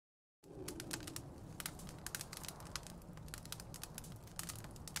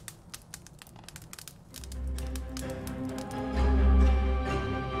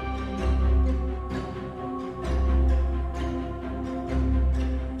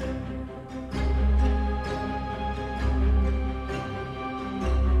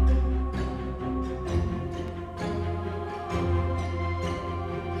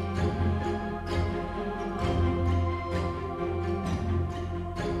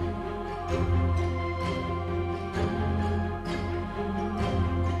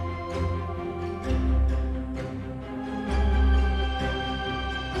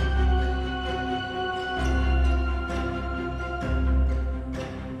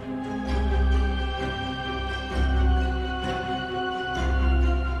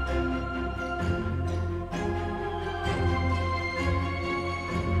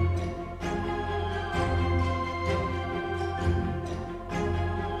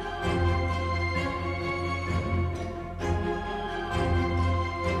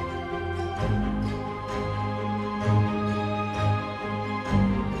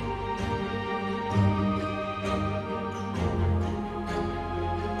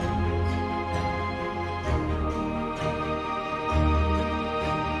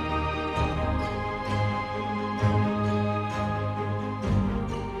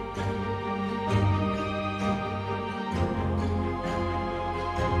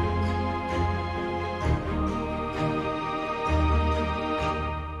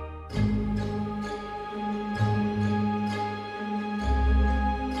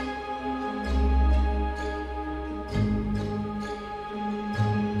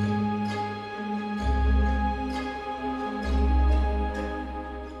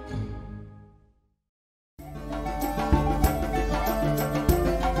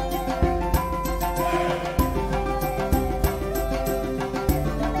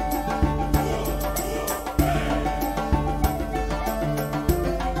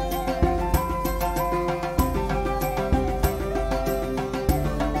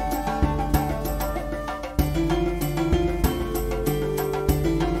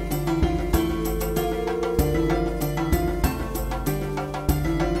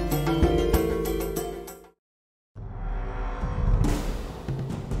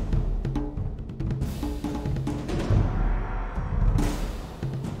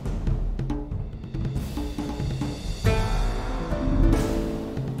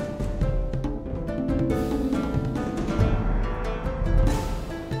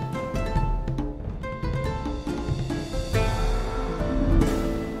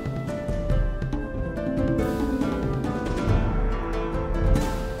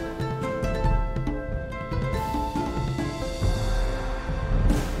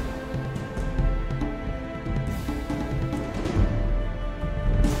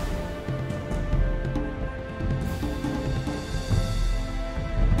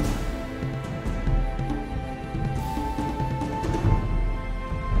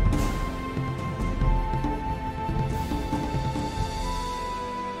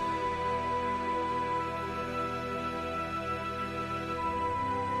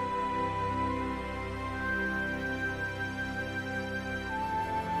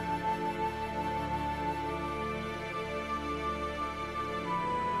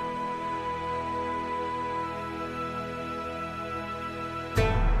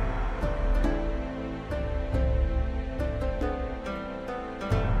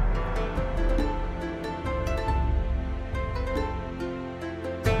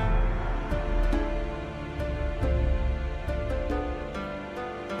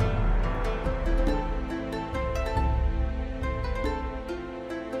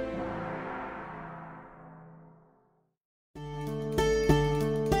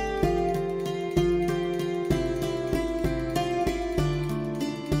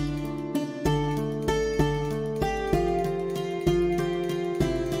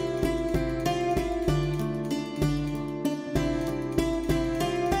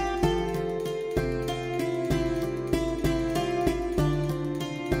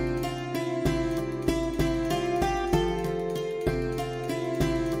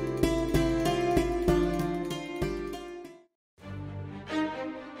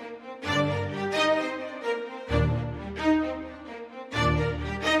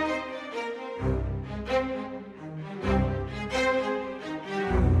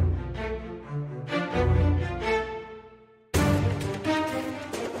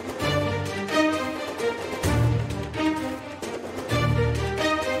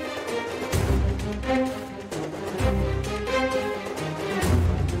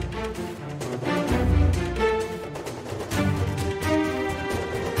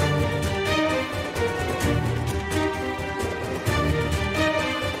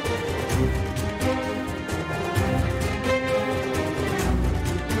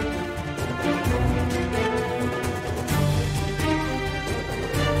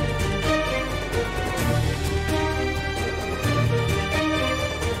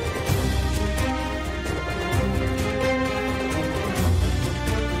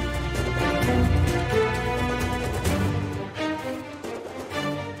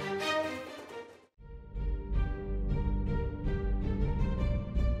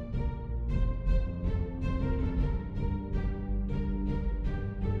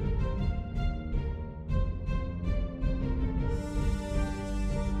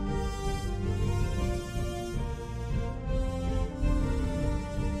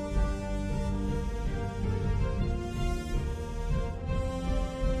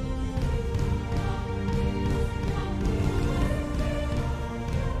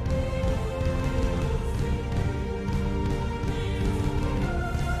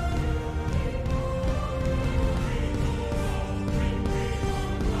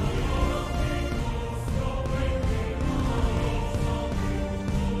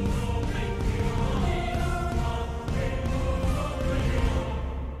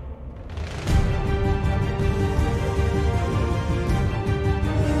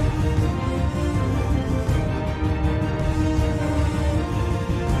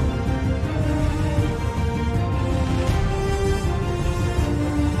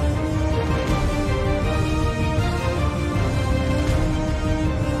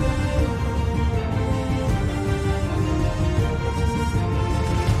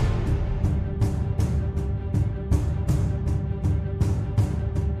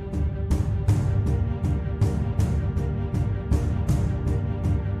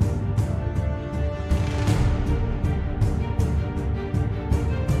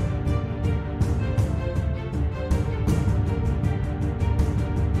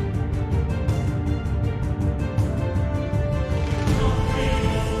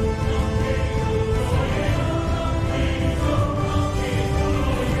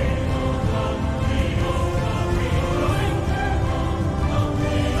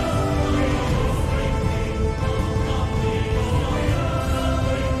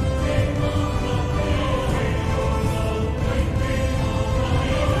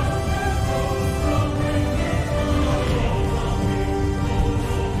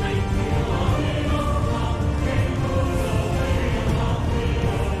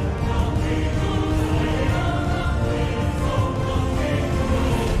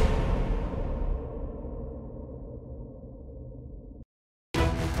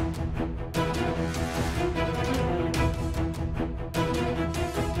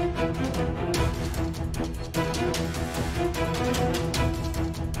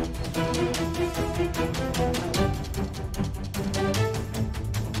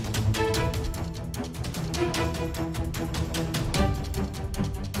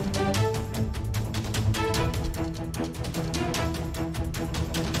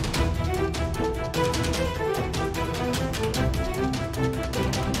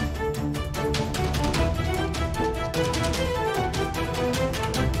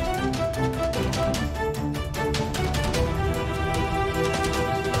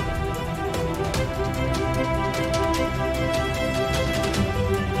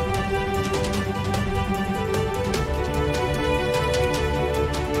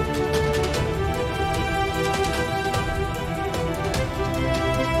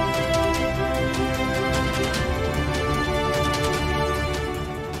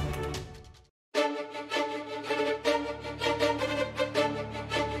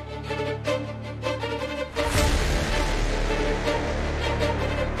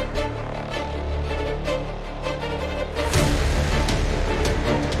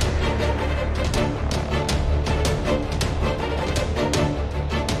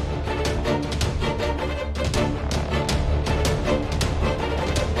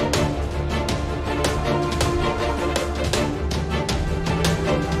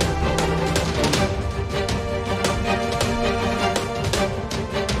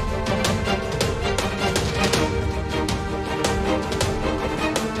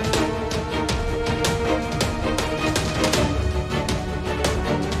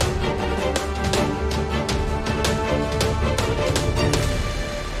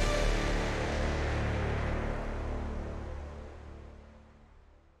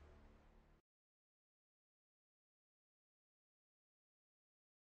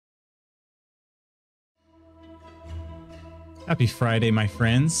Happy Friday, my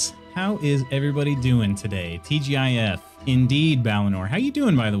friends. How is everybody doing today? TGIF. Indeed, Balinor. How you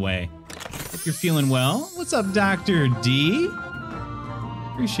doing, by the way? Hope you're feeling well. What's up, Dr. D?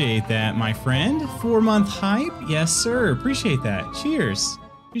 Appreciate that, my friend. 4-month hype? Yes, sir. Appreciate that. Cheers.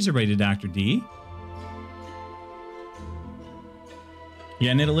 Cheers, everybody, to Dr. D.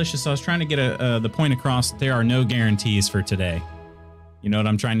 Yeah, Nidalicious, I was trying to get the point across. There are no guarantees for today. You know what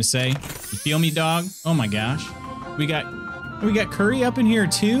I'm trying to say? You feel me, dog? Oh my gosh. We got Curry up in here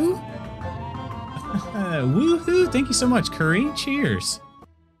too? Woohoo! Thank you so much, Curry. Cheers.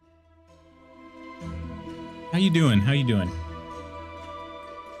 How you doing? How you doing?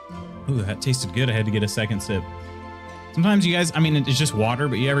 Ooh, that tasted good. I had to get a second sip. Sometimes you guys, I mean, it's just water,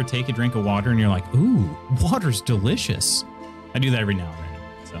 but you ever take a drink of water and you're like, ooh, water's delicious. I do that every now and then.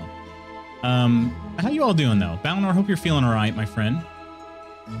 So, how you all doing though? Balinor, hope you're feeling all right, my friend.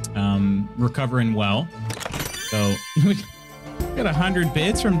 Recovering well. So, we got 100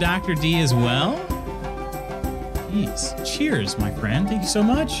 bits from Dr. D as well. Jeez. Cheers, my friend. Thank you so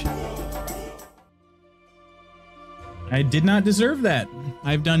much. I did not deserve that.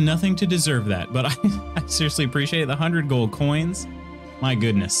 I've done nothing to deserve that, but I seriously appreciate the 100 gold coins. My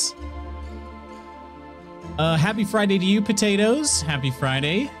goodness. Happy Friday to you, potatoes. Happy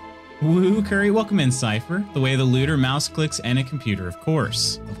Friday. Woo, Curry. Welcome in, Cypher. The way the looter, mouse clicks, and a computer, of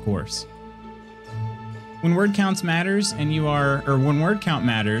course. Of course. When word counts matters and you are, or when word count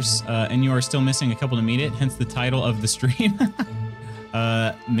matters and you are still missing a couple to meet it, hence the title of the stream.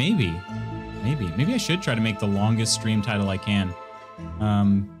 Maybe I should try to make the longest stream title I can.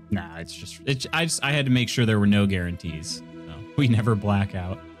 Nah, I had to make sure there were no guarantees. So we never black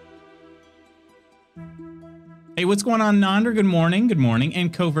out. Hey, what's going on, Nonder? Good morning. Good morning.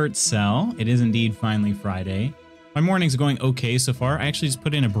 And Covert Cell. It is indeed finally Friday. My morning's going okay so far. I actually just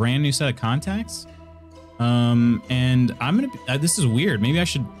put in a brand new set of contacts. And I'm gonna, this is weird. Maybe I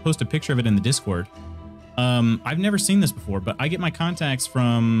should post a picture of it in the Discord. I've never seen this before, but I get my contacts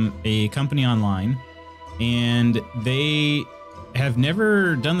from a company online and they have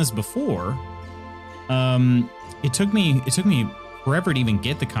never done this before. It took me forever to even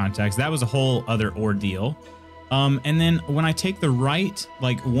get the contacts. That was a whole other ordeal. And then when I take the right,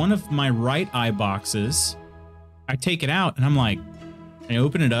 like one of my right eye boxes, I take it out and I'm like, I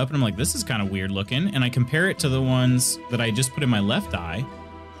open it up and I'm like, this is kind of weird looking. And I compare it to the ones that I just put in my left eye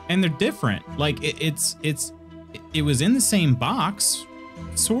and they're different. Like it was in the same box,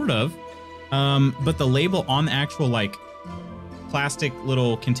 sort of. But the label on the actual like plastic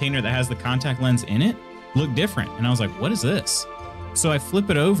little container that has the contact lens in it looked different. And I was like, what is this? So I flip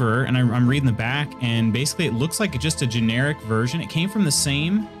it over and I'm reading the back and basically it looks like just a generic version. It came from the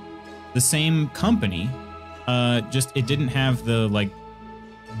same company. Just it didn't have the like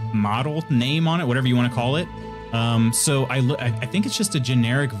model name on it, whatever you want to call it. So I think it's just a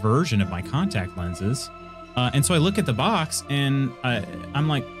generic version of my contact lenses. And so I look at the box and I'm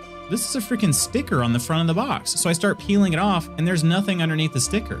like, this is a freaking sticker on the front of the box. So I start peeling it off and there's nothing underneath the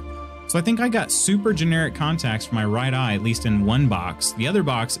sticker. So I think I got super generic contacts for my right eye, at least in one box. The other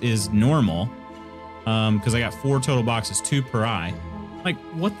box is normal because I got 4 total boxes, 2 per eye. Like,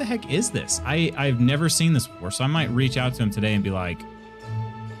 what the heck is this? I've never seen this before. So I might reach out to him today and be like,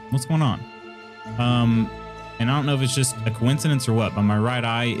 what's going on? And I don't know if it's just a coincidence or what, but my right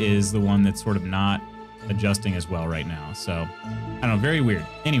eye is the one that's sort of not adjusting as well right now. So I don't know, very weird.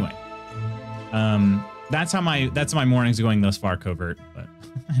 Anyway, that's how my morning's going thus far, Covert. But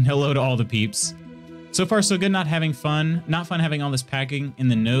and hello to all the peeps. So far so good. Not fun having all this packing in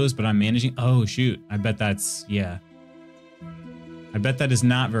the nose, but I'm managing. Oh shoot, I bet that's, yeah. I bet that is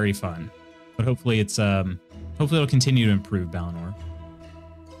not very fun. But hopefully it's hopefully it'll continue to improve, Balinor.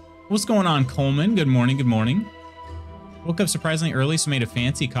 What's going on, Coleman? Good morning, good morning. Woke up surprisingly early, so made a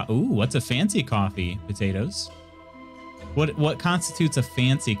fancy ooh, what's a fancy coffee, potatoes? What constitutes a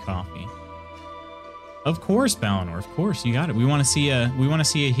fancy coffee? Of course, Balinor, of course, you got it. We want to see a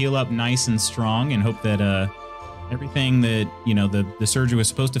heal up nice and strong and hope that everything that, you know, the surgery was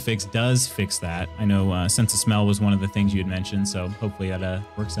supposed to fix does fix that. I know sense of smell was one of the things you had mentioned, so hopefully that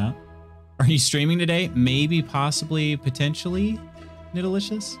works out. Are you streaming today? Maybe, possibly, potentially,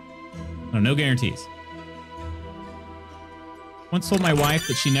 Nidalicious? No guarantees. Once told my wife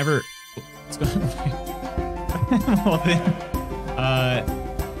that she never... Well,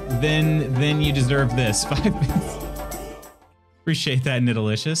 then you deserve this. 5 minutes. Appreciate that,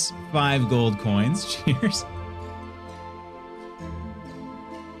 Nidalicious. 5 gold coins. Cheers.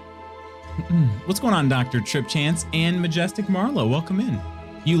 What's going on, Dr. Trip Chance and Majestic Marlowe? Welcome in.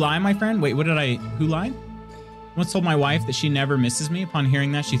 You lie, my friend? Wait, who lied? Once told my wife that she never misses me. Upon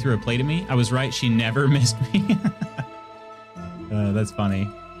hearing that, she threw a plate at me. I was right, she never missed me. That's funny.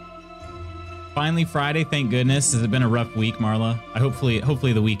 Finally Friday, thank goodness. Has it been a rough week, Marla?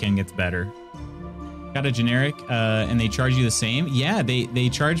 Hopefully the weekend gets better. Got a generic, and they charge you the same? Yeah, they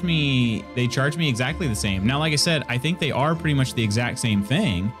charge me exactly the same. Now, like I said, I think they are pretty much the exact same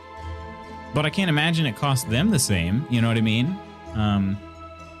thing, but I can't imagine it costs them the same. You know what I mean?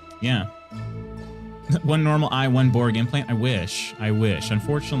 Yeah. One normal eye, one Borg implant. I wish.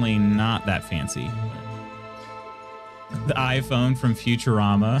 Unfortunately, not that fancy. The iPhone from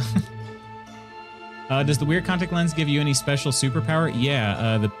Futurama. Does the weird contact lens give you any special superpower?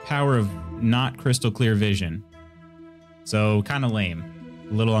 Yeah, the power of not crystal clear vision. So kind of lame.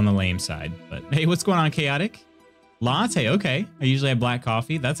 A little on the lame side. But hey, what's going on, Chaotic? Latte, okay. I usually have black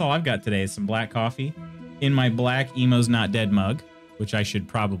coffee. That's all I've got today is some black coffee in my black Emo's Not Dead mug, which I should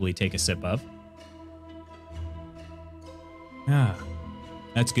probably take a sip of. Ah,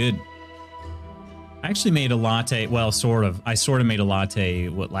 that's good. I actually made a latte, well, sort of. I sort of made a latte,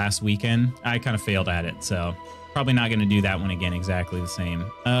 last weekend? I kind of failed at it, so probably not going to do that one again exactly the same.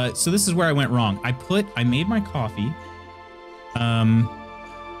 So this is where I went wrong. I made my coffee.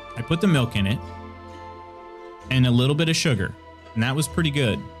 I put the milk in it and a little bit of sugar, and that was pretty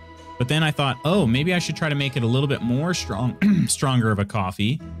good. But then I thought, oh, maybe I should try to make it a little bit more stronger of a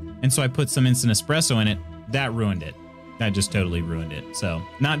coffee. And so I put some instant espresso in it. That ruined it. That just totally ruined it. So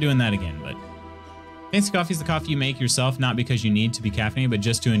not doing that again, but fancy coffee is the coffee you make yourself, not because you need to be caffeinated, but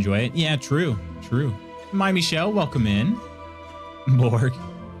just to enjoy it. Yeah, true. My Michelle, welcome in. Borg.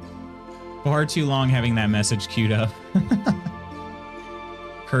 Far too long having that message queued up.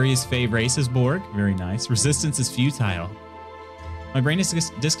 Curry's fave race is Borg. Very nice. Resistance is futile. My brain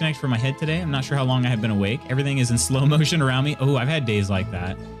is disconnected from my head today. I'm not sure how long I have been awake. Everything is in slow motion around me. Oh, I've had days like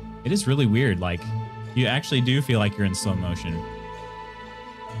that. It is really weird. Like, you actually do feel like you're in slow motion.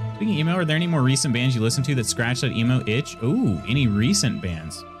 Speaking of emo, are there any more recent bands you listen to that scratch that emo itch? Ooh, any recent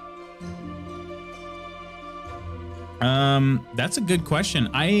bands? That's a good question.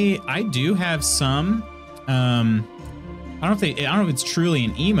 I do have some. I don't know if it's truly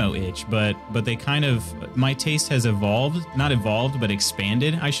an emo itch, but they kind of, my taste has evolved, not evolved, but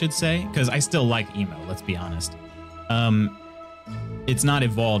expanded, I should say, because I still like emo. Let's be honest. It's not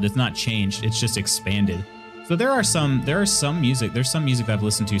evolved, it's not changed, it's just expanded. So there's some music that I've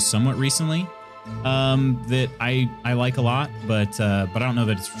listened to somewhat recently that I like a lot, but I don't know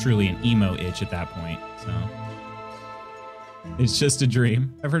that it's truly an emo itch at that point. So it's just a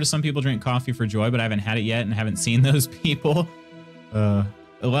dream. I've heard of some people drink coffee for joy, but I haven't had it yet and haven't seen those people.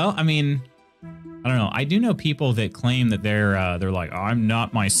 Well, I mean, I don't know. I do know people that claim that they're like, oh, I'm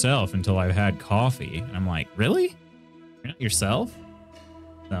not myself until I've had coffee. And I'm like, really? You're not yourself?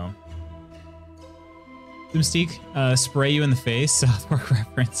 So, Mystique, spray you in the face. South Park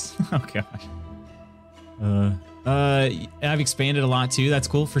reference. Oh gosh. I've expanded a lot too. That's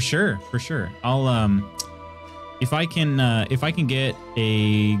cool for sure. I'll if I can get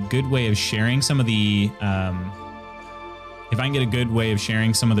a good way of sharing some of the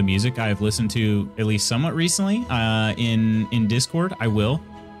music I've listened to at least somewhat recently in Discord, I will.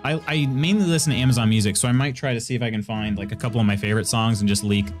 I mainly listen to Amazon Music, so I might try to see if I can find like a couple of my favorite songs and just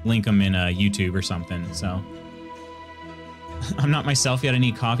link them in YouTube or something. So I'm not myself yet. I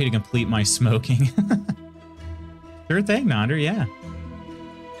need coffee to complete my smoking. Sure thing, Nonder. Yeah.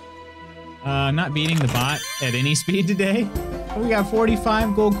 Not beating the bot at any speed today. We got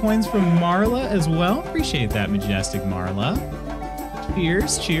 45 gold coins from Marla as well. Appreciate that, majestic Marla.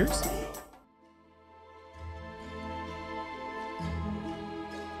 Cheers.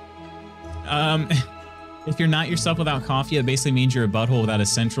 If you're not yourself without coffee, it basically means you're a butthole without a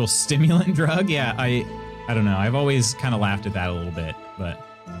central stimulant drug. Yeah, I don't know. I've always kind of laughed at that a little bit, but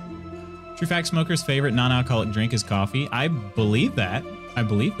True Fact Smoker's favorite non-alcoholic drink is coffee. I believe that.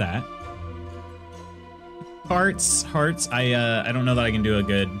 Hearts. I don't know that I can do a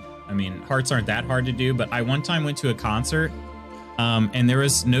good. I mean, hearts aren't that hard to do, but I one time went to a concert, and there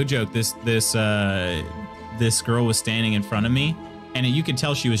was no joke. This girl was standing in front of me, and you could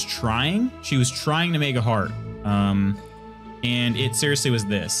tell she was trying. She was trying to make a heart, and it seriously was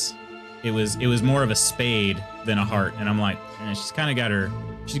this. It was more of a spade than a heart, and I'm like, she's kind of got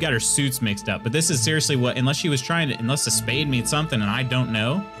her suits mixed up. But this is seriously what, unless the spade means something, and I don't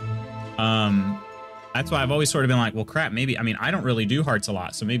know. That's why I've always sort of been like, well, crap, maybe, I mean, I don't really do hearts a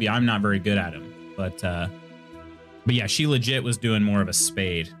lot, so maybe I'm not very good at them. But yeah, she legit was doing more of a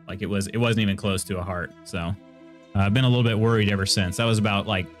spade. Like it wasn't even close to a heart. So I've been a little bit worried ever since. That was about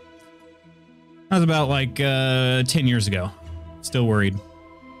like 10 years ago. Still worried.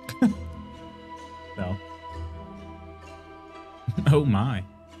 So. Oh my.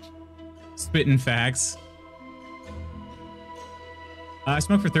 Spitting facts. I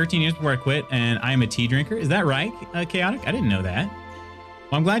smoked for 13 years before I quit, and I am a tea drinker. Is that right, Chaotic? I didn't know that.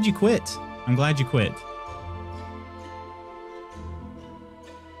 Well, I'm glad you quit. I'm glad you quit.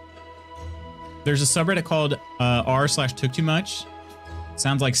 There's a subreddit called r/took-too-much.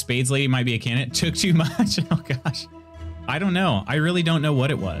 Sounds like Spades Lady might be a candidate. Took too much? Oh, gosh. I don't know. I really don't know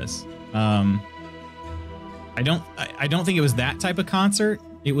what it was. I don't think it was that type of concert.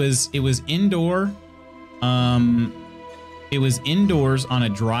 It was indoor. It was indoors on a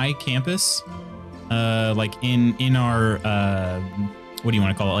dry campus, like in our what do you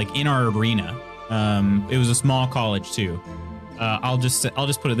want to call it? Like in our arena. It was a small college too. I'll just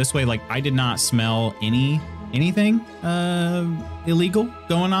put it this way: like I did not smell anything illegal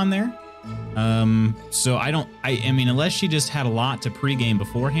going on there. So I mean, unless she just had a lot to pregame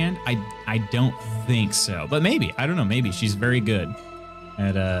beforehand, I don't think so. But maybe, I don't know, maybe she's very good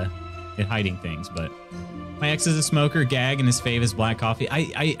at hiding things. But my ex is a smoker. Gag and his fave is black coffee.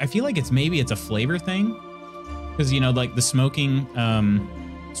 I feel like it's a flavor thing, because, you know, like the smoking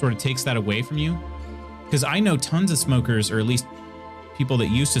sort of takes that away from you. Because I know tons of smokers, or at least people that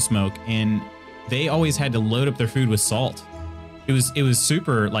used to smoke, and they always had to load up their food with salt. It was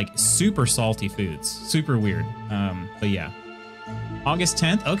super salty foods, super weird. But yeah, August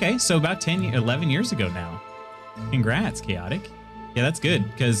 10th. Okay, so about 11 years ago now. Congrats, Chaotic. Yeah, that's good,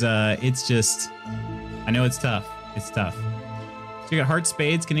 because it's just, I know it's tough. It's tough. So you got heart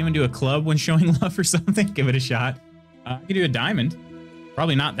spades. Can anyone do a club when showing love or something? Give it a shot. I could do a diamond.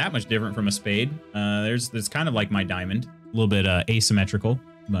 Probably not that much different from a spade. There's kind of like my diamond, a little bit asymmetrical,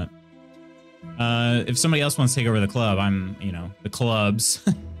 but if somebody else wants to take over the club, I'm, you know, the clubs.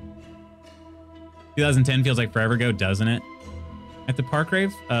 2010 feels like forever ago, doesn't it? At the park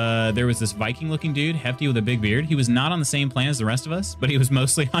rave, there was this Viking-looking dude, hefty with a big beard. He was not on the same plan as the rest of us, but he was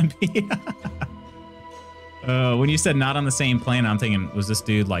mostly on P. When you said not on the same plan, I'm thinking, was this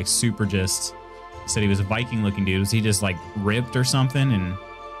dude like super just... Said he was a Viking-looking dude. Was he just like ripped or something? And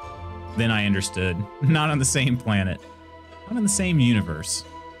then I understood. Not on the same planet. Not in the same universe.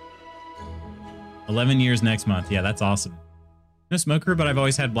 11 years next month. Yeah, that's awesome. No smoker, but I've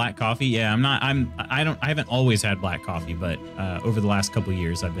always had black coffee. Yeah, I haven't always had black coffee, but over the last couple of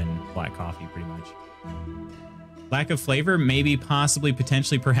years, I've been black coffee pretty much. Lack of flavor, maybe, possibly,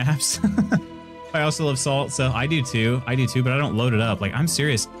 potentially, perhaps. I also love salt, so I do too, but I don't load it up. Like, I'm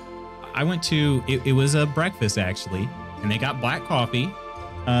serious. I went to, it was a breakfast actually, and they got black coffee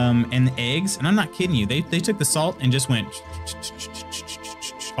and the eggs, and I'm not kidding you. They took the salt and just went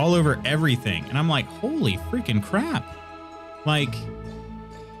all over everything. And I'm like, holy freaking crap. Like,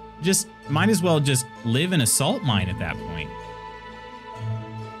 just might as well just live in a salt mine at that point.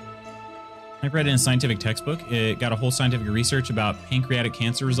 I read it in a scientific textbook. It got a whole scientific research about pancreatic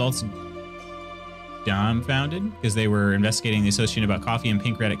cancer results dumbfounded because they were investigating the association about coffee and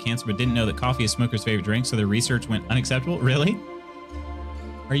pancreatic cancer, but didn't know that coffee is smokers' favorite drink, so their research went unacceptable. Really?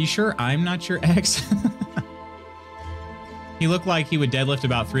 Are you sure I'm not your ex? He looked like he would deadlift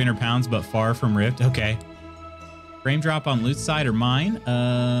about 300 pounds, but far from ripped. Okay. Frame drop on Lute's side or mine?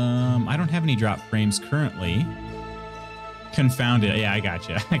 I don't have any drop frames currently. Confounded. Yeah, I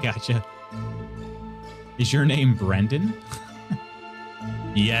gotcha. I gotcha. Is your name Brendan?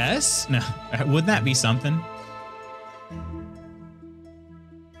 Yes? No. Wouldn't that be something?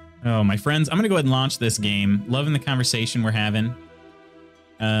 Oh, my friends, I'm going to go ahead and launch this game. Loving the conversation we're having.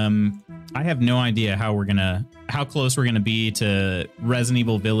 I have no idea how close we're going to be to Resident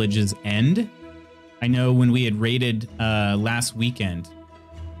Evil Village's end. I know when we had raided last weekend,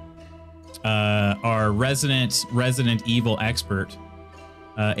 our Resident Evil expert,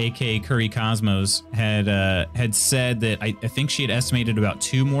 aka Curry Cosmos, had said that I think she had estimated about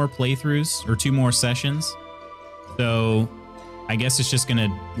 2 more playthroughs or 2 more sessions. So I guess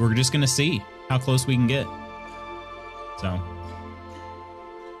we're just gonna see how close we can get. So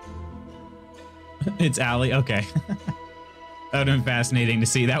it's Allie. Okay. That would have been fascinating to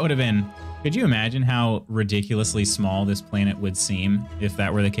see. That would have been. Could you imagine how ridiculously small this planet would seem if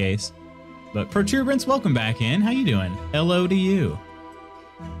that were the case? But Protuberance, welcome back in. How you doing? Hello to you.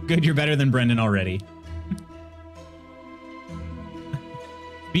 Good, you're better than Brendan already.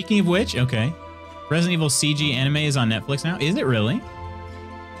 Speaking of which, okay. Resident Evil CG anime is on Netflix now. Is it really?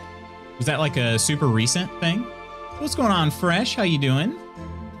 Was that like a super recent thing? What's going on, Fresh? How you doing?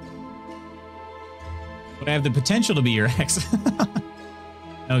 But I have the potential to be your ex.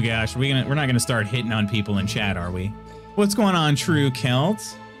 Oh gosh, we're not gonna start hitting on people in chat, are we? What's going on, True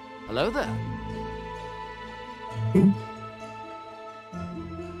Celt? Hello there.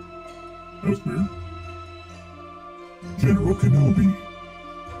 That's me. General Kenobi.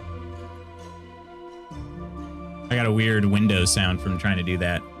 I got a weird Windows sound from trying to do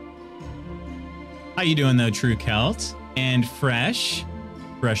that. How you doing though, True Celt? And fresh,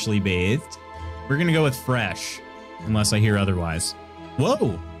 freshly bathed. We're gonna go with fresh, unless I hear otherwise.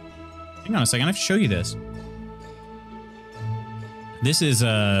 Whoa! Hang on a second, I have to show you this. This is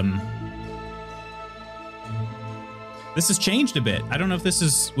this has changed a bit. I don't know if this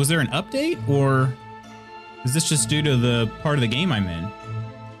is, was there an update or is this just due to the part of the game I'm in?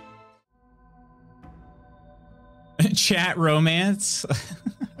 Chat romance.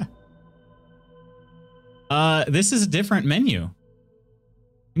 This is a different menu.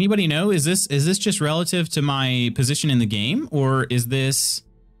 Anybody know? Is this just relative to my position in the game, or is this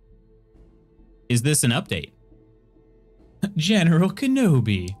an update? General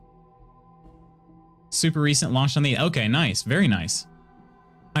Kenobi. Super recent, launched on the... Okay, nice. Very nice.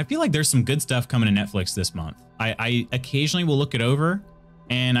 I feel like there's some good stuff coming to Netflix this month. I occasionally will look it over,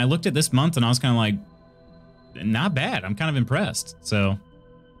 and I looked at this month and I was kind of like, not bad. I'm kind of impressed. So...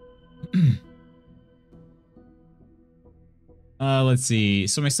 let's see.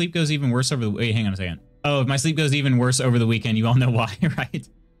 So my sleep goes even worse over the... Wait, hang on a second. Oh, if my sleep goes even worse over the weekend, you all know why, right?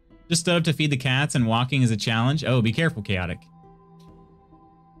 Just stood up to feed the cats and walking is a challenge. Oh, be careful, Chaotic.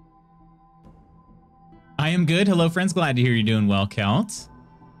 I am good. Hello, friends. Glad to hear you're doing well, Kelt.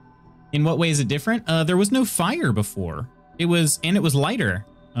 In what way is it different? There was no fire before. It was lighter.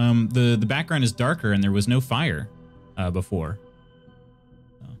 The background is darker and there was no fire before.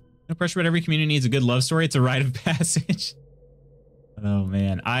 No pressure, but every community needs a good love story. It's a rite of passage. Oh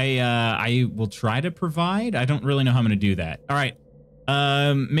man, I will try to provide. I don't really know how I'm gonna do that. All right,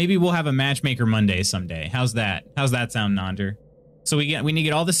 maybe we'll have a matchmaker Monday someday. How's that? How's that sound, Nonder? So we need to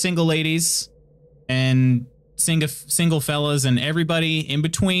get all the single ladies and single fellas and everybody in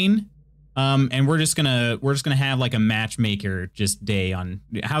between. And we're just gonna have like a matchmaker just day on.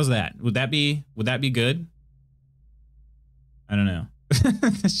 How's that? Would that be good? I don't know.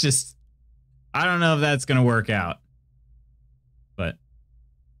 It's just, I don't know if that's gonna work out. But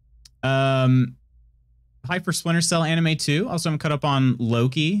hype for Splinter Cell Anime 2. Also, I'm caught up on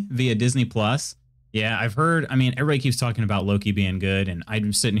Loki via Disney Plus. Yeah, I've heard. I mean, everybody keeps talking about Loki being good, and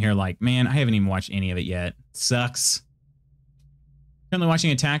I'm sitting here like, man, I haven't even watched any of it yet. Sucks. Currently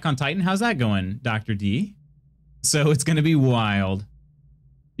watching Attack on Titan. How's that going, Dr. D? So it's gonna be wild.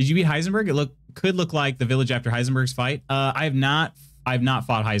 Did you beat Heisenberg? It could look like the village after Heisenberg's fight. I've not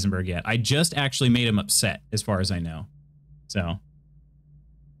fought Heisenberg yet. I just actually made him upset, as far as I know. So.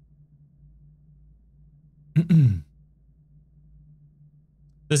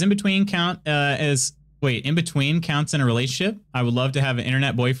 Does in between count as... Wait, in between counts in a relationship? I would love to have an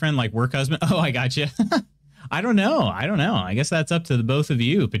internet boyfriend like work husband. Oh, I gotcha. I don't know. I guess that's up to the both of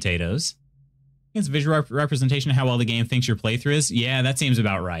you, potatoes. It's visual representation of how well the game thinks your playthrough is. Yeah, that seems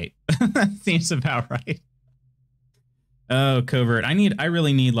about right. That seems about right. Oh, Covert. I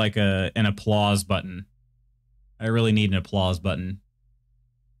really need like an applause button. I really need an applause button.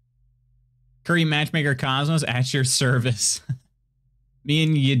 Curry Matchmaker Cosmos at your service. Me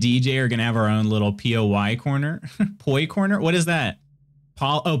and you, DJ, are gonna have our own little POY corner. Poi corner? What is that?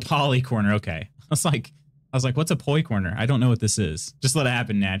 Poly corner. Okay. I was like, what's a poi corner? I don't know what this is. Just let it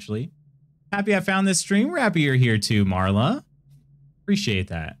happen naturally. Happy I found this stream. We're happy you're here too, Marla. Appreciate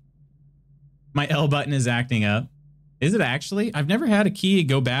that. My L button is acting up. Is it actually? I've never had a key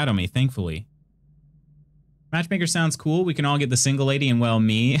go bad on me, thankfully. Matchmaker sounds cool. We can all get the single lady and, well,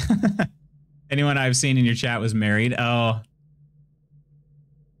 me. Anyone I've seen in your chat was married. Oh.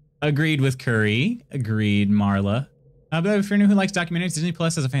 Agreed with Curry. Agreed, Marla. But if you're new who likes documentaries, Disney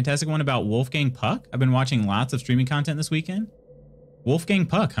Plus has a fantastic one about Wolfgang Puck. I've been watching lots of streaming content this weekend. Wolfgang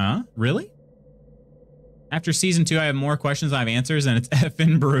Puck, huh? Really? After season 2, I have more questions than I have answers, and it's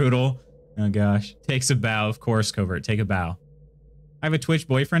effing brutal. Oh gosh. Takes a bow, of course, Covert. Take a bow. I have a Twitch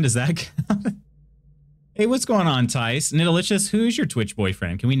boyfriend. Does that count? Hey, what's going on, Tice? Nidalicious, who is your Twitch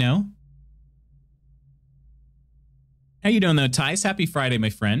boyfriend? Can we know? How you doing, though, Tice? Happy Friday, my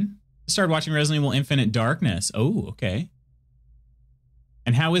friend. I started watching Resident Evil Infinite Darkness. Oh, okay.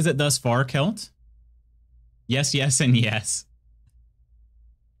 And how is it thus far, Kelt? Yes, yes, and yes.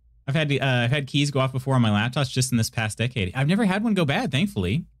 I've had keys go off before on my laptops just in this past decade. I've never had one go bad,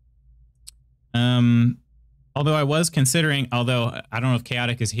 thankfully. Although I was considering, although I don't know if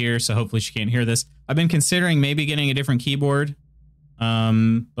Chaotic is here, so hopefully she can't hear this. I've been considering maybe getting a different keyboard.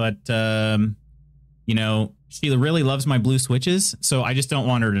 You know, she really loves my blue switches, so I just don't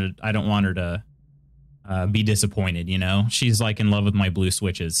want her to, I don't want her to be disappointed, you know? She's like in love with my blue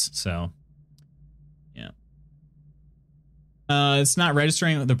switches, so yeah. It's not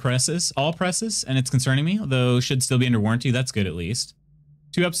registering the presses, all presses, and it's concerning me, although should still be under warranty. That's good at least.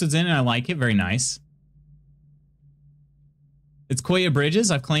 2 episodes in and I like it. Very nice. It's Koya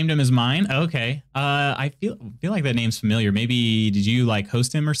Bridges. I've claimed him as mine. Okay. I feel like that name's familiar. Maybe did you like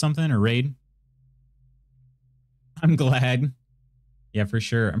host him or something or raid? I'm glad. Yeah, for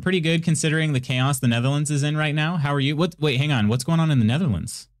sure. I'm pretty good considering the chaos the Netherlands is in right now. How are you? Wait, hang on. What's going on in the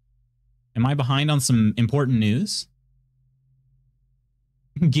Netherlands? Am I behind on some important news?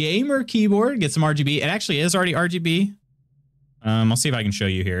 Gamer keyboard. Get some RGB. It actually is already RGB. I'll see if I can show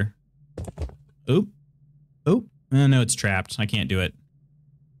you here. Oop. Oop. No, it's trapped. I can't do it.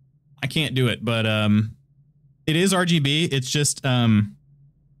 I can't do it, but it is RGB. It's just I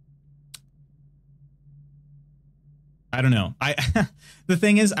don't know. The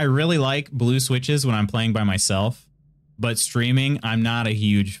thing is, I really like blue switches when I'm playing by myself, but streaming, I'm not a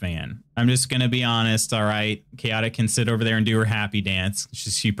huge fan. I'm just gonna be honest. All right, Chaotic can sit over there and do her happy dance.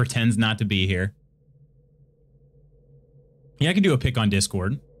 She pretends not to be here. Yeah, I can do a pick on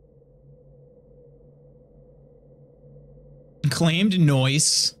Discord. Claimed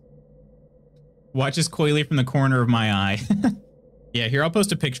noise. Watches coyly from the corner of my eye. Yeah, here, I'll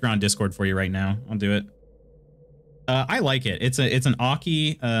post a picture on Discord for you right now. I'll do it. I like it. It's an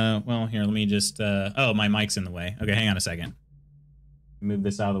Aukey. Well, here, let me just. Oh, my mic's in the way. Okay, hang on a second. Move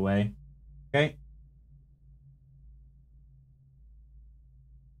this out of the way. Okay.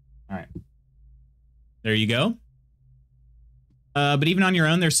 All right. There you go. But even on your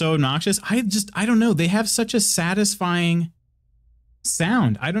own, they're so obnoxious. I don't know. They have such a satisfying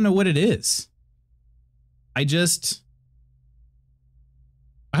sound. I don't know what it is. I don't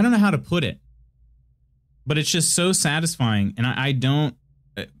know how to put it. But it's just so satisfying, and I don't.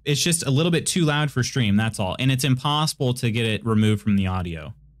 It's just a little bit too loud for stream. That's all, and it's impossible to get it removed from the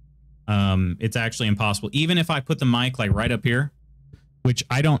audio. It's actually impossible. Even if I put the mic like right up here, which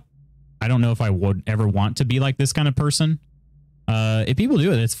I don't know if I would ever want to be like this kind of person. If people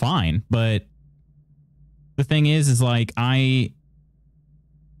do it, it's fine. But the thing is like I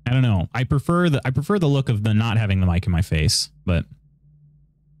don't know. I prefer the look of the not having the mic in my face, but.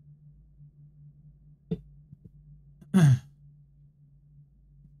 I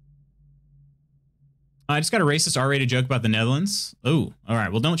just got a racist R-rated joke about the Netherlands. Oh, all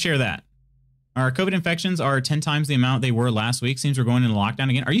right. Well, don't share that. Our COVID infections are 10 times the amount they were last week. Seems we're going into lockdown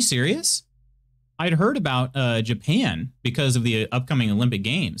again. Are you serious? I'd heard about Japan because of the upcoming Olympic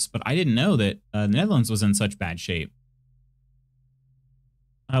Games, but I didn't know that the Netherlands was in such bad shape.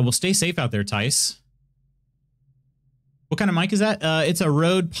 Well, stay safe out there, Tice. What kind of mic is that? It's a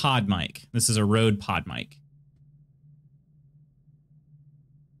Rode Pod mic. This is a Rode Pod mic.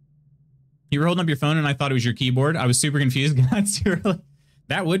 You were holding up your phone and I thought it was your keyboard. I was super confused.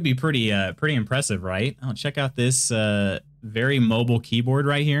 That would be pretty impressive, right? Oh, check out this very mobile keyboard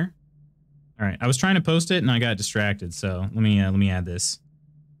right here. All right, I was trying to post it and I got distracted, so let me add this.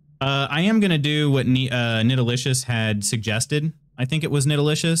 I am gonna do what Nidalicious had suggested. I think it was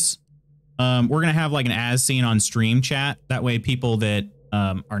Nidalicious. We're gonna have like an as seen on stream chat. That way, people that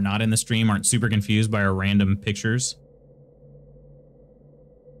are not in the stream aren't super confused by our random pictures.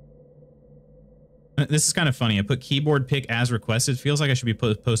 This is kind of funny. I put keyboard pick as requested. Feels like I should be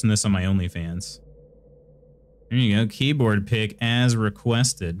posting this on my OnlyFans. There you go. Keyboard pick as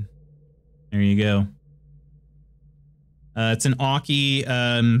requested. There you go. It's an Aukey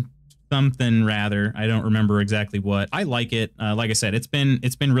something rather. I don't remember exactly what. I like it. Like I said, it's been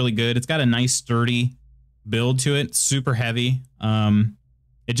really good. It's got a nice sturdy build to it. Super heavy.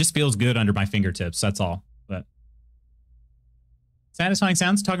 It just feels good under my fingertips. That's all. But satisfying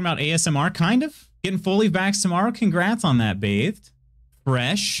sounds. Talking about ASMR, kind of. Getting fully vaxxed tomorrow. Congrats on that, Bathed.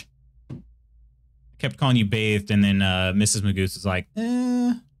 Fresh. I kept calling you Bathed, and then Mrs. Magoose was like,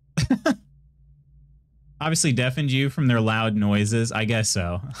 Obviously deafened you from their loud noises. I guess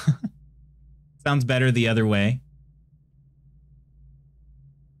so. Sounds better the other way.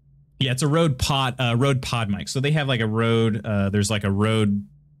 Yeah, it's a Rode Pod mic. So they have like a Rode, there's like a Rode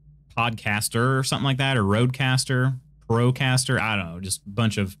Podcaster or something like that, or Rodecaster, Procaster. I don't know, just a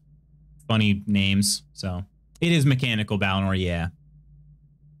bunch of funny names. So it is mechanical, Balinor, yeah.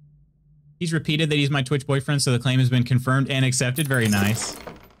 He's repeated that he's my Twitch boyfriend, so the claim has been confirmed and accepted. Very nice.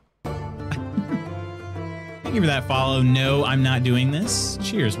 Thank you for that follow. No, I'm not doing this.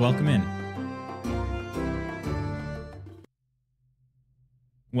 Cheers, welcome in.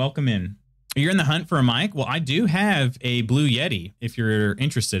 Welcome in. You're in the hunt for a mic? Well, I do have a Blue Yeti, if you're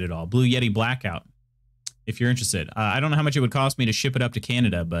interested at all. Blue Yeti Blackout, if you're interested. I don't know how much it would cost me to ship it up to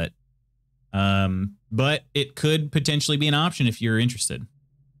Canada, but it could potentially be an option if you're interested.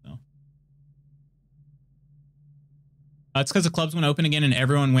 So. It's because the clubs went open again and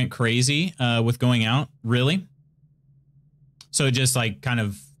everyone went crazy with going out. Really? So it just like kind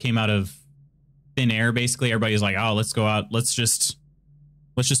of came out of thin air. Basically, everybody's like, oh, let's go out. Let's just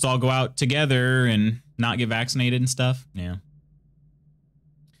all go out together and not get vaccinated and stuff. Yeah.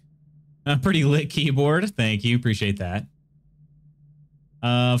 A pretty lit keyboard. Thank you. Appreciate that.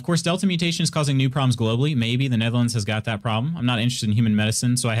 Of course, Delta mutation is causing new problems globally. Maybe the Netherlands has got that problem. I'm not interested in human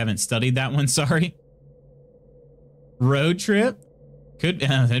medicine, so I haven't studied that one. Sorry. Road trip?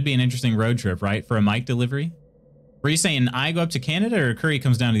 That'd be an interesting road trip, right? For a mic delivery? Were you saying I go up to Canada or Curry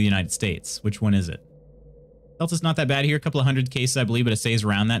comes down to the United States? Which one is it? Delta's not that bad here. A couple of hundred cases, I believe, but it stays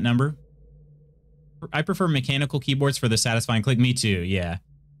around that number. I prefer mechanical keyboards for the satisfying click. Me too, yeah.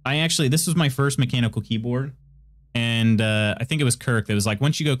 This was my first mechanical keyboard. And I think it was Kirk that was like,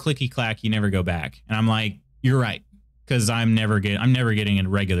 once you go clicky clack, you never go back. And I'm like, you're right, because I'm never getting a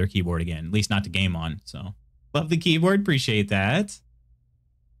regular keyboard again, at least not to game on. So love the keyboard, appreciate that.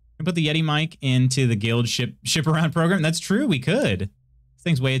 I put the Yeti mic into the Guild ship around program. That's true, we could. This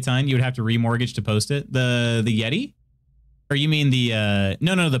thing's weigh a ton. You would have to remortgage to post it. The Yeti, or you mean the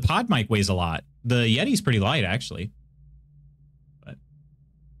no, the pod mic weighs a lot. The Yeti's pretty light actually.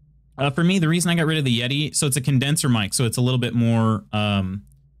 For me, the reason I got rid of the Yeti, so it's a condenser mic, so it's a little bit more,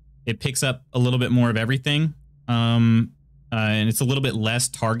 it picks up a little bit more of everything, and it's a little bit less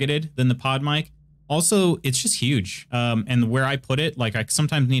targeted than the pod mic. Also, it's just huge, and where I put it, like I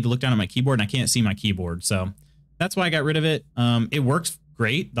sometimes need to look down at my keyboard and I can't see my keyboard, so that's why I got rid of it. It works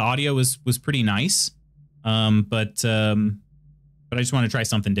great. The audio was pretty nice, but I just want to try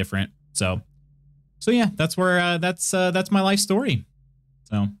something different. So yeah, that's where that's my life story.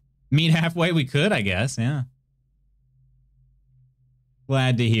 So. Meet halfway, we could, I guess, yeah.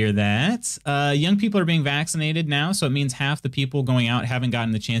 Glad to hear that. Young people are being vaccinated now, so it means half the people going out haven't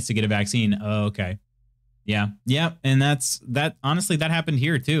gotten the chance to get a vaccine. Oh, okay. Yeah, and honestly, that happened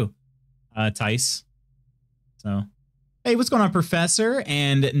here too, Tice. So, hey, what's going on, Professor?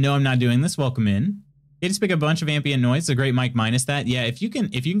 And no, I'm not doing this. Welcome in. They just pick a bunch of ambient noise. A great mic minus that. Yeah, if you can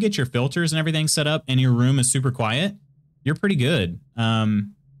get your filters and everything set up and your room is super quiet, you're pretty good.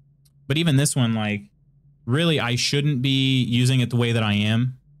 But even this one, like, really, I shouldn't be using it the way that I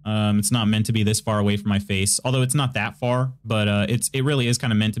am. It's not meant to be this far away from my face, although it's not that far, but it really is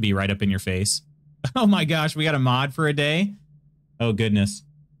kind of meant to be right up in your face. Oh my gosh, we got a mod for a day? Oh, goodness.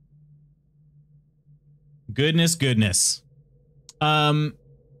 Goodness.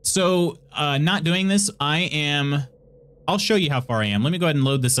 So, not doing this, I'll show you how far I am. Let me go ahead and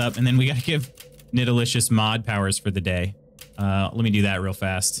load this up, and then we got to give Nidalicious mod powers for the day. Let me do that real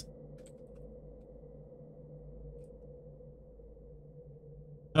fast.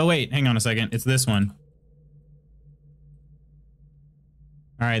 Oh, wait, hang on a second. It's this one.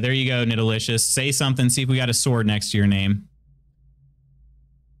 All right, there you go, Nidalicious. Say something, see if we got a sword next to your name.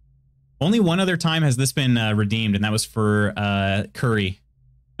 Only one other time has this been redeemed, and that was for Curry.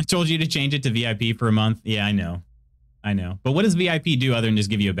 I told you to change it to VIP for a month. Yeah, I know. But what does VIP do other than just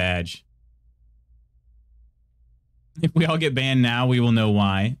give you a badge? If we all get banned now, we will know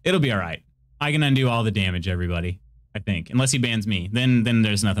why. It'll be all right. I can undo all the damage, everybody. I think, unless he bans me, then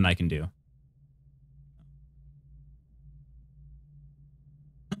there's nothing I can do.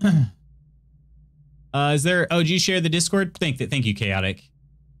 Is there? Oh, did you share the Discord? Thank you, Chaotic.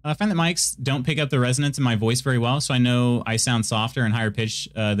 I find that mics don't pick up the resonance in my voice very well, so I know I sound softer and higher pitch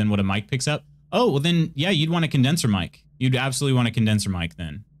than what a mic picks up. Oh, well then, yeah, you'd want a condenser mic. You'd absolutely want a condenser mic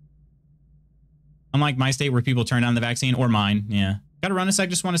then. Unlike my state where people turn down the vaccine, or mine, yeah. Got to run a sec.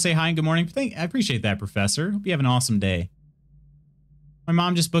 Just want to say hi and good morning. I appreciate that, Professor. Hope you have an awesome day. My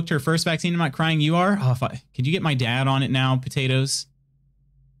mom just booked her first vaccine. I'm not crying. You are? Oh, could you get my dad on it now, Potatoes?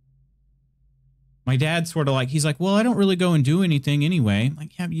 My dad's sort of like, he's like, well, I don't really go and do anything anyway. I'm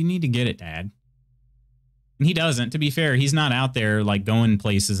like, yeah, you need to get it, Dad. And he doesn't. To be fair, he's not out there like going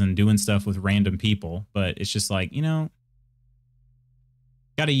places and doing stuff with random people. But it's just like, you know,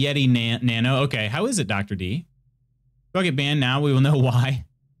 got a Yeti Nano. Okay, how is it, Dr. D? If I get banned now, we will know why.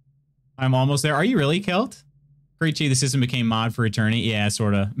 I'm almost there. Are you really, Kelt? Preachy, the system became mod for eternity. Yeah,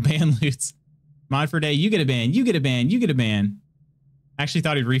 sort of. Ban loots. Mod for day. You get a ban. You get a ban. You get a ban. Actually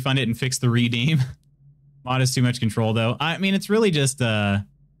thought he'd refund it and fix the redeem. Mod is too much control, though. I mean, it's really just, I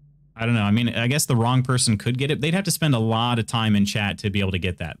don't know. I mean, I guess the wrong person could get it. They'd have to spend a lot of time in chat to be able to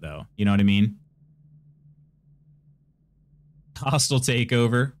get that, though. You know what I mean? Hostile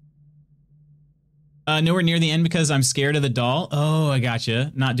takeover. Nowhere near the end because I'm scared of the doll. Oh, I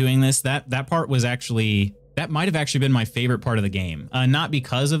gotcha. Not doing this. That part was actually... That might have actually been my favorite part of the game. Not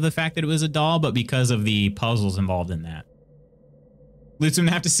because of the fact that it was a doll, but because of the puzzles involved in that. Lute's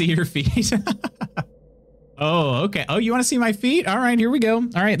gonna have to see your feet. Oh, okay. Oh, you want to see my feet? All right, here we go.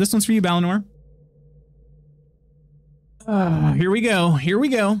 All right, this one's for you, Balinor. Here we go. Here we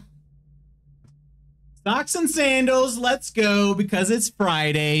go. Socks and sandals, let's go, because it's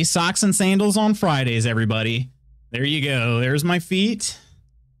Friday. Socks and sandals on Fridays, everybody. There you go. There's my feet.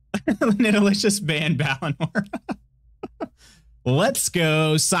 Nitalicious banned Balinor. Let's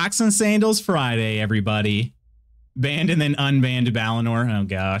go. Socks and sandals Friday, everybody. Banned and then unbanned Balinor. Oh,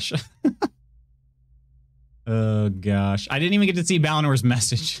 gosh. Oh, gosh. I didn't even get to see Balinor's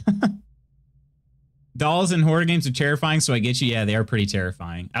message. Dolls and horror games are terrifying, so I get you. Yeah, they are pretty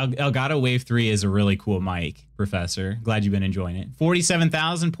terrifying. Elgato Wave 3 is a really cool mic, Professor. Glad you've been enjoying it.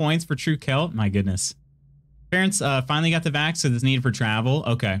 47,000 points for True Celt. My goodness. Parents finally got the vax, so it's needed for travel.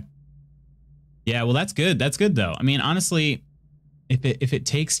 Okay. Yeah, well, that's good. That's good, though. I mean, honestly, if it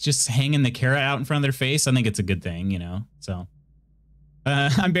takes just hanging the carrot out in front of their face, I think it's a good thing, you know? So,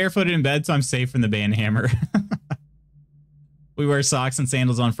 I'm barefooted in bed, so I'm safe from the band hammer. We wear socks and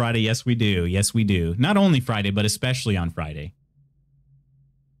sandals on Friday. Yes, we do. Yes, we do. Not only Friday, but especially on Friday.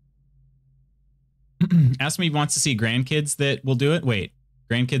 Ask me if he wants to see grandkids that will do it. Wait,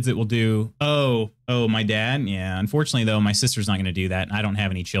 grandkids that will do... Oh, my dad? Yeah, unfortunately, though, my sister's not going to do that. And I don't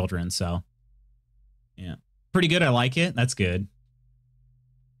have any children, so... Yeah. Pretty good. I like it. That's good.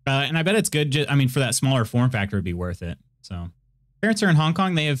 And I bet it's good. I mean, for that smaller form factor, it'd be worth it. So... Parents are in Hong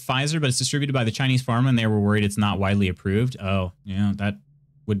Kong. They have Pfizer, but it's distributed by the Chinese pharma, and they were worried it's not widely approved. Oh, yeah, that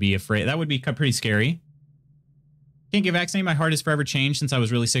would be pretty scary. Can't get vaccinated. My heart has forever changed since I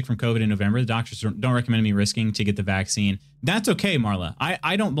was really sick from COVID in November. The doctors don't recommend me risking to get the vaccine. That's okay, Marla.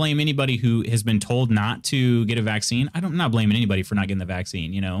 I don't blame anybody who has been told not to get a vaccine. I'm not blaming anybody for not getting the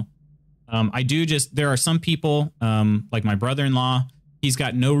vaccine, you know. There are some people, like my brother-in-law, he's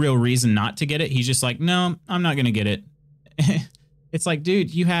got no real reason not to get it. He's just like, no, I'm not going to get it. It's like, dude,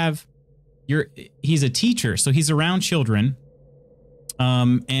 he's a teacher, so he's around children.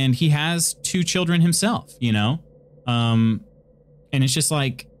 And he has 2 children himself, you know? And it's just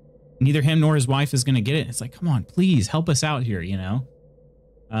like, neither him nor his wife is going to get it. It's like, come on, please help us out here, you know?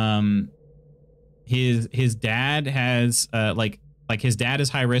 His dad has, like his dad is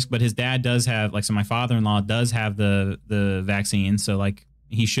high risk, but his dad does have, like, so my father-in-law does have the vaccine. So, like,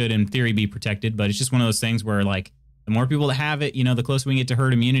 he should, in theory, be protected. But it's just one of those things where, like, the more people that have it, you know, the closer we get to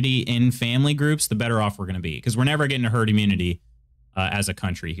herd immunity in family groups, the better off we're going to be, because we're never getting to herd immunity as a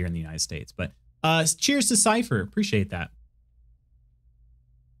country here in the United States. But cheers to Cypher. Appreciate that.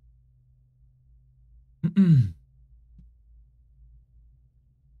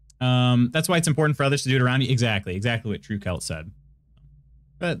 That's why it's important for others to do it around you. Exactly what True Celt said.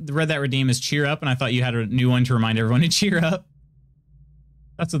 But the Read That Redeem is cheer up, and I thought you had a new one to remind everyone to cheer up.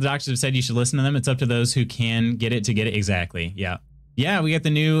 That's what the doctors have said. You should listen to them. It's up to those who can get it to get it. Exactly. Yeah. Yeah, we got the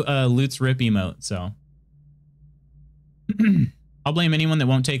new Lutz Rip emote, so. I'll blame anyone that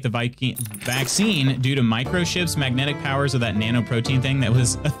won't take the vaccine due to microchips, magnetic powers, or that nanoprotein thing that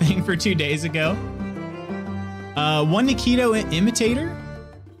was a thing for 2 days ago. One Nikito imitator.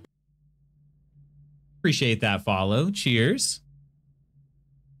 Appreciate that follow. Cheers.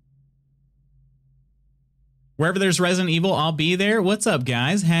 Wherever there's Resident Evil, I'll be there. What's up,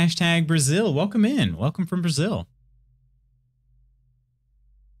 guys? Hashtag Brazil. Welcome in. Welcome from Brazil.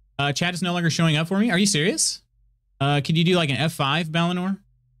 Chat is no longer showing up for me. Are you serious? Could you do like an F5, Balinor?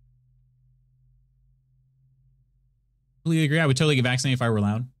 Completely agree. I would totally get vaccinated if I were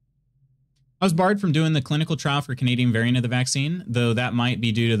allowed. I was barred from doing the clinical trial for Canadian variant of the vaccine, though that might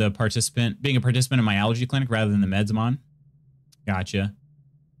be due to the being a participant in my allergy clinic rather than the meds I'm on. Gotcha.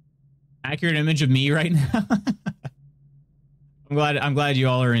 Accurate image of me right now. I'm glad you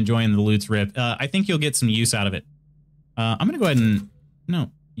all are enjoying the Lutz Rip. I think you'll get some use out of it. I'm gonna go ahead and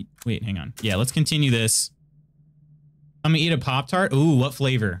wait, hang on. Yeah, let's continue this. I'm gonna eat a Pop-Tart. Ooh, what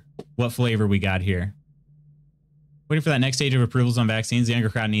flavor? What flavor we got here? Waiting for that next stage of approvals on vaccines. The younger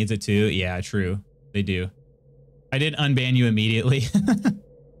crowd needs it too. Yeah, true. They do. I did unban you immediately.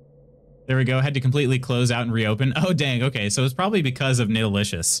 There we go. Had to completely close out and reopen. Oh, dang. Okay, so it's probably because of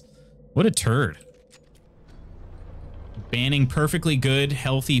Nitalicious. What a turd. Banning perfectly good,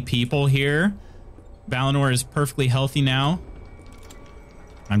 healthy people here. Balinor is perfectly healthy now.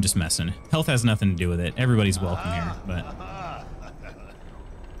 I'm just messing. Health has nothing to do with it. Everybody's welcome here, but...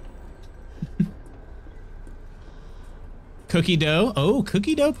 Cookie dough. Oh,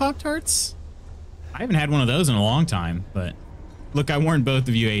 cookie dough Pop-Tarts? I haven't had one of those in a long time, but... Look, I warned both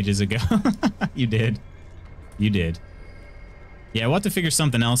of you ages ago. You did. You did. Yeah, we'll have to figure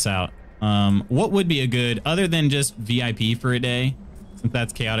something else out. What would be a good, other than just VIP for a day, since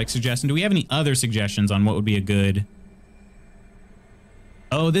that's chaotic suggestion, do we have any other suggestions on what would be a good...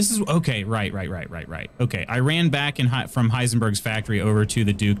 Oh, this is... Okay, right. Okay, I ran back from Heisenberg's factory over to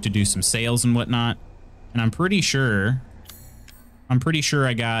the Duke to do some sales and whatnot, and I'm pretty sure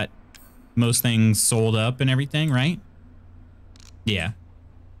I got most things sold up and everything, right? Yeah.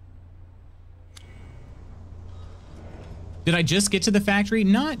 Did I just get to the factory?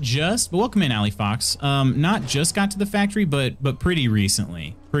 Not just, but welcome in, Ali Fox. Not just got to the factory, but pretty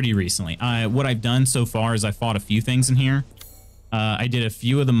recently. Pretty recently. What I've done so far is I fought a few things in here. I did a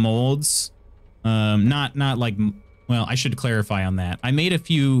few of the molds. Not like, well, I should clarify on that. I made a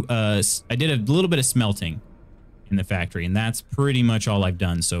few, I did a little bit of smelting in the factory, and that's pretty much all I've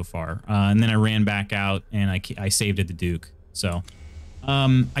done so far. And then I ran back out and I saved at the Duke. So,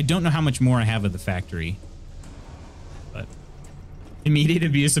 I don't know how much more I have of the factory. But immediate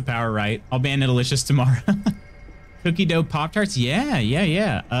abuse of power, right? I'll ban Nitalicious tomorrow. Cookie dough Pop-Tarts?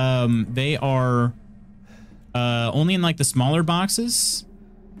 Yeah. They are only in like the smaller boxes.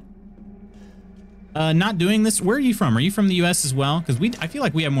 Not doing this. Where are you from? Are you from the US as well? Because I feel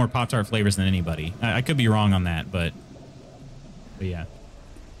like we have more Pop-Tart flavors than anybody. I could be wrong on that, but yeah.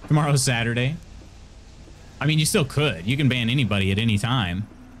 Tomorrow's Saturday. I mean, you still could. You can ban anybody at any time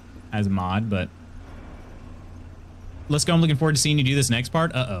as a mod, but let's go. I'm looking forward to seeing you do this next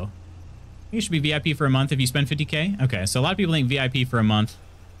part. Uh-oh. I think you should be VIP for a month if you spend 50K. Okay, so a lot of people think VIP for a month,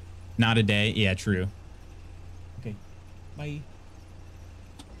 not a day. Yeah, true. Okay, bye.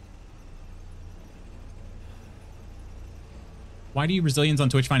 Why do you Brazilians on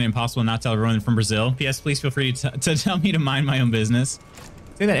Twitch find it impossible not to tell everyone from Brazil? P.S. Please feel free to tell me to mind my own business.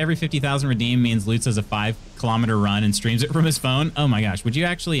 Say that every 50,000 redeem means Lutz has a 5-kilometer run and streams it from his phone. Oh my gosh, would you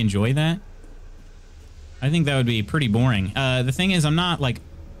actually enjoy that? I think that would be pretty boring. The thing is, I'm not like,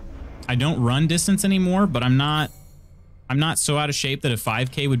 I don't run distance anymore, but I'm not so out of shape that a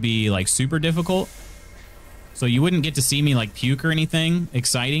 5K would be like super difficult. So you wouldn't get to see me like puke or anything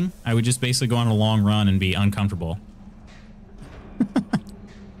exciting. I would just basically go on a long run and be uncomfortable.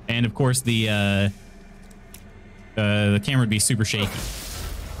 And of course the camera would be super shaky.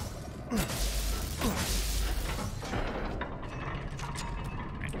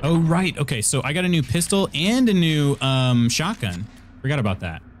 Oh, right. Okay, so I got a new pistol and a new shotgun. Forgot about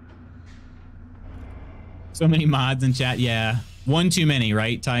that. So many mods in chat. Yeah. One too many,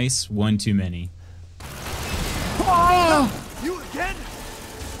 right, Tice? One too many. Oh! You again?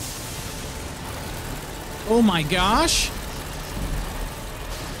 Oh my gosh.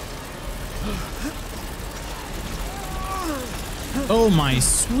 Oh my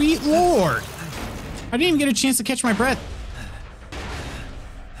sweet lord. I didn't even get a chance to catch my breath.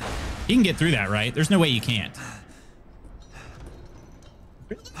 You can get through that, right? There's no way you can't.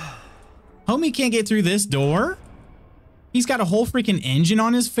 Homie can't get through this door? He's got a whole freaking engine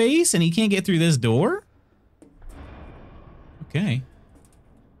on his face and he can't get through this door? Okay.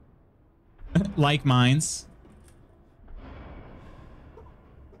 Like mines.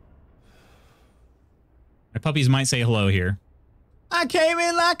 My puppies might say hello here. I came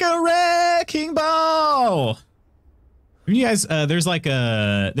in like a wrecking ball. You guys, there's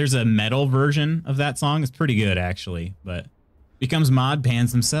a metal version of that song. It's pretty good actually, but becomes mod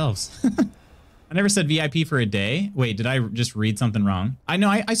bands themselves. I never said VIP for a day. Wait, did I just read something wrong? I know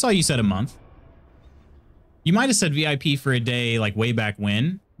I saw you said a month. You might have said VIP for a day like way back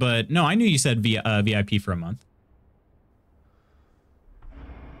when, but no, I knew you said VIP for a month.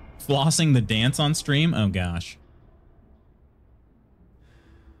 Flossing the dance on stream? Oh gosh.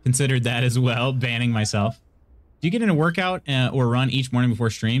 Considered that as well, banning myself. Do you get in a workout or run each morning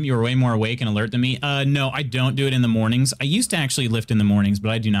before stream? You are way more awake and alert than me. No, I don't do it in the mornings. I used to actually lift in the mornings, but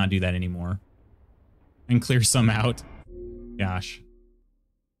I do not do that anymore. And clear some out. Gosh.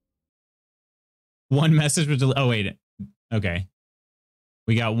 One message was, oh wait, okay.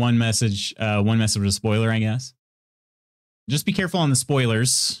 We got one message with a spoiler, I guess. Just be careful on the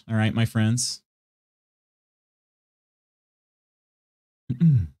spoilers, all right, my friends.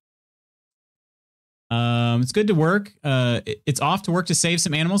 It's good to work. It's off to work to save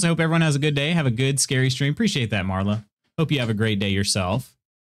some animals. I hope everyone has a good day. Have a good, scary stream. Appreciate that, Marla. Hope you have a great day yourself.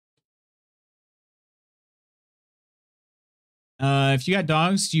 If you got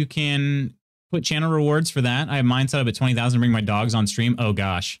dogs, you can put channel rewards for that. I have mine set up at 20,000 to bring my dogs on stream. Oh,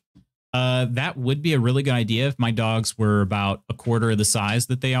 gosh. That would be a really good idea if my dogs were about a quarter of the size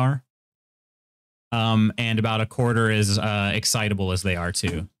that they are. And about a quarter as excitable as they are,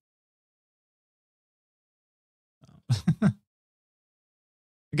 too.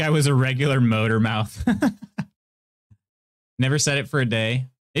 The guy was a regular motor mouth. Never said it for a day.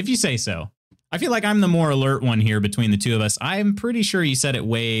 If you say so. I feel like I'm the more alert one here between the two of us. I'm pretty sure you said it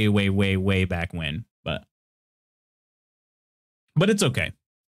way, way, way, way back when, but it's okay.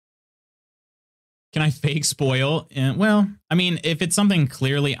 Can I fake spoil? Well, I mean, if it's something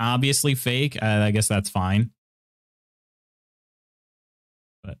clearly, obviously fake, I guess that's fine.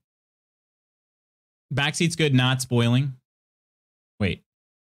 But Backseat's good, not spoiling. Wait.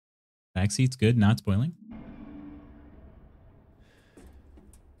 Backseat's good, not spoiling?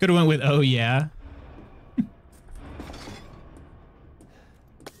 Could have went with, oh yeah.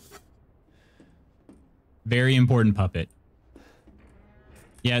 Very important puppet.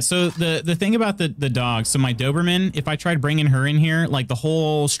 Yeah, so the thing about the dog, so my Doberman, if I tried bringing her in here, like the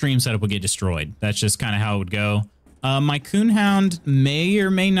whole stream setup would get destroyed. That's just kind of how it would go. My Coonhound may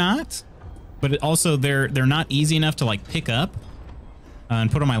or may not, but also they're not easy enough to like pick up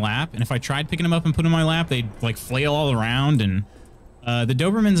and put on my lap. And if I tried picking them up and put them on my lap, they'd like flail all around. And the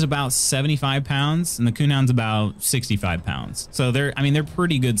Doberman's about 75 pounds and the Coonhound's about 65 pounds. So they're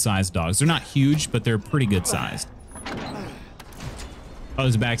pretty good sized dogs. They're not huge, but they're pretty good sized. Oh,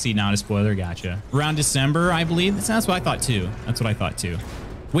 it's a backseat, not a spoiler. Gotcha. Around December, I believe. That's what I thought too. That's what I thought too.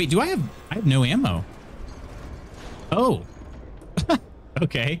 Wait, do I have no ammo? Oh.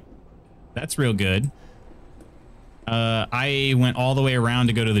 Okay. That's real good. I went all the way around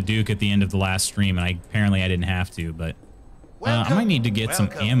to go to the Duke at the end of the last stream, and apparently I didn't have to, but I might need to get some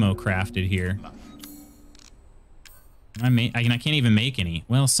ammo crafted here. I can't even make any.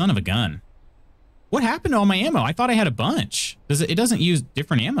 Well, son of a gun. What happened to all my ammo? I thought I had a bunch. It doesn't use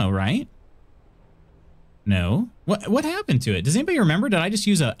different ammo, right? No. What happened to it? Does anybody remember? Did I just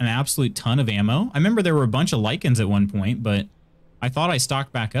use an absolute ton of ammo? I remember there were a bunch of Lycans at one point, but I thought I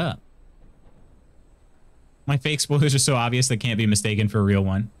stocked back up. My fake spoilers are so obvious they can't be mistaken for a real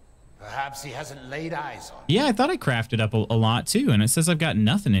one. Perhaps he hasn't laid eyes on. Yeah, I thought I crafted up a lot too, and it says I've got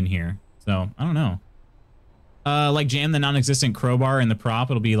nothing in here. So, I don't know. Like jam the non-existent crowbar in the prop,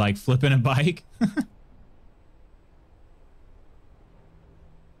 it'll be like flipping a bike.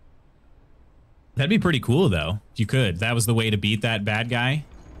 That'd be pretty cool though, if you could. That was the way to beat that bad guy.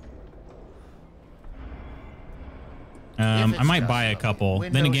 I might buy a couple.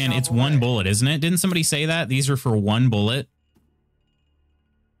 Then again, it's one bullet, isn't it? Didn't somebody say that? These are for one bullet.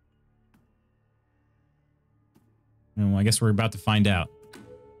 Oh, I guess we're about to find out.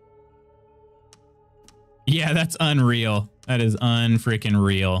 Yeah, that's unreal. That is unfreaking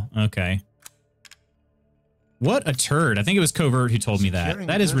real. Okay. What a turd. I think it was Covert who told me that.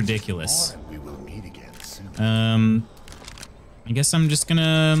 That is ridiculous. I guess we're just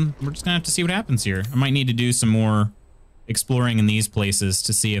gonna have to see what happens here. I might need to do some more exploring in these places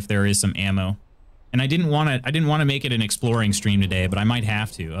to see if there is some ammo. And I didn't want to make it an exploring stream today, but I might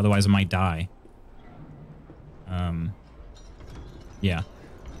have to. Otherwise I might die. Yeah.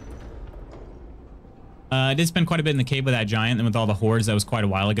 I did spend quite a bit in the cave with that giant, and with all the hordes, that was quite a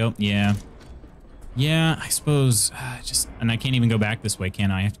while ago. Yeah. Yeah, I suppose. And I can't even go back this way,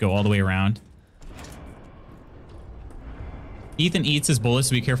 can I? I have to go all the way around. Ethan eats his bullets,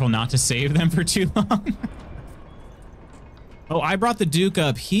 so be careful not to save them for too long. Oh, I brought the Duke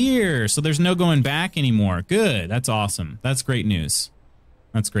up here, so there's no going back anymore. Good. That's awesome. That's great news.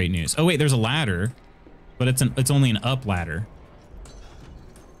 That's great news. Oh, wait, there's a ladder, but it's only an up ladder.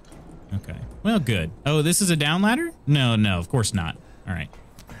 Okay. Well, good. Oh, this is a down ladder? No, of course not. All right.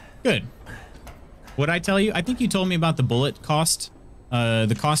 Good. What'd I tell you? I think you told me about the bullet cost.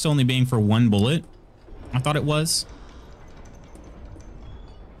 The cost only being for one bullet. I thought it was.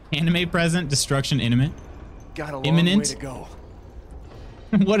 Anime present, destruction imminent. Got a long imminent. way to go.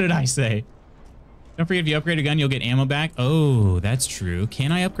 What did I say? Don't forget, if you upgrade a gun, you'll get ammo back. Oh, that's true.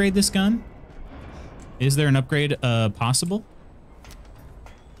 Can I upgrade this gun? Is there an upgrade possible?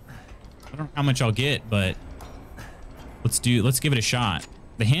 I don't know how much I'll get, but let's give it a shot.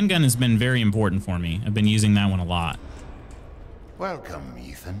 The handgun has been very important for me. I've been using that one a lot. Welcome,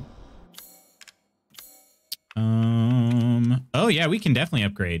 Ethan. Oh yeah, we can definitely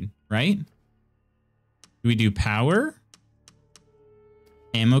upgrade, right? Do we do power?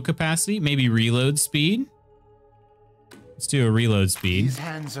 Ammo capacity? Maybe reload speed? Let's do a reload speed. These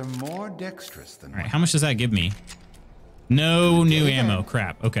hands are more dexterous than. All right, how much does that give me? No new ammo.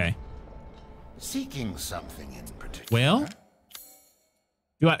 Crap. Okay. Seeking something in particular. Well,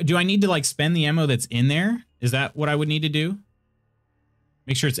 do I need to like spend the ammo that's in there? Is that what I would need to do?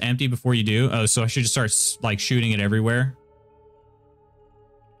 Make sure it's empty before you do. Oh, so I should just start like shooting it everywhere.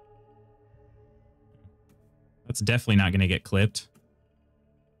 That's definitely not going to get clipped.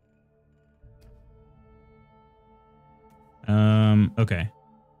 Okay.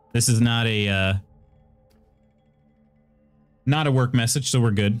 This is not a work message, so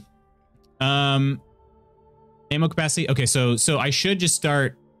we're good. Ammo capacity. Okay, so I should just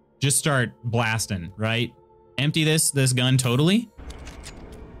start blasting, right? Empty this gun totally.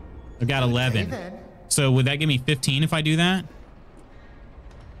 I've got 11. So would that give me 15 if I do that?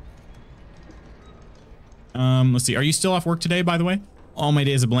 Let's see. Are you still off work today, by the way? All my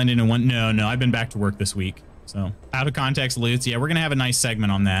days have blended in one. No, I've been back to work this week. So out of context loots. Yeah, we're going to have a nice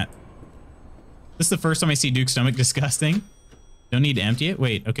segment on that. This is the first time I see Duke's stomach disgusting. Don't need to empty it.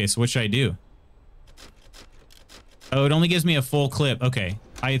 Wait, okay, so what should I do? Oh, it only gives me a full clip. Okay,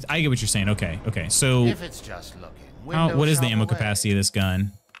 I get what you're saying. Okay. So if it's just looking, what is the ammo capacity of this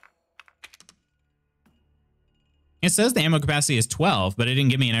gun? It says the ammo capacity is 12, but it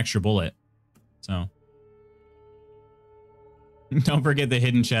didn't give me an extra bullet. So don't forget the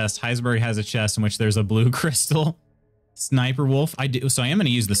hidden chest. Heisenberg has a chest in which there's a blue crystal. Sniper wolf. So I am going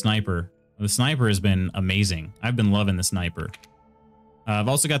to use the sniper. The sniper has been amazing. I've been loving the sniper. I've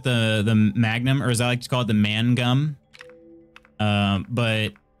also got the Magnum, or as I like to call it, the man gum.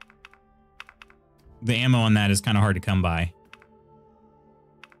 But the ammo on that is kind of hard to come by.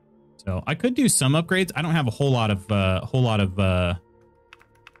 So I could do some upgrades. I don't have a whole lot of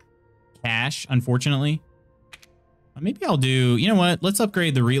cash, unfortunately. Maybe I'll do. You know what? Let's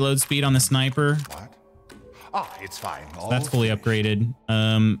upgrade the reload speed on the sniper. What? Ah, it's fine. So that's fully upgraded.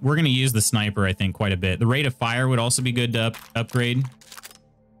 We're gonna use the sniper, I think, quite a bit. The rate of fire would also be good to upgrade.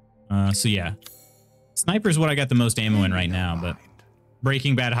 So yeah, sniper is what I got the most ammo in right now. But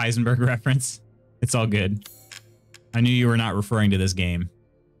Breaking Bad Heisenberg reference. It's all good. I knew you were not referring to this game.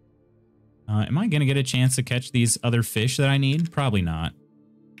 Am I gonna get a chance to catch these other fish that I need? Probably not.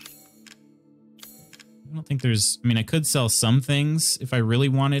 I don't think there's... I mean, I could sell some things if I really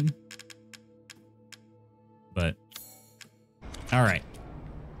wanted. But... Alright.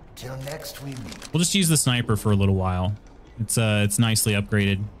 Till next we meet. We'll just use the sniper for a little while. It's nicely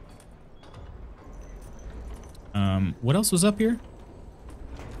upgraded. What else was up here?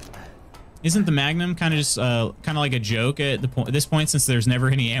 Isn't the Magnum kind of just kind of like a joke at this point, since there's never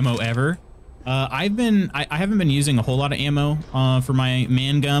any ammo ever? I haven't been using a whole lot of ammo for my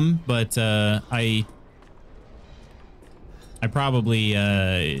man gum, but I probably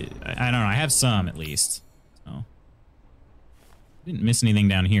I don't know, I have some at least. So didn't miss anything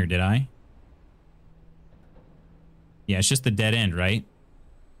down here, did I? Yeah, it's just the dead end, right?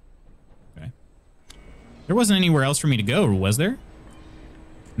 Okay. There wasn't anywhere else for me to go, was there?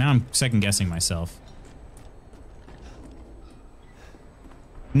 Now I'm second guessing myself.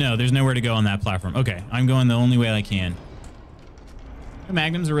 No, there's nowhere to go on that platform. Okay, I'm going the only way I can. The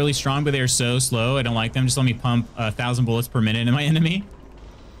Magnums are really strong, but they are so slow. I don't like them. Just let me pump 1,000 bullets per minute into my enemy.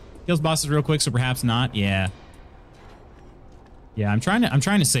 Kills bosses real quick, so perhaps not. Yeah. Yeah, I'm trying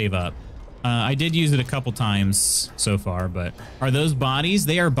to save up. I did use it a couple times so far, but are those bodies?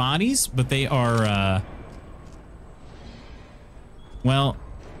 They are bodies, but they are well,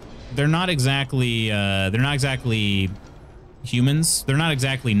 they're not exactly humans. They're not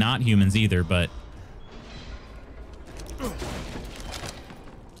exactly not humans either, but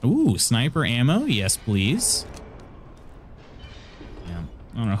ooh, sniper ammo. Yes, please. Yeah.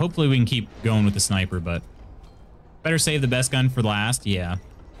 I don't know. Hopefully we can keep going with the sniper, but better save the best gun for last. Yeah.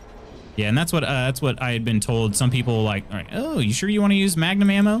 Yeah, and that's what I had been told. Some people like, all right, oh, you sure you want to use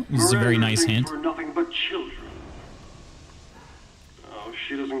Magnum ammo? This is a very nice hint. For nothing but children. Oh,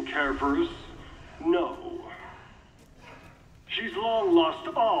 she doesn't care for us. No. She's long lost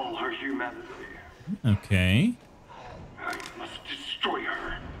all her humanity. Okay. I must destroy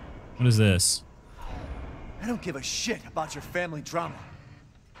her. What is this? I don't give a shit about your family drama.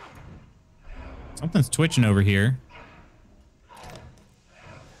 Something's twitching over here.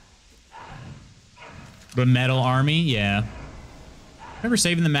 The Metal Army, yeah. Remember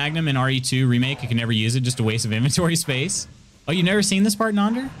saving the Magnum in RE2 remake? You can never use it, just a waste of inventory space. Oh, you never seen this part,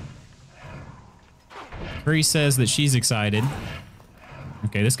 Nonder? Hurry says that she's excited.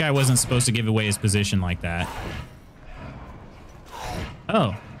 Okay, this guy wasn't supposed to give away his position like that.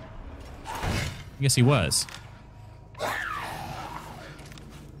 Oh. I guess he was.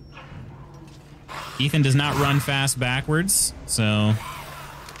 Ethan does not run fast backwards, so...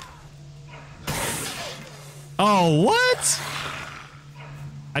 Oh, what?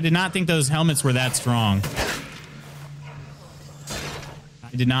 I did not think those helmets were that strong.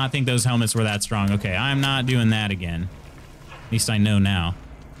 I did not think those helmets were that strong. Okay, I'm not doing that again. At least I know now.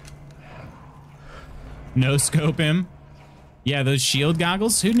 No scope him. Yeah, those shield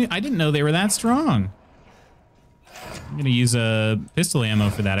goggles. Who knew? I didn't know they were that strong. I'm gonna use a pistol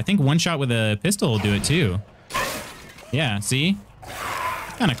ammo for that. I think one shot with a pistol will do it too. Yeah, see?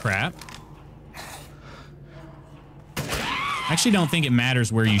 Kind of crap. I actually don't think it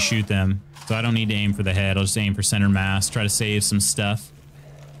matters where you shoot them, so I don't need to aim for the head. I'll just aim for center mass, try to save some stuff.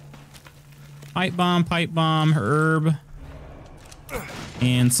 Pipe bomb, herb,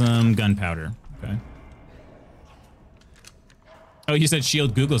 and some gunpowder. Okay. Oh, you said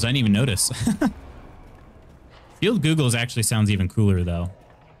shield googles. I didn't even notice. Field Googles actually sounds even cooler, though.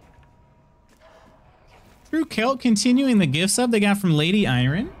 True Celt continuing the gift sub they got from Lady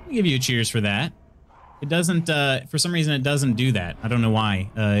Iron. I'll give you a cheers for that. It doesn't, for some reason, it doesn't do that. I don't know why.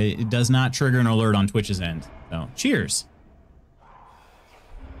 It does not trigger an alert on Twitch's end. So, cheers.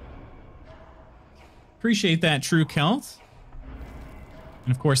 Appreciate that, True Celt.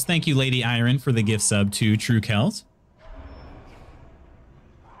 And of course, thank you, Lady Iron, for the gift sub to True Celt.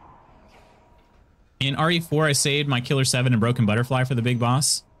 In RE4, I saved my Killer 7 and Broken Butterfly for the big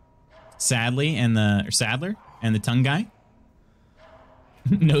boss. Sadly, and Sadler and the tongue guy.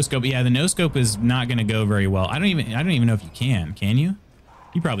 No scope. Yeah, the no scope is not going to go very well. I don't even know if you can. Can you?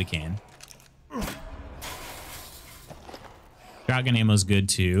 You probably can. Shotgun ammo's good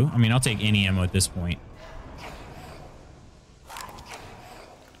too. I mean, I'll take any ammo at this point.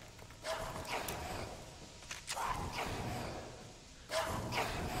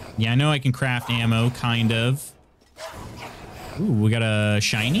 Yeah, I know I can craft ammo, kind of. Ooh, we got a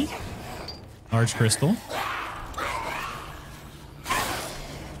shiny. Large crystal.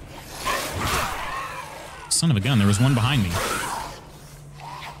 Son of a gun, there was one behind me.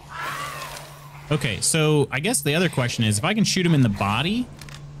 Okay, so I guess the other question is, if I can shoot him in the body...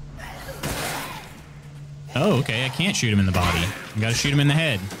 Oh, okay, I can't shoot him in the body. I gotta shoot him in the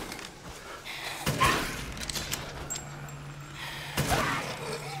head.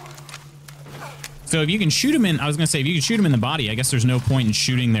 So if you can shoot him in, I was going to say, if you can shoot him in the body, I guess there's no point in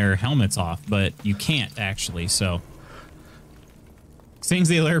shooting their helmets off, but you can't actually, so. Sings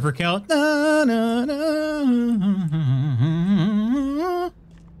the alert for Celt. Na, na, na.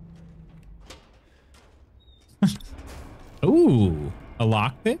 Ooh, a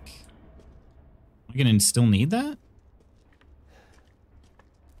lockpick? Am I going to still need that?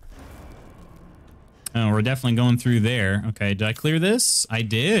 Oh, we're definitely going through there. Okay, did I clear this? I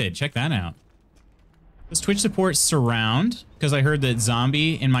did. Check that out. Does Twitch support surround? Because I heard that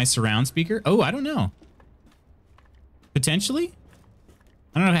zombie in my surround speaker. Oh, I don't know. Potentially?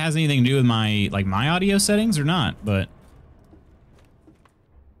 I don't know if it has anything to do with my my audio settings or not, but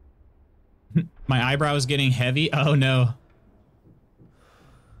my eyebrow is getting heavy. Oh no.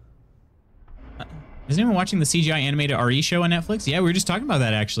 Is anyone watching the CGI animated RE show on Netflix? Yeah, we were just talking about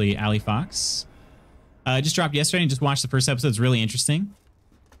that actually, Ali Fox. Just dropped yesterday and just watched the first episode. It's really interesting.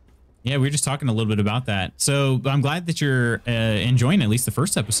 Yeah, we were just talking a little bit about that. So I'm glad that you're enjoying at least the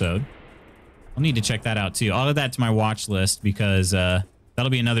first episode. I'll need to check that out too. I'll add that to my watch list because that'll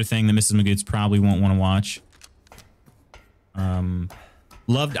be another thing that Mrs. Magoots probably won't want to watch.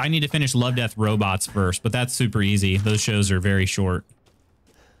 I need to finish Love, Death, Robots first, but that's super easy. Those shows are very short.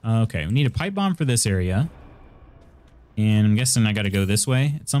 Okay, we need a pipe bomb for this area. And I'm guessing I got to go this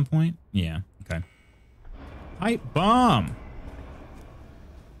way at some point. Yeah, okay. Pipe bomb!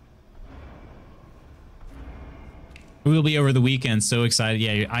 We'll be over the weekend. So excited.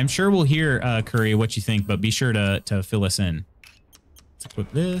 Yeah, I'm sure we'll hear, Curry, what you think, but be sure to fill us in. Let's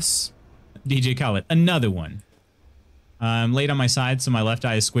equip this. DJ Khaled, another one. I'm laid on my side, so my left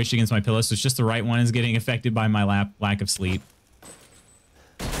eye is squished against my pillow, so it's just the right one is getting affected by my lack of sleep.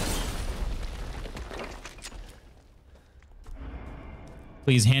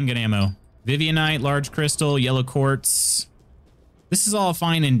 Please, handgun ammo. Vivianite, large crystal, yellow quartz. This is all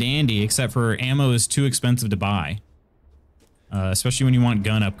fine and dandy, except for ammo is too expensive to buy. Especially when you want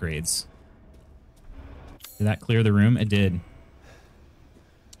gun upgrades. Did that clear the room? It did.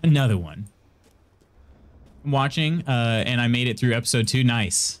 Another one. I'm watching, and I made it through episode 2.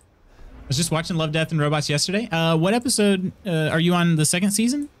 Nice. I was just watching Love, Death, and Robots yesterday. What episode are you on? The second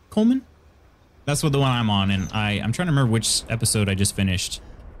season, Coleman? That's what the one I'm on, and I'm trying to remember which episode I just finished.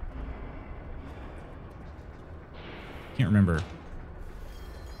 Can't remember.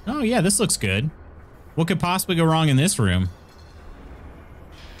 Oh yeah, this looks good. What could possibly go wrong in this room?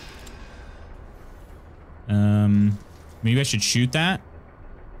 Maybe I should shoot that.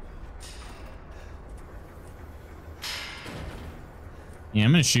 Yeah,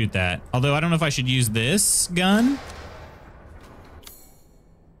 I'm gonna shoot that. Although I don't know if I should use this gun.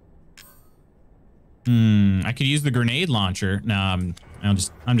 I could use the grenade launcher. No, I'm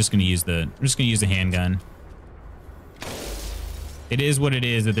just gonna use the handgun. It is what it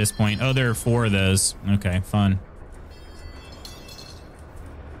is at this point. Oh, there are 4 of those. Okay, fun.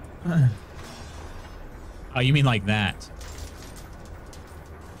 Oh, you mean like that?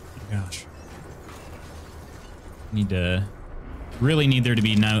 Oh, gosh. Really need there to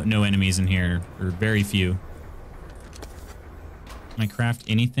be no enemies in here, or very few. Can I craft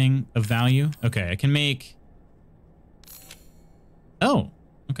anything of value? Okay, I can make... Oh,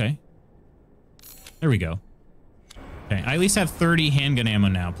 okay. There we go. Okay, I at least have 30 handgun ammo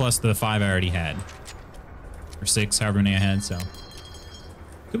now, plus the 5 I already had. or 6, however many I had, so.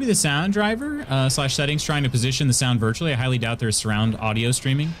 Could be the sound driver slash settings trying to position the sound virtually. I highly doubt there's surround audio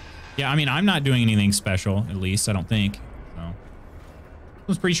streaming. Yeah, I mean, I'm not doing anything special, at least, I don't think. So. It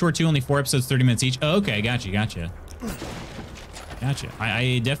was pretty short, too. Only 4 episodes, 30 minutes each. Oh, okay, gotcha. Gotcha.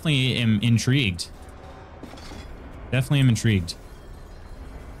 I definitely am intrigued. Definitely am intrigued.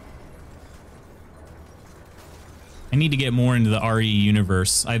 I need to get more into the RE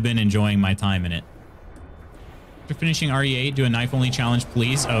universe. I've been enjoying my time in it. After finishing RE8, do a knife-only challenge,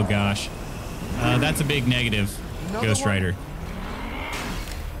 please. Oh, gosh. That's a big negative, Ghost Rider.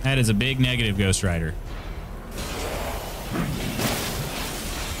 That is a big negative, Ghost Rider.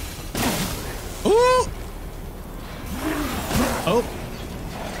 Ooh! Oh.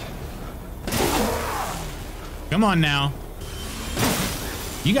 Come on now.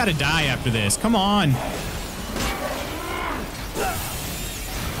 You gotta die after this. Come on.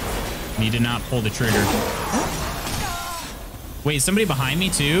 Need to not pull the trigger. Wait, is somebody behind me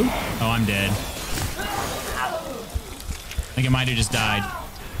too? Oh, I'm dead. I think I might have just died.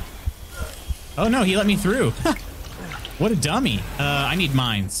 Oh no, he let me through. What a dummy. I need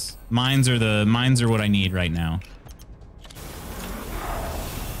mines. Mines are what I need right now.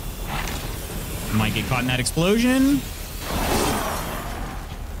 Might get caught in that explosion.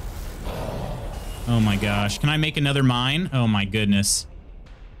 Oh my gosh. Can I make another mine? Oh my goodness.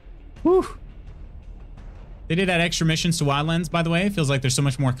 Whew. They did add extra missions to Wildlands, by the way. It feels like there's so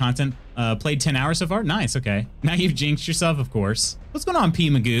much more content. Played 10 hours so far? Nice, okay. Now you've jinxed yourself, of course. What's going on, P.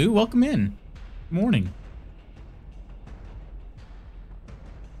 Magoo? Welcome in. Good morning.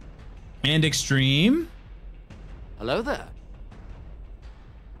 And Extreme. Hello there.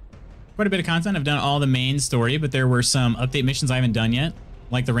 Quite a bit of content. I've done all the main story, but there were some update missions I haven't done yet,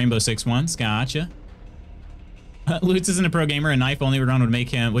 like the Rainbow Six ones. Gotcha. Lutz isn't a pro gamer. A knife only run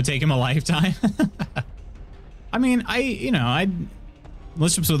would take him a lifetime. I mean,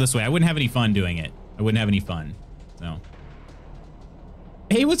 let's just put it this way. I wouldn't have any fun doing it. I wouldn't have any fun. So,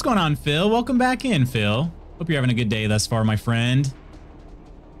 hey, what's going on, Phil? Welcome back in, Phil. Hope you're having a good day thus far, my friend.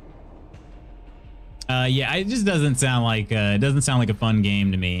 Yeah, it just doesn't sound like a fun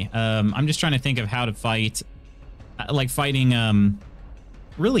game to me. I'm just trying to think of how to fight, like fighting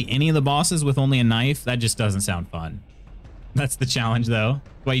really any of the bosses with only a knife. That just doesn't sound fun. That's the challenge, though.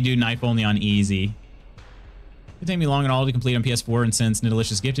 Why you do knife only on easy. It take me long at all to complete on PS4, and since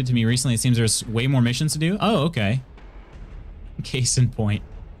Nidalicious gifted to me recently, it seems there's way more missions to do. Oh, okay. Case in point.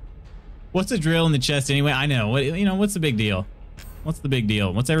 What's the drill in the chest anyway? I know. What's the big deal? What's the big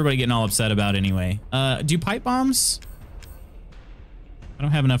deal? What's everybody getting all upset about anyway? Do pipe bombs? I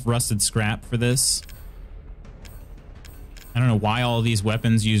don't have enough rusted scrap for this. I don't know why all of these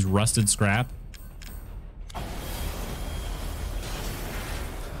weapons use rusted scrap.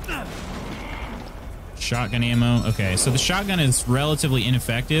 Shotgun ammo. Okay, so the shotgun is relatively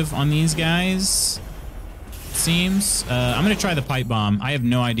ineffective on these guys, it seems. I'm going to try the pipe bomb. I have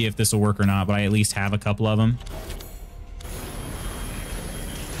no idea if this will work or not, but I at least have a couple of them.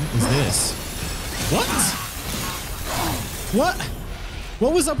 What is this? What? What?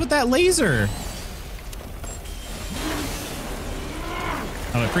 What was up with that laser?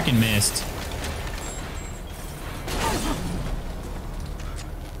 Oh, it freaking missed.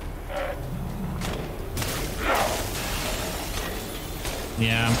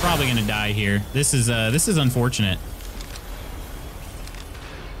 Yeah, I'm probably gonna die here. This is unfortunate.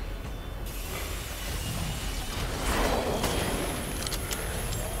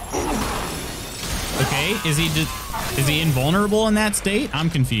 Okay, is he invulnerable in that state?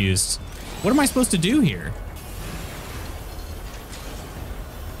 I'm confused. What am I supposed to do here?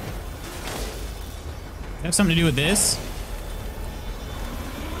 Does it have something to do with this?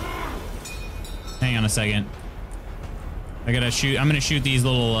 Hang on a second. I gotta shoot. I'm gonna shoot these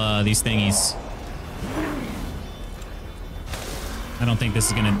little these thingies. I don't think this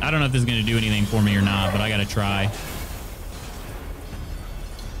is gonna. I don't know if this is gonna do anything for me or not, but I gotta try.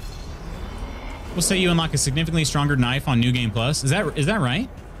 We'll say you unlock a significantly stronger knife on New Game Plus. Is that right?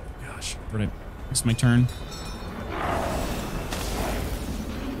 Gosh, where'd I miss my turn?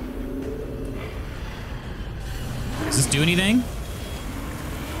 Does this do anything?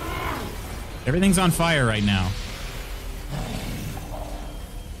 Everything's on fire right now.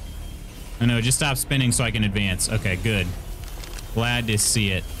 Oh no, just stop spinning so I can advance. Okay, good. Glad to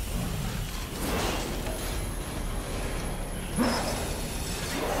see it. These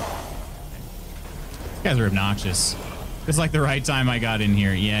guys are obnoxious. It's like the right time I got in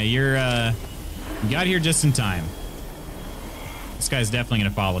here. Yeah, you got here just in time. This guy's definitely gonna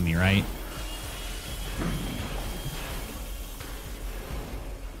follow me, right?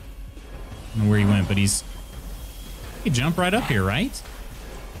 I don't know where he went, but he's You could jump right up here, right?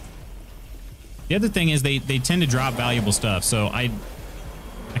 The other thing is they tend to drop valuable stuff, so I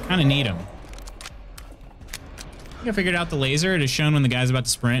kind of need them. I think I figured out the laser. It is shown when the guy's about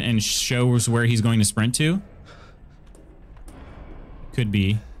to sprint and shows where he's going to sprint to. Could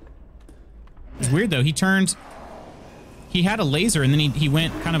be. It's weird though. He had a laser and then he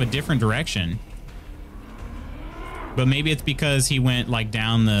went kind of a different direction. But maybe it's because he went like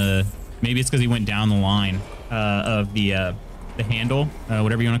down the. Maybe it's because he went down the line of the handle,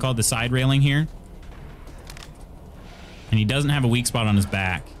 whatever you want to call it, the side railing here. And he doesn't have a weak spot on his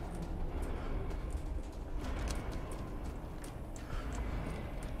back.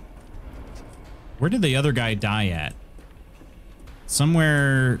 Where did the other guy die at?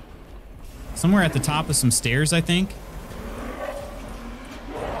 Somewhere at the top of some stairs, I think.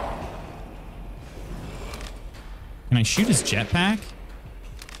 Can I shoot his jetpack?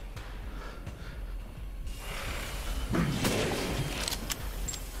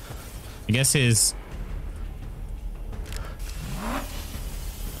 I guess his...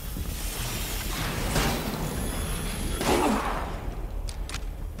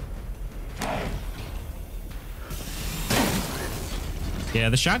 Yeah,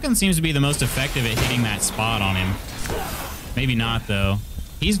 the shotgun seems to be the most effective at hitting that spot on him. Maybe not, though.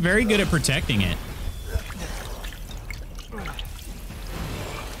 He's very good at protecting it.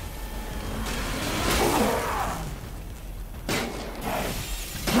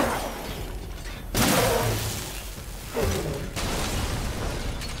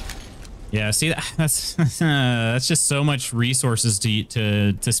 Yeah, see, that's just so much resources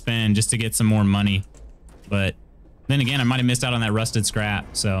to spend just to get some more money. But then again, I might have missed out on that rusted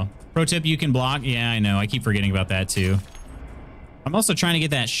scrap. So, pro tip, you can block. Yeah, I know. I keep forgetting about that too. I'm also trying to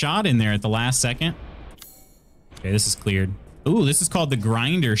get that shot in there at the last second. Okay, this is cleared. Ooh, this is called the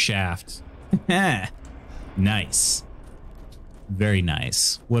grinder shaft. Nice. Very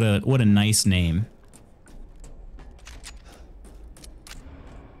nice. What a nice name.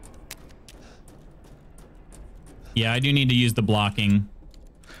 Yeah, I do need to use the blocking.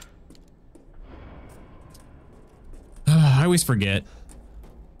 I always forget.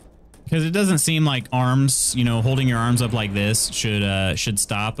 Because it doesn't seem like arms, you know, holding your arms up like this should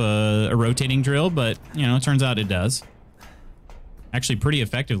stop a rotating drill, but, you know, it turns out it does. Actually pretty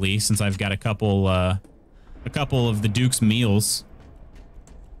effectively, since I've got a couple of the Duke's meals.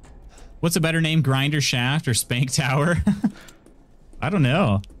 What's a better name, Grinder Shaft or Spank Tower? I don't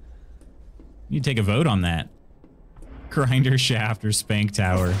know. You take a vote on that. Grinder Shaft or Spank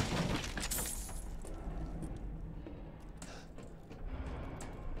Tower.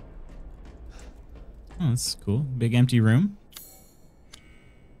 Oh, that's cool. Big empty room.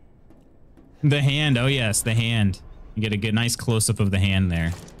 The hand. Oh, yes, the hand. You get a good, nice close-up of the hand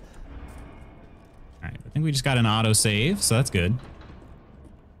there. All right, I think we just got an auto-save, so that's good.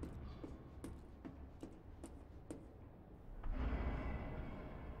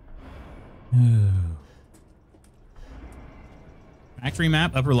 Factory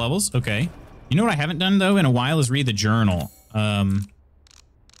map, upper levels. Okay. You know what I haven't done, though, in a while is read the journal. How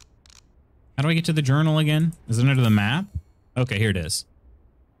do I get to the journal again? Is it under the map? Okay, here it is.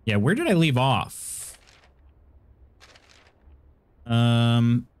 Yeah, where did I leave off?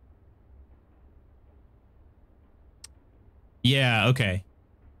 Yeah, okay.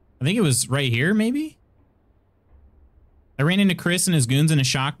 I think it was right here, maybe? I ran into Chris and his goons in a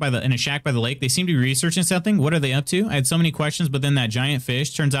shack by the lake. They seem to be researching something. What are they up to? I had so many questions, but then that giant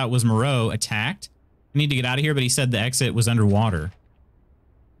fish, turns out was Moreau, attacked. I need to get out of here, but he said the exit was underwater.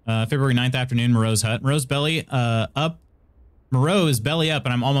 February 9th afternoon, Moreau's hut. Moreau's belly up. Moreau is belly up,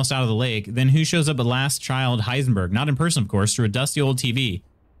 and I'm almost out of the lake. Then who shows up but last child Heisenberg? Not in person, of course, through a dusty old TV.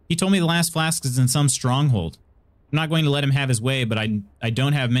 He told me the last flask is in some stronghold. I'm not going to let him have his way, but I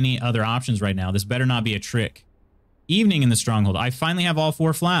don't have many other options right now. This better not be a trick. Evening in the stronghold. I finally have all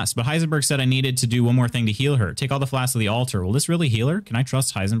 4 flasks, but Heisenberg said I needed to do one more thing to heal her. Take all the flasks of the altar. Will this really heal her? Can I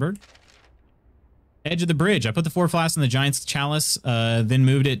trust Heisenberg? Edge of the bridge. I put the 4 flasks in the giant's chalice, then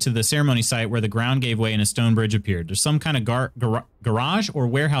moved it to the ceremony site where the ground gave way and a stone bridge appeared. There's some kind of garage or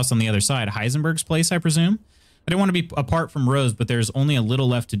warehouse on the other side. Heisenberg's place, I presume? I don't want to be apart from Rose, but there's only a little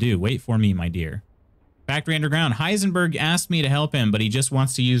left to do. Wait for me, my dear. Factory underground. Heisenberg asked me to help him, but he just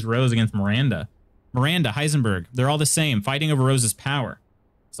wants to use Rose against Miranda. Miranda, Heisenberg, they're all the same, fighting over Rose's power.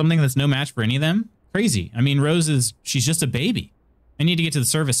 Something that's no match for any of them? Crazy. I mean, she's just a baby. I need to get to the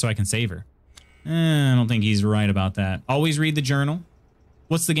surface so I can save her. I don't think he's right about that. Always read the journal.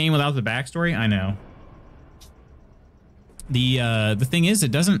 What's the game without the backstory? I know. The thing is,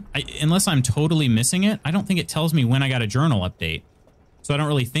 it doesn't, unless I'm totally missing it, I don't think it tells me when I got a journal update. So I don't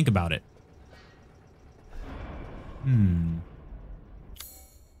really think about it.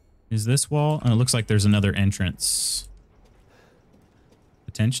 Is this wall? Oh, it looks like there's another entrance.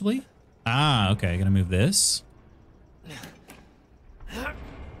 Potentially? Ah, okay. Gonna move this.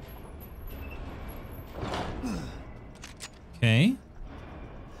 Okay.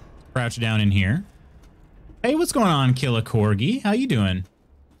 Crouch down in here. Hey, what's going on, Killa Corgi? How you doing?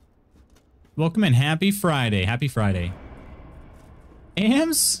 Welcome in. Happy Friday. Happy Friday.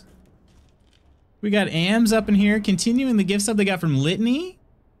 Ams? We got Ams up in here. Continuing the gift sub they got from Litany.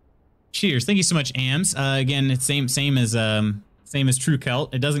 Cheers. Thank you so much, Ams. Again, it's same as True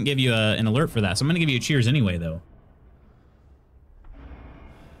Celt. It doesn't give you an alert for that, so I'm gonna give you a cheers anyway, though.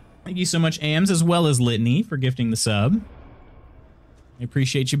 Thank you so much, Ams, as well as Litany, for gifting the sub. I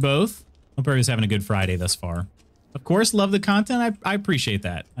appreciate you both. Hope everybody's having a good Friday thus far. Of course, love the content. I appreciate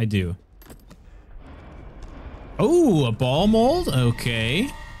that. I do. Oh, a ball mold? Okay.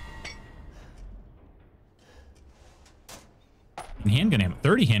 And handgun ammo.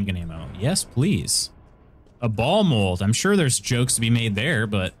 30 handgun ammo. Yes, please. A ball mold. I'm sure there's jokes to be made there,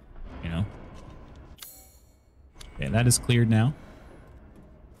 but, you know. Okay, that is cleared now.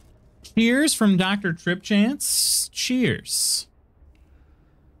 Cheers from Dr. Tripchance. Cheers.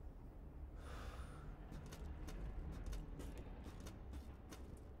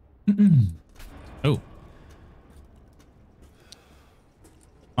 Oh.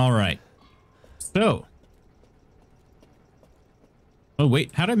 All right. So. Oh,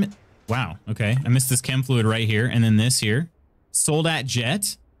 wait. How did I... Wow. Okay. I missed this chem fluid right here. And then this here. Soldat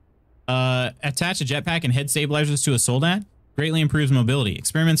jet. Attach a jetpack and head stabilizers to a Soldat. Greatly improves mobility.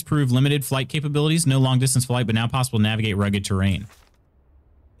 Experiments prove limited flight capabilities. No long distance flight, but now possible to navigate rugged terrain.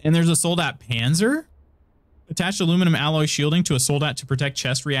 And there's a Soldat Panzer. Attached aluminum alloy shielding to a Soldat to protect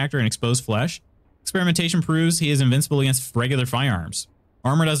chest reactor and exposed flesh. Experimentation proves he is invincible against regular firearms.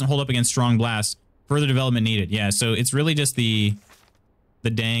 Armor doesn't hold up against strong blasts. Further development needed. Yeah, so it's really just the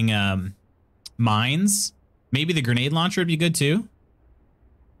dang mines. Maybe the grenade launcher would be good too.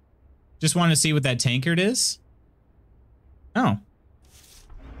 Just wanted to see what that tankard is. Oh.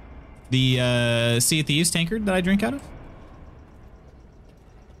 The Sea of Thieves tankard that I drink out of?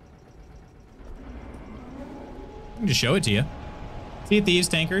 I can just show it to you. Sea of Thieves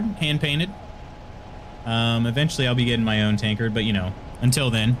tankard, hand painted. Eventually I'll be getting my own tankard, but you know, until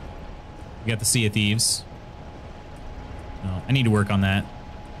then, we got the Sea of Thieves. Oh, I need to work on that.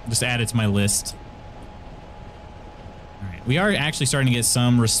 Just add it to my list. All right, we are actually starting to get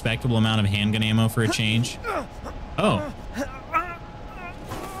some respectable amount of handgun ammo for a change. Oh.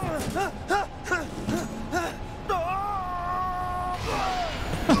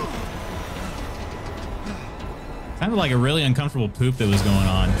 Sounded like a really uncomfortable poop that was going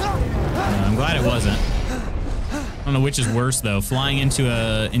on. I'm glad it wasn't. I don't know which is worse though, flying into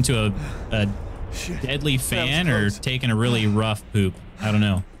a deadly fan or taking a really rough poop. I don't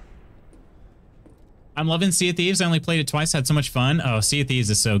know. I'm loving Sea of Thieves. I only played it twice. Had so much fun. Oh, Sea of Thieves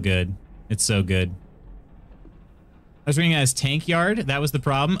is so good. It's so good. I was reading it as Tank Yard. That was the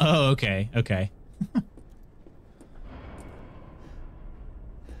problem. Oh, okay. Okay.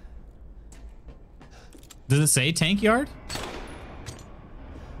 Does it say Tank Yard?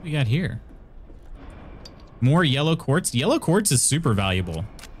 What we got here? More yellow quartz. Yellow quartz is super valuable.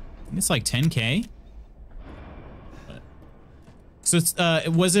 I think it's like 10K. So it's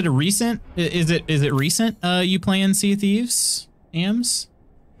was it a recent? Is it recent? You playing Sea of Thieves, Ams?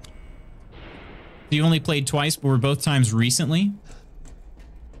 You only played twice, but were both times recently.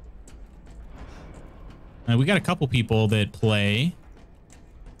 We got a couple people that play.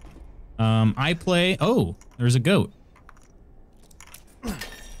 I play. Oh, there's a goat.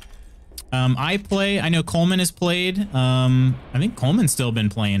 I play. I know Coleman has played. I think Coleman's still been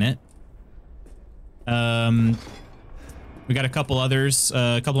playing it. We got a couple others.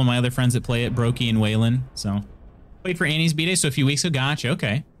 A couple of my other friends that play it, Brokey and Waylon. So played for Annie's B-Day. So a few weeks ago. Gotcha.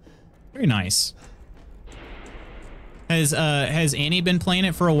 Okay. Very nice. Has Annie been playing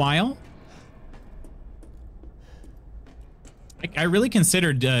it for a while? I really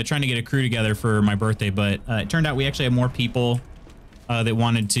considered trying to get a crew together for my birthday, but it turned out we actually have more people that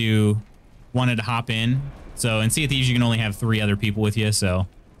wanted to hop in. So in Sea of Thieves, you can only have 3 other people with you. So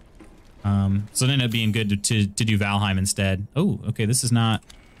so it ended up being good to do Valheim instead. Oh, okay. This is not.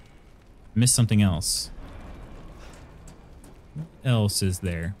 I missed something else. What else is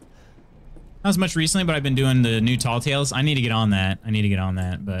there? Not as much recently, but I've been doing the new Tall Tales. I need to get on that.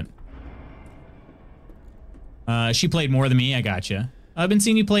 But. She played more than me. I gotcha. I've been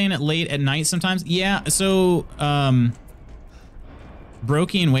seeing you playing it late at night sometimes. Yeah, so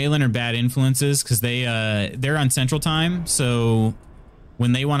Brokey and Waylon are bad influences because they're on Central Time. So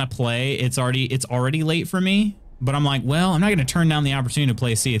when they want to play, it's already late for me. but I'm like, well, I'm not going to turn down the opportunity to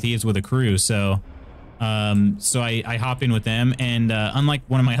play Sea of Thieves with a crew. So I hop in with them. And unlike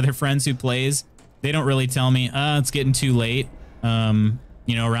one of my other friends who plays, they don't really tell me, it's getting too late.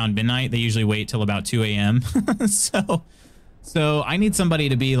 You know, around midnight. They usually wait till about 2 a.m. So I need somebody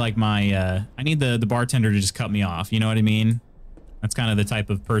to be like my, I need the bartender to just cut me off. You know what I mean? That's kind of the type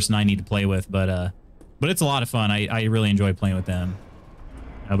of person I need to play with. But it's a lot of fun. I really enjoy playing with them.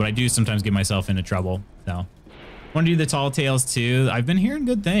 But I do sometimes get myself into trouble. So want to do the Tall Tales too. I've been hearing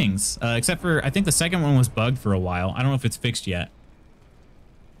good things, except for I think the second one was bugged for a while. I don't know if it's fixed yet.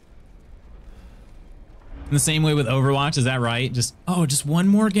 In the same way with Overwatch, is that right? Just one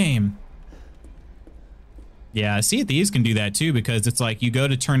more game. Yeah, Sea of Thieves can do that too, because it's like you go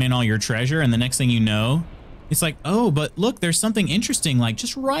to turn in all your treasure and the next thing you know, it's like, oh, but look, there's something interesting, like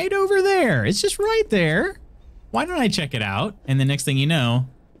just right over there. It's just right there. Why don't I check it out? And the next thing you know,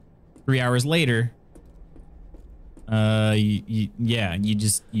 3 hours later, you're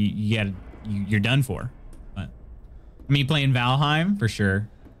done for. But I mean, playing Valheim for sure.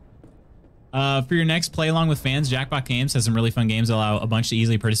 For your next play along with fans, Jackbox Games has some really fun games that allow a bunch to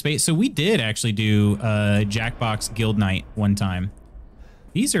easily participate. So we did actually do Jackbox Guild Night one time.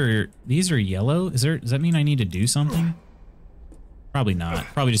 These are yellow. Does that mean I need to do something? Probably not.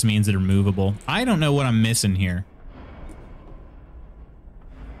 Probably just means that they're movable. I don't know what I'm missing here.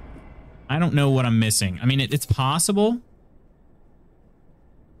 I don't know what I'm missing. I mean, it's possible.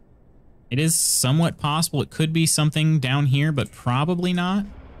 It is somewhat possible. It could be something down here, but probably not.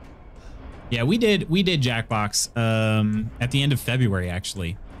 Yeah, we did Jackbox at the end of February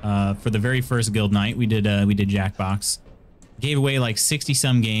actually. For the very first Guild Night, we did Jackbox. Gave away like 60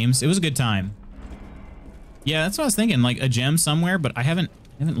 some games. It was a good time. Yeah, that's what I was thinking, like a gem somewhere, but I haven't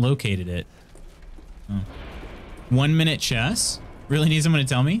located it. Oh. 1 minute chess? Really need someone to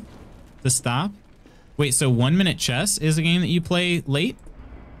tell me to stop? Wait, so 1 minute chess is a game that you play late?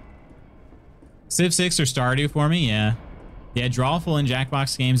 Civ 6 or Stardew for me? Yeah. Yeah, Drawful in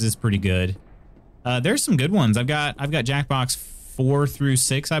Jackbox games is pretty good. There's some good ones. I've got Jackbox 4 through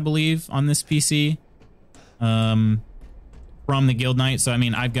 6, I believe, on this PC. From the Guild Night. So I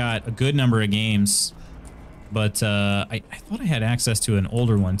mean, I've got a good number of games, but I thought I had access to an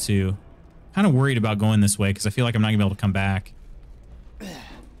older one too. Kind of worried about going this way because I feel like I'm not gonna be able to come back. Well,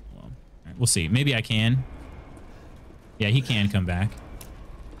 all right, we'll see. Maybe I can. Yeah, he can come back.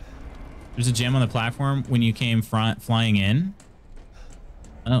 There's a gem on the platform when you came flying in.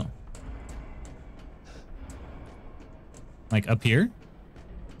 Oh. Like up here?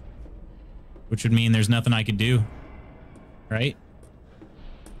 Which would mean there's nothing I could do. Right?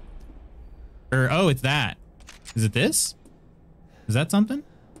 Or, oh, it's that. Is it this? Is that something?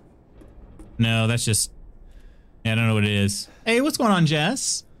 No, that's just... Yeah, I don't know what it is. Hey, what's going on,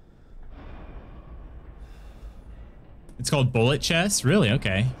 Jess? It's called Bullet Chess? Really?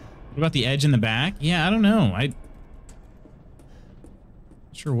 Okay. What about the edge in the back? Yeah, I don't know. I'm not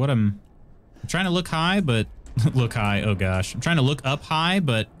sure what I'm trying to look high, but... look high. Oh, gosh. I'm trying to look up high,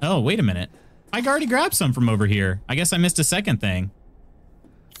 but... Oh, wait a minute. I already grabbed some from over here. I guess I missed a second thing.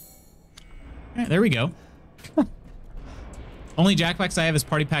 All right, there we go. Only Jackbox I have is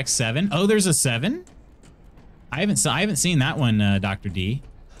Party Pack 7. Oh, there's a 7? I haven't seen that one, Dr. D.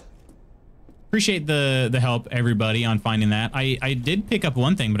 Appreciate the help, everybody, on finding that. I did pick up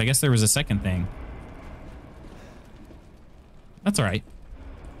one thing, but I guess there was a second thing. That's all right.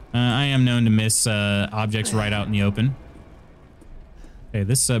 I am known to miss objects right out in the open. Okay,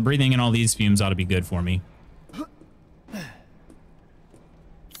 this breathing in all these fumes ought to be good for me.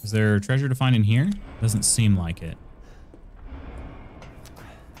 Is there treasure to find in here? Doesn't seem like it.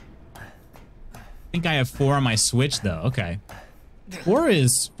 I think I have 4 on my Switch though. Okay.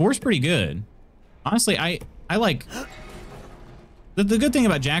 4's pretty good. Honestly, I like... The good thing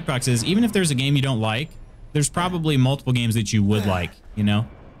about Jackbox is even if there's a game you don't like, there's probably multiple games that you would like, you know?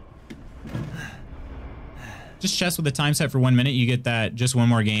 Just chess with a time set for 1 minute, you get that just one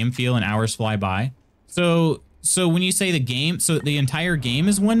more game feel and hours fly by. So when you say the game, so the entire game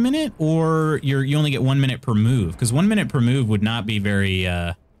is 1 minute, or you only get 1 minute per move? Because 1 minute per move would not be very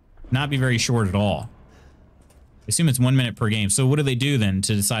short at all. I assume it's 1 minute per game. So what do they do then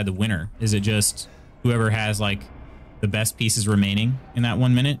to decide the winner? Is it just whoever has like the best pieces remaining in that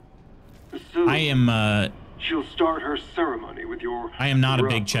 1 minute? Soon, she'll start her ceremony with your... I am not a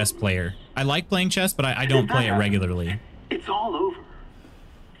big chess player. I like playing chess, but I don't play it regularly. It's all over.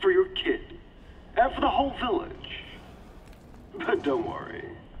 For your kid. And for the whole village. But don't worry.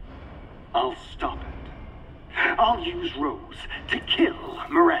 I'll stop it. I'll use Rose to kill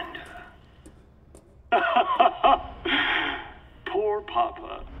Miranda. Poor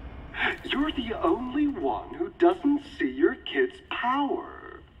Papa. You're the only one who doesn't see your kid's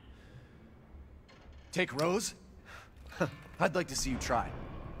power. Take Rose? I'd like to see you try.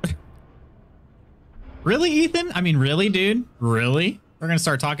 Really, Ethan? I mean, really, dude? Really? We're gonna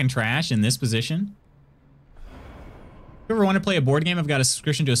start talking trash in this position? If you ever want to play a board game, I've got a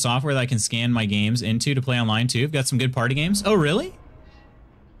subscription to a software that I can scan my games into to play online too. I've got some good party games. Oh, really? You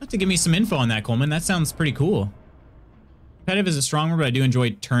have to give me some info on that, Coleman. That sounds pretty cool. Competitive is a strong word, but I do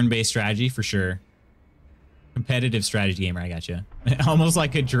enjoy turn-based strategy for sure. Competitive strategy gamer, I gotcha. Almost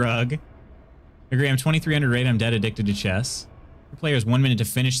like a drug. Agree, I'm 2300 rate. I'm dead addicted to chess. Your player has 1 minute to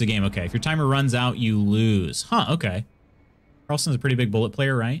finish the game. Okay, if your timer runs out, you lose. Huh, okay. Carlson's a pretty big bullet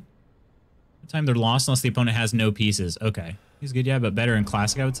player, right? The time they're lost unless the opponent has no pieces. Okay. He's good, yeah, but better in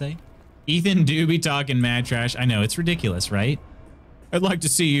classic, I would say. Ethan do be talking mad trash. I know, it's ridiculous, right? I'd like to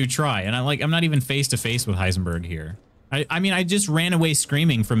see you try. And I'm not even face to face with Heisenberg here. I mean, I just ran away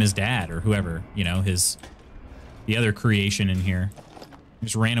screaming from his dad or whoever, you know, the other creation in here. I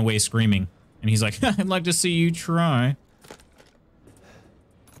just ran away screaming. And he's like, I'd like to see you try.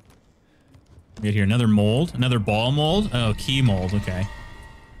 Get here, another mold, another ball mold. Oh, key mold, okay.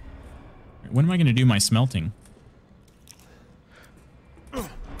 When am I gonna do my smelting?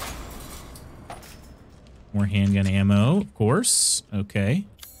 More handgun ammo, of course. Okay.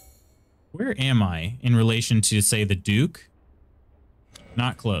 Where am I in relation to, say, the Duke?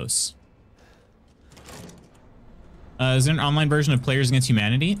 Not close. Is there an online version of Players Against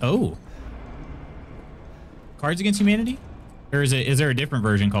Humanity? Oh. Cards Against Humanity? Or is there a different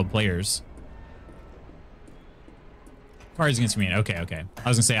version called Players? Cards Against Humanity. Okay, okay. I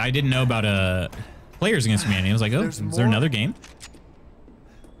was gonna say, I didn't know about Players Against Humanity. I was like, oh, is there another game?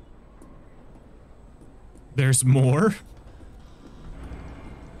 There's more?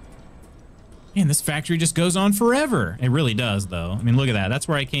 Man, this factory just goes on forever. It really does, though. I mean, look at that. That's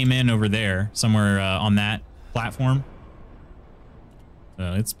where I came in over there, somewhere on that platform.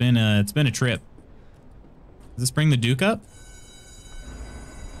 So it's been a trip. Does this bring the Duke up?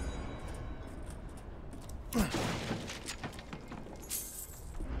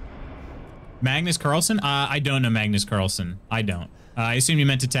 Magnus Carlsen? I don't know Magnus Carlsen. I don't. I assume you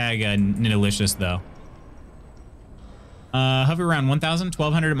meant to tag Nidalicious, though. Hover around 1,000,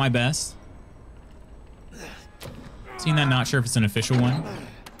 1,200 at my best. Seen that, not sure if it's an official one.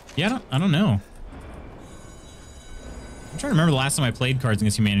 Yeah, I don't know. I'm trying to remember the last time I played Cards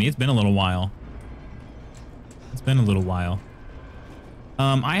Against Humanity. It's been a little while. It's been a little while.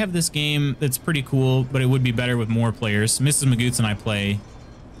 I have this game that's pretty cool, but it would be better with more players. Mrs. Magoots and I play,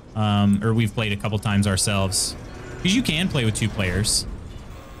 or we've played a couple times ourselves. Because you can play with 2 players.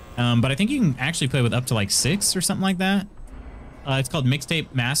 But I think you can actually play with up to like 6 or something like that. It's called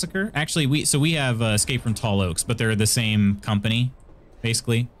Mixtape Massacre. Actually, we have Escape from Tall Oaks, but they're the same company,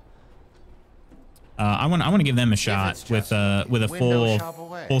 basically. I want to give them a shot with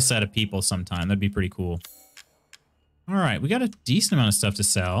a full set of people sometime. That'd be pretty cool. All right, we got a decent amount of stuff to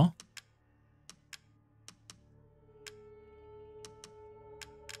sell.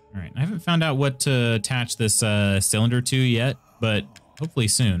 All right, I haven't found out what to attach this cylinder to yet, but hopefully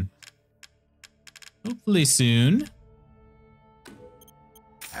soon. Hopefully soon.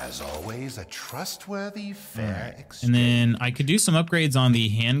 As always, a trustworthy, fair exchange. And then I could do some upgrades on the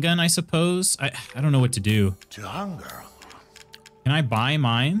handgun, I suppose. I don't know what to do. To hunger. Can I buy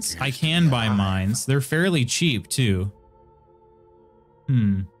mines? I can buy mines. They're fairly cheap, too.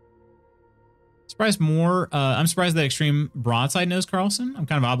 Surprised more. I'm surprised that Extreme Broadside knows Carlsen. I'm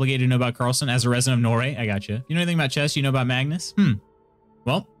kind of obligated to know about Carlsen as a resident of Norway. I got you. You know anything about chess? You know about Magnus?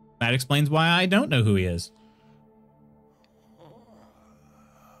 Well, that explains why I don't know who he is.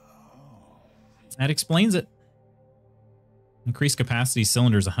 That explains it. Increased capacity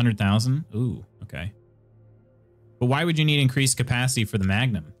cylinders 100,000. Ooh, okay. But why would you need increased capacity for the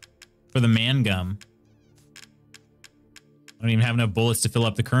Magnum? For the Mangum? I don't even have enough bullets to fill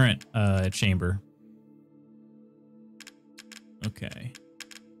up the current chamber. Okay.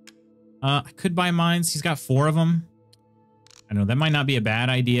 I could buy mines. He's got 4 of them. I know that might not be a bad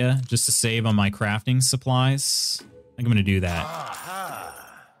idea, just to save on my crafting supplies. I think I'm going to do that.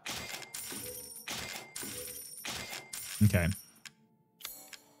 Okay.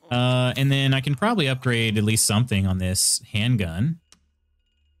 And then I can probably upgrade at least something on this handgun.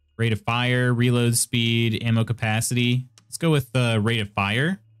 Rate of fire, reload speed, ammo capacity. Let's go with rate of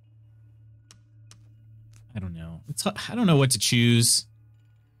fire. I don't know. I don't know what to choose.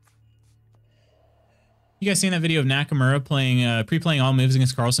 You guys seen that video of Nakamura playing, pre-playing all moves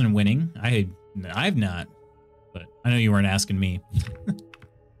against Carlsen and winning? I've not, but I know you weren't asking me.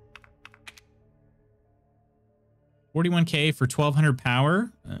 41k for 1200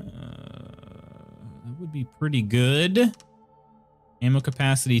 power. That would be pretty good. Ammo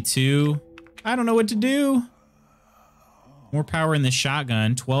capacity 2. I don't know what to do. More power in the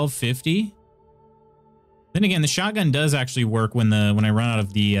shotgun, 1250. Then again, the shotgun does actually work when I run out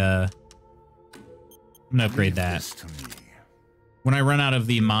of the I'm gonna upgrade that. When I run out of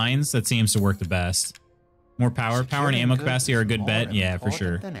the mines, that seems to work the best. More power. Power and ammo capacity are a good bet. Yeah, for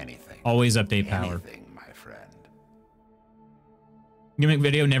sure. Always update power. My friend. Gimmick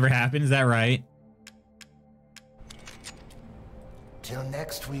video never happened, is that right? Till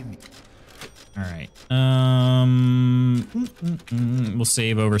next we meet. All right. We'll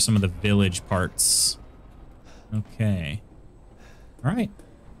save over some of the village parts. Okay. All right.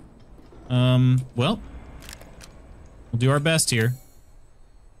 Well, we'll do our best here.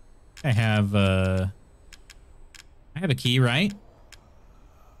 I have a key, right?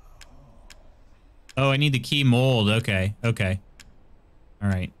 Oh, I need the key mold. Okay. Okay. All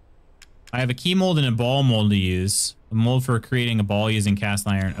right. I have a key mold and a ball mold to use. A mold for creating a ball using cast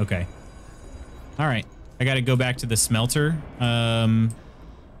iron. Okay. All right. I got to go back to the smelter. Can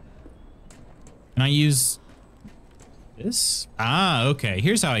I use this? Ah, okay.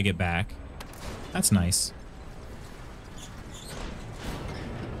 Here's how I get back. That's nice.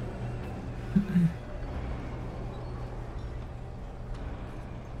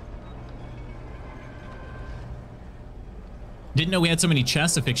 Didn't know we had so many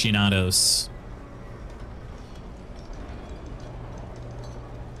chess aficionados.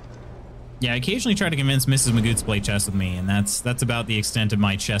 Yeah, I occasionally try to convince Mrs. Magoo to play chess with me, and that's about the extent of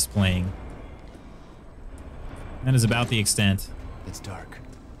my chess playing. That is about the extent. It's dark.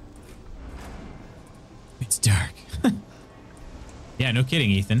 It's dark. Yeah, no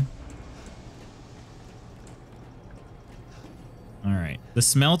kidding, Ethan. All right. The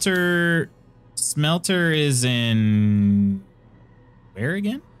smelter is in where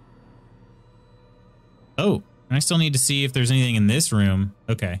again? Oh, and I still need to see if there's anything in this room.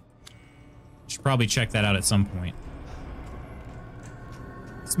 Okay. Should probably check that out at some point.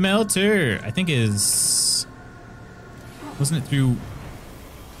 Smelter, I think is... Wasn't it through...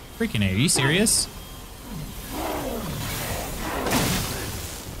 Freaking A, are you serious?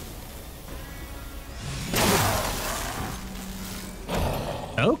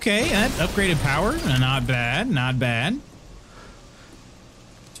 Okay, that upgraded power. Not bad, not bad.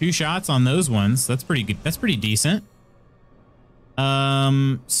 2 shots on those ones. That's pretty good. That's pretty decent.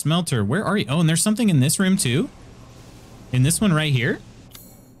 Smelter, where are you? Oh, and there's something in this room too. In this one right here?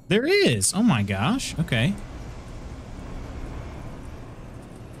 There is. Oh my gosh. Okay.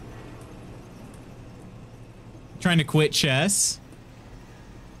 Trying to quit chess.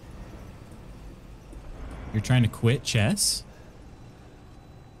 You're trying to quit chess?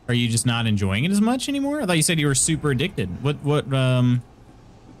 Are you just not enjoying it as much anymore? I thought you said you were super addicted. Okay,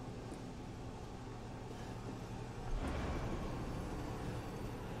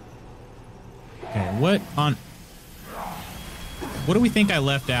 what do we think I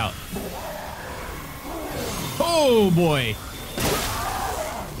left out? Oh boy.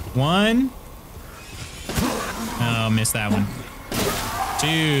 1. Oh, missed that one.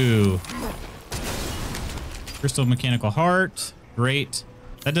 2. Crystal Mechanical Heart. Great.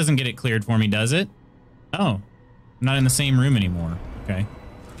 That doesn't get it cleared for me, does it? Oh, I'm not in the same room anymore. Okay.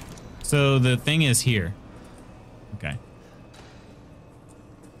 So the thing is here. Okay.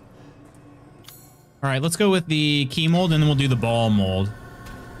 All right, let's go with the key mold and then we'll do the ball mold.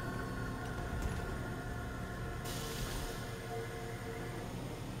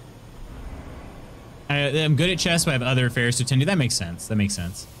 I'm good at chess, but I have other affairs to attend to. That makes sense. That makes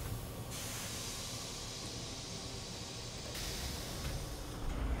sense.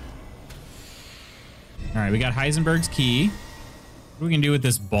 All right, we got Heisenberg's key. What are we gonna do with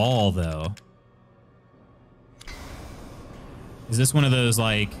this ball, though? Is this one of those,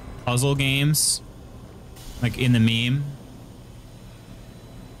 like, puzzle games? Like in the meme?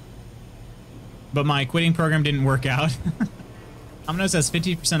 But my quitting program didn't work out. Domino's has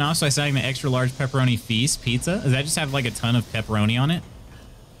 50% off, so I started my extra large pepperoni feast pizza. Does that just have, like, a ton of pepperoni on it?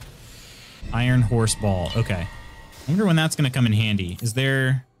 Iron horse ball. Okay. I wonder when that's gonna come in handy. Is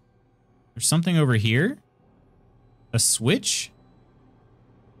there... There's something over here? A switch?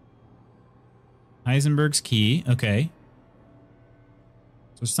 Heisenberg's key. Okay.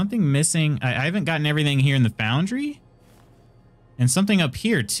 So there's something missing. I haven't gotten everything here in the foundry. And something up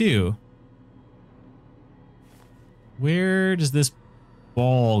here, too. Where does this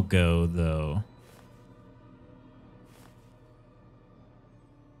ball go, though?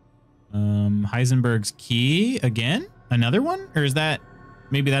 Heisenberg's key again? Another one? Or is that...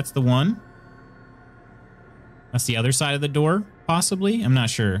 Maybe that's the one. That's the other side of the door, possibly. I'm not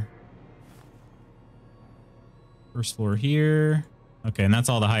sure. First floor here. Okay, and that's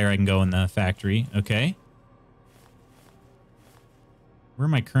all the higher I can go in the factory. Okay. Where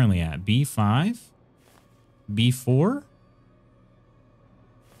am I currently at? B5? B4?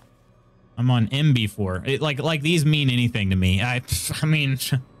 I'm on MB4. Like these mean anything to me. I mean,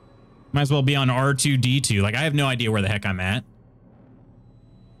 might as well be on R2D2. Like, I have no idea where the heck I'm at.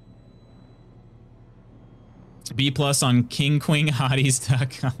 B+ on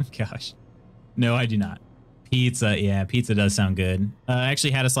kingquinghotties.com. Gosh. No, I do not. Pizza. Yeah, pizza does sound good. I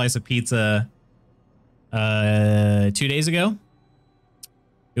actually had a slice of pizza 2 days ago.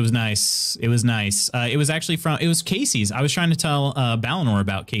 It was nice. It was nice. It was actually it was Casey's. I was trying to tell Balinor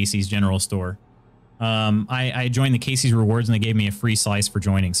about Casey's General Store. I joined the Casey's Rewards and they gave me a free slice for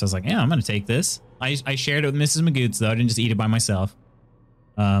joining. So I was like, yeah, I'm going to take this. I shared it with Mrs. Magoots, though. I didn't just eat it by myself.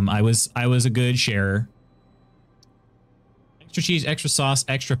 I was a good sharer. Extra cheese, extra sauce,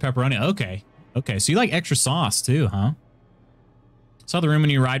 extra pepperoni. Okay. Okay, so you like extra sauce too, huh? Saw the room when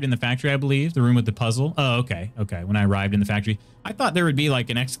you arrived in the factory, I believe. The room with the puzzle. Oh, okay. Okay, when I arrived in the factory. I thought there would be like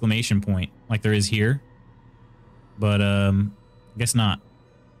an exclamation point like there is here. But, I guess not.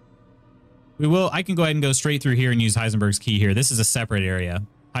 I can go ahead and go straight through here and use Heisenberg's key here. This is a separate area.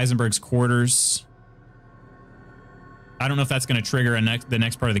 Heisenberg's quarters. I don't know if that's going to trigger the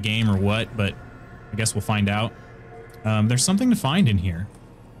next part of the game or what, but I guess we'll find out. There's something to find in here.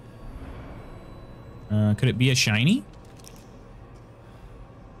 Could it be a shiny?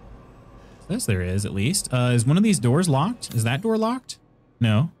 Says there is, at least. Is one of these doors locked? Is that door locked?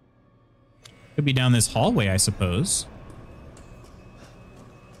 No. Could be down this hallway, I suppose.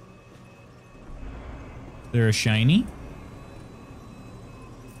 Is there a shiny?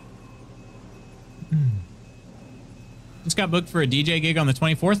 Just got booked for a DJ gig on the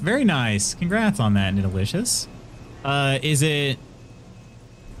 24th. Very nice. Congrats on that, Nidalicious.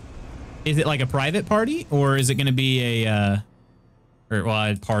 Is it like a private party, or is it going to be a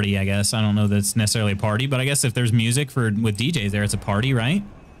party, I guess. I don't know that it's necessarily a party, but I guess if there's music with DJs there, it's a party, right?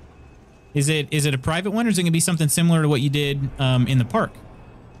 Is it a private one, or is it going to be something similar to what you did in the park?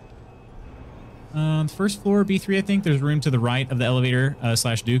 First floor, B3, I think. There's room to the right of the elevator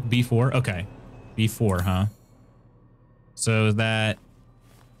 / Duke. B4. Okay. B4, huh? So that...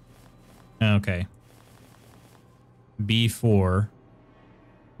 Okay. B4.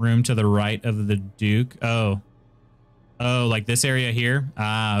 Room to the right of the Duke. Oh. Oh, like this area here?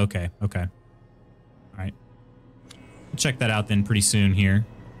 Ah, okay. Okay. All right. We'll check that out then pretty soon here.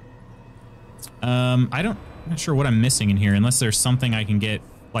 I'm not sure what I'm missing in here, unless there's something I can get,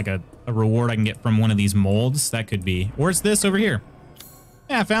 like a reward I can get from one of these molds. That could be. Or it's this over here.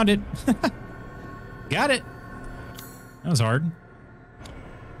 Yeah, I found it. Got it. That was hard.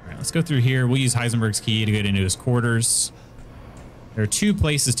 All right, let's go through here. We'll use Heisenberg's key to get into his quarters. There are 2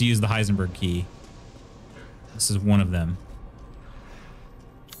 places to use the Heisenberg key. This is one of them.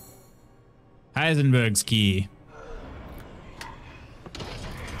 Heisenberg's key.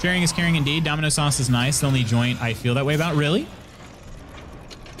 Sharing is caring indeed. Domino sauce is nice. The only joint I feel that way about. Really?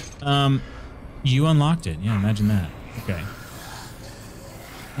 You unlocked it. Yeah, imagine that. Okay.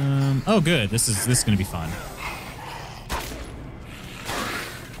 Oh, good. This is going to be fun.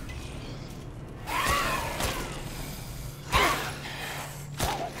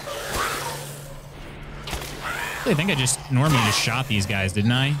 I think I just normally just shot these guys,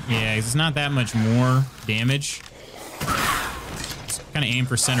 didn't I? Yeah, it's not that much more damage. Just kind of aim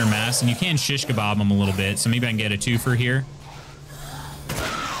for center mass, and you can shish kebab them a little bit, so maybe I can get a 2-fer here.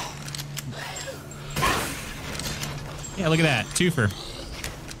 Yeah, look at that. 2-fer.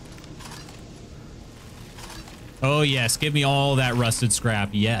 Oh, yes. Give me all that rusted scrap.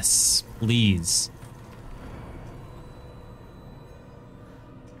 Yes, please.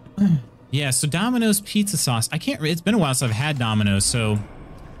 Yeah, so Domino's pizza sauce. It's been a while since I've had Domino's, so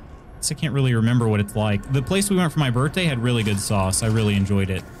I can't really remember what it's like. The place we went for my birthday had really good sauce. I really enjoyed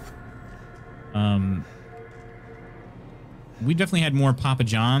it. We definitely had more Papa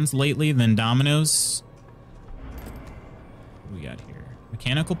John's lately than Domino's. What do we got here?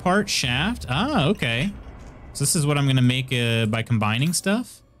 Mechanical part, shaft. Ah, okay. So this is what I'm going to make by combining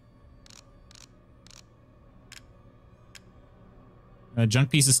stuff. A junk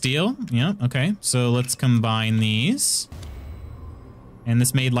piece of steel. Yeah, okay. So let's combine these. And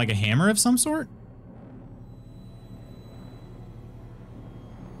this made like a hammer of some sort?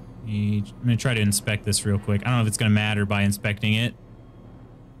 I'm going to try to inspect this real quick. I don't know if it's going to matter by inspecting it.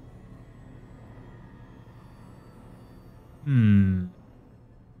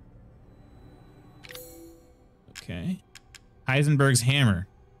 Okay. Heisenberg's hammer.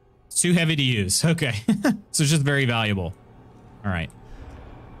 It's too heavy to use. Okay. So it's just very valuable. All right.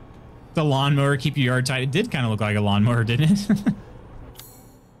 The lawnmower, keep your yard tight. It did kind of look like a lawnmower, didn't it?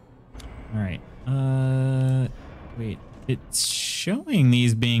 All right. Wait. It's showing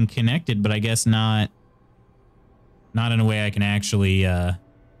these being connected, but I guess not in a way I can actually, yeah,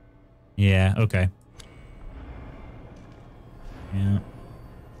 okay. Yeah.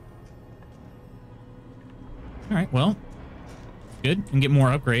 All right, well, good. And get more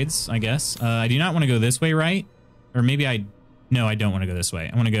upgrades, I guess. I do not want to go this way, right? Or maybe no, I don't want to go this way.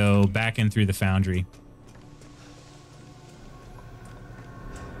 I want to go back in through the foundry.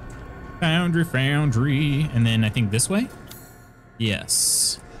 Foundry. And then I think this way?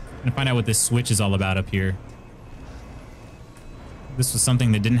 Yes. I'm gonna find out what this switch is all about up here. This was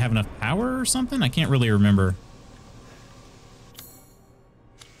something that didn't have enough power or something? I can't really remember.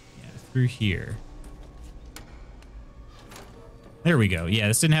 Yeah, through here. There we go. Yeah,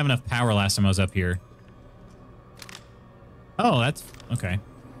 this didn't have enough power last time I was up here. Oh, that's... okay.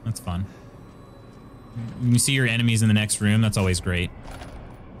 That's fun. You see your enemies in the next room. That's always great.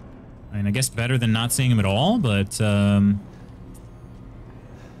 I mean, I guess better than not seeing them at all, but... just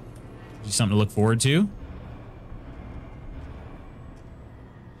something to look forward to.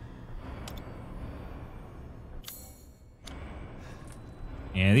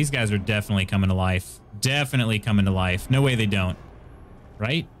 Yeah, these guys are definitely coming to life. Definitely coming to life. No way they don't.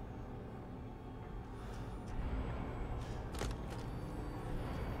 Right?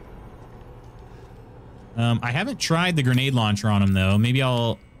 I haven't tried the grenade launcher on them, though. Maybe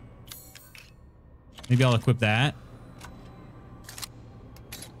I'll equip that.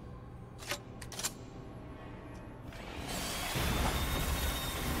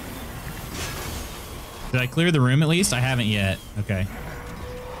 Did I clear the room at least? I haven't yet. Okay.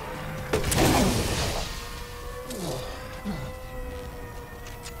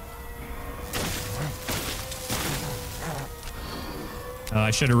 Oh,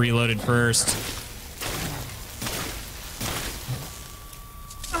 I should have reloaded first.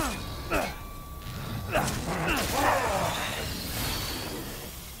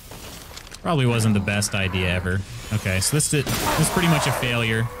 Probably wasn't the best idea ever. Okay, so this is pretty much a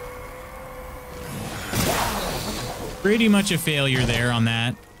failure. Pretty much a failure there on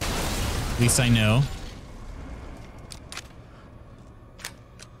that. At least I know.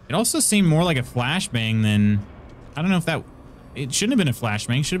 It also seemed more like a flashbang than... I don't know if that... It shouldn't have been a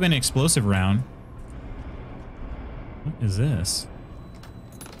flashbang. It should have been an explosive round. What is this?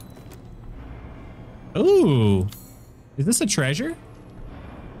 Ooh. Is this a treasure?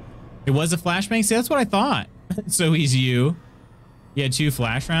 It was a flashbang? See, that's what I thought. So he's you. You had 2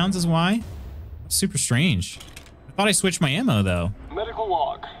 flash rounds is why? Super strange. I thought I switched my ammo, though. Medical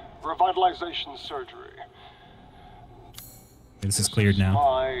log. Revitalization surgery. This is cleared now.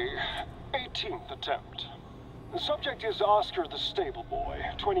 My 18th attempt. The subject is Oscar the Stable Boy,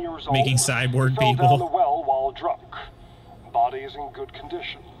 20 years old. Making cyborg fell down the people. well while drunk. Body is in good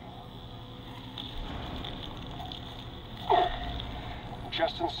condition.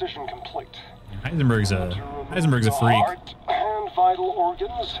 Chest incision complete. Heisenberg's a freak. Heart and vital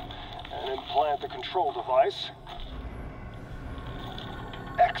organs, and implant the control device.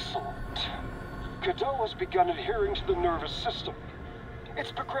 Excellent. Cadeau has begun adhering to the nervous system.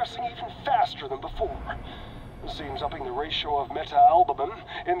 It's progressing even faster than before. It seems upping the ratio of meta-albumin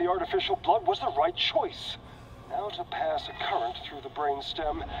in the artificial blood was the right choice. Now to pass a current through the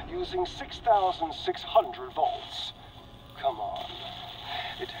brainstem using 6,600 volts. Come on.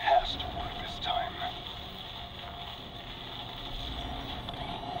 It has to work this time.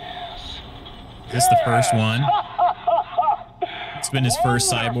 Yes. Is this the first one? It's been his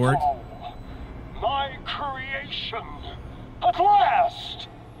first cyborg. My creation. At last!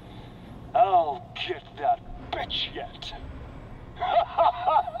 I'll get that bitch yet.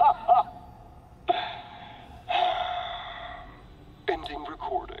 Ending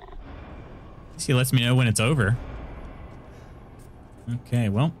recording. He lets me know when it's over. Okay,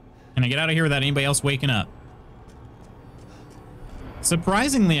 well, can I get out of here without anybody else waking up?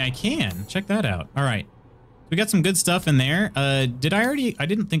 Surprisingly, I can. Check that out. All right. We got some good stuff in there. I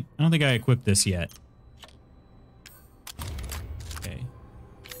don't think I equipped this yet. Okay.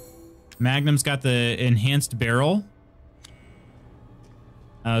 Magnum's got the enhanced barrel.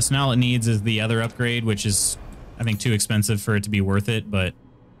 So now all it needs is the other upgrade, which is, I think, too expensive for it to be worth it, but...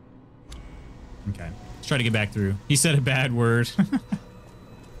 Okay. Let's try to get back through. He said a bad word.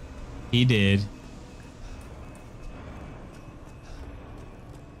 He did.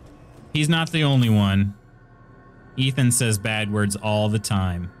 He's not the only one. Ethan says bad words all the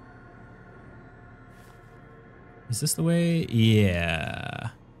time. Is this the way?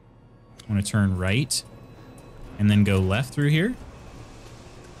 Yeah. I want to turn right and then go left through here.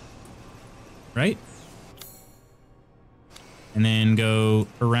 Right? And then go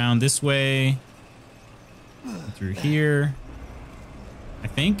around this way through here, I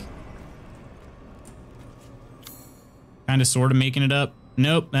think. Kind of sort of making it up.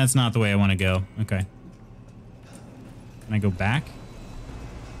 Nope, that's not the way I want to go. Okay. Can I go back?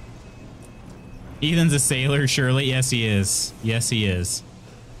 Ethan's a sailor, surely. Yes, he is. Yes, he is.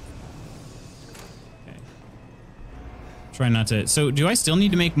 Okay. Try not to... So, do I still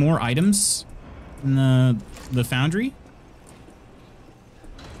need to make more items in the foundry?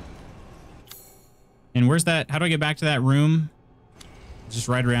 And where's that? How do I get back to that room? Just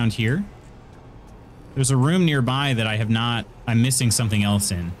right around here. There's a room nearby that I have not... I'm missing something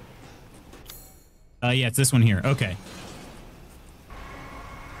else in. Yeah, it's this one here. Okay.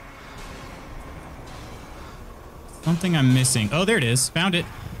 Something I'm missing. Oh, there it is. Found it.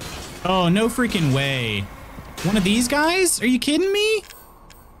 Oh, no freaking way. One of these guys? Are you kidding me?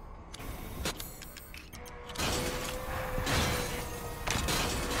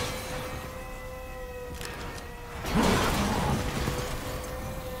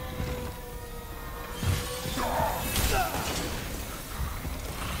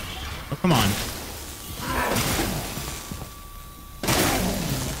 Oh, come on.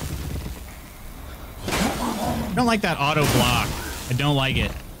 I don't like that auto block. I don't like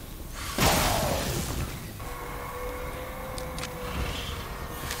it.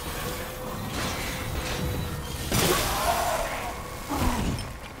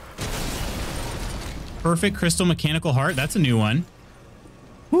 Perfect crystal mechanical heart. That's a new one.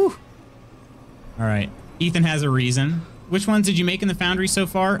 Whew. All right. Ethan has a reason. Which ones did you make in the foundry so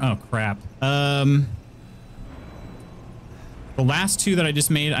far? Oh, crap. The last two that I just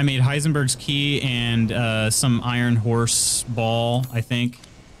made, I made Heisenberg's key and some iron horse ball, I think.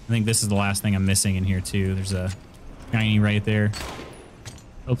 I think this is the last thing I'm missing in here, too. There's a shiny right there.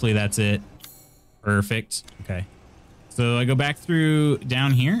 Hopefully that's it. Perfect. Okay. So I go back through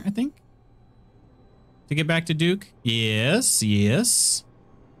down here, I think, to get back to Duke. Yes, yes.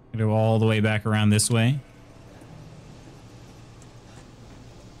 Go all the way back around this way.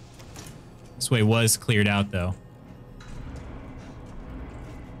 This way was cleared out, though.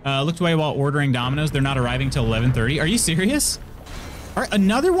 Looked away while ordering Domino's. They're not arriving till 11:30. Are you serious? All right,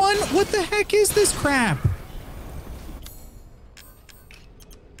 another one? What the heck is this crap?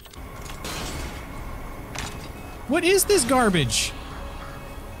 What is this garbage?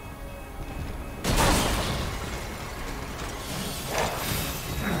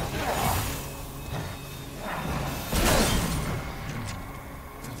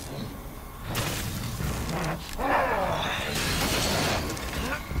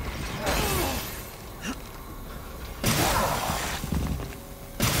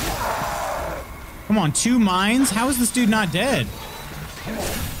 Come on, 2 mines? How is this dude not dead?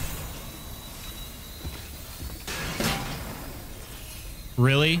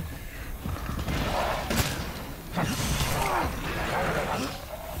 Really?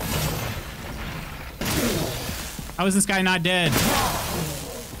 How is this guy not dead?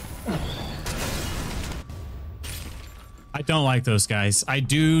 I don't like those guys. I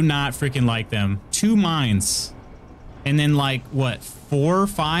do not freaking like them. 2 mines. And then like, what, 4 or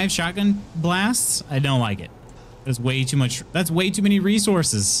 5 shotgun blasts? I don't like it. That's way too much. That's way too many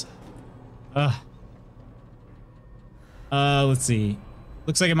resources. Let's see.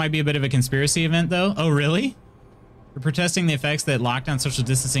 Looks like it might be a bit of a conspiracy event, though. Oh, really? They're protesting the effects that lockdown, social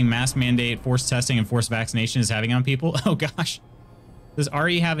distancing, mask mandate, forced testing, and forced vaccination is having on people. Oh, gosh. Does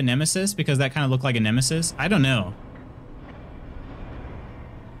RE have a nemesis? Because that kind of looked like a nemesis. I don't know.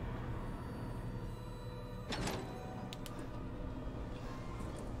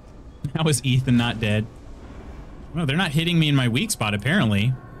 How is Ethan not dead? Well, they're not hitting me in my weak spot,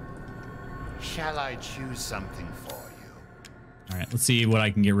 apparently. Shall I choose something for you? All right, let's see what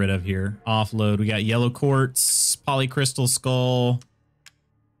I can get rid of here. Offload. We got yellow quartz, polycrystal skull.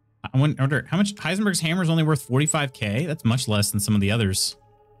 I wonder how much Heisenberg's hammer is only worth 45k. That's much less than some of the others.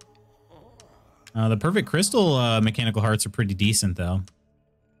 The perfect crystal mechanical hearts are pretty decent, though.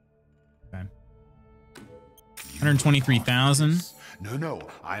 Okay. 123,000. No,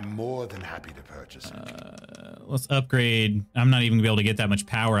 I'm more than happy to purchase it. Let's upgrade. I'm not even gonna be able to get that much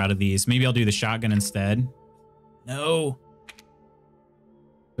power out of these. Maybe I'll do the shotgun instead. No.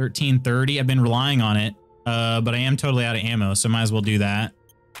 1330. I've been relying on it, but I am totally out of ammo, so might as well do that.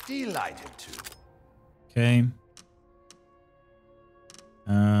 Delighted to. Okay.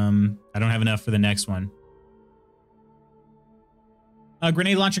 I don't have enough for the next one.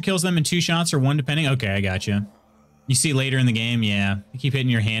 Grenade launcher kills them in 2 shots or 1 depending. Okay, I got you. You see later in the game, yeah. You keep hitting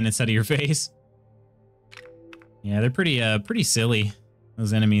your hand instead of your face. Yeah, they're pretty silly,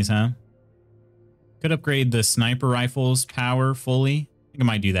 those enemies, huh? Could upgrade the sniper rifle's power fully. I think I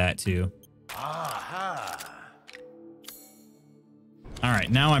might do that too. All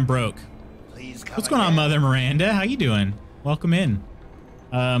right, now I'm broke. Please come What's going on, Mother Miranda? How you doing? Welcome in.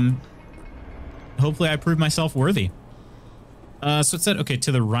 Hopefully I proved myself worthy. So it said, okay,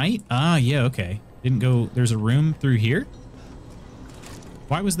 to the right. Ah, yeah, okay. Didn't go, there's a room through here?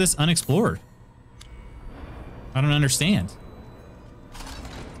 Why was this unexplored? I don't understand.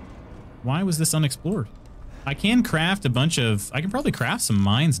 Why was this unexplored? I can craft a bunch of, I can probably craft some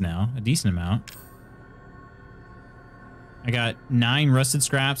mines now, a decent amount. I got 9 rusted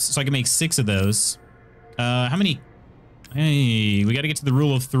scraps, so I can make 6 of those. How many? Hey, we got to get to the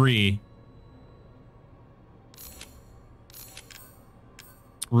rule of 3.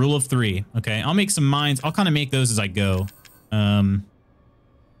 Rule of 3. Okay, I'll make some mines. I'll kind of make those as I go.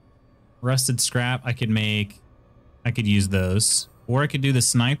 Rusted scrap, I could use those. Or I could do the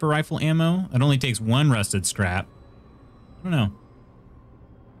sniper rifle ammo. It only takes 1 rusted scrap. I don't know.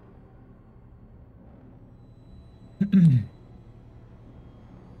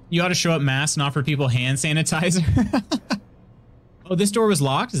 You ought to show up mass and offer people hand sanitizer. Oh, this door was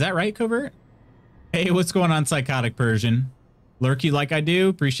locked? Is that right, Covert? Hey, what's going on, Psychotic Persian? Lurk you like I do?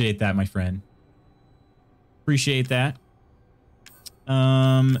 Appreciate that, my friend. Appreciate that.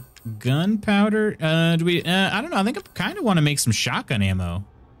 Gunpowder. Do we? I don't know. I think I kind of want to make some shotgun ammo.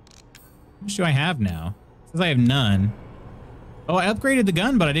 How much do I have now? It says I have none. Oh, I upgraded the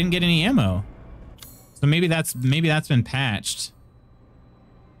gun, but I didn't get any ammo. So maybe that's been patched.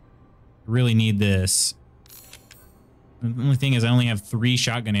 I really need this. The only thing is I only have 3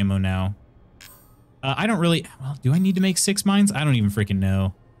 shotgun ammo now. I don't really... Well, do I need to make 6 mines? I don't even freaking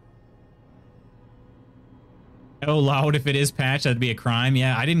know. Oh, loud, if it is patched, that'd be a crime.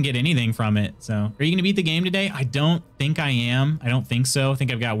 Yeah, I didn't get anything from it. So, are you going to beat the game today? I don't think I am. I don't think so. I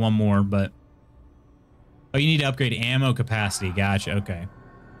think I've got 1 more, but... Oh, you need to upgrade ammo capacity. Gotcha, okay.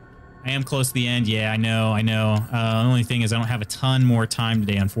 I am close to the end. Yeah, I know. The only thing is I don't have a ton more time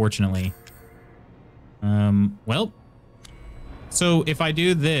today, unfortunately. Well... So if I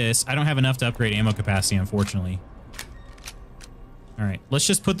do this, I don't have enough to upgrade ammo capacity, unfortunately. All right, let's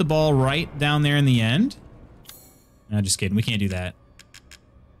just put the ball right down there in the end. No, just kidding. We can't do that.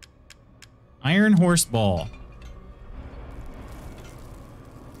 Iron horse ball.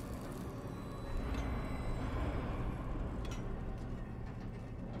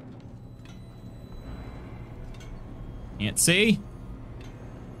 Can't see.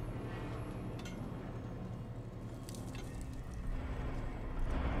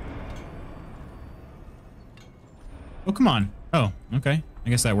 Oh, come on. Oh, okay. I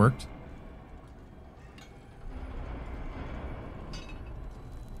guess that worked.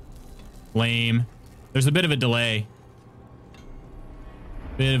 Lame. There's a bit of a delay.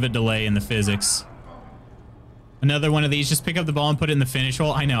 Bit of a delay in the physics. Another one of these. Just pick up the ball and put it in the finish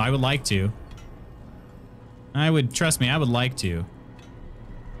hole. I know. I would like to. Trust me, I would like to.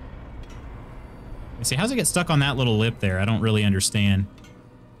 Let's see. How's it get stuck on that little lip there? I don't really understand.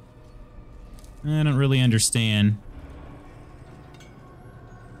 I don't really understand.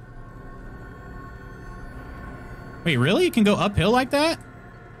 Wait, really? You can go uphill like that?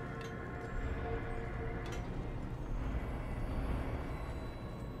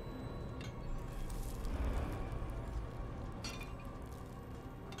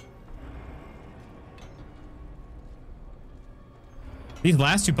 These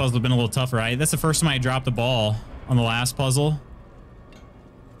last 2 puzzles have been a little tougher. That's the first time I dropped the ball on the last puzzle.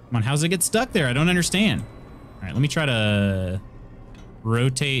 Come on, how does it get stuck there? I don't understand. All right, let me try to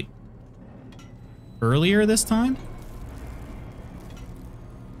rotate earlier this time.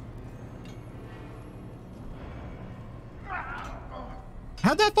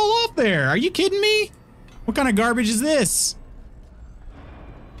 How'd that fall off there? Are you kidding me? What kind of garbage is this?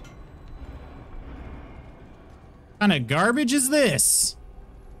 What kind of garbage is this?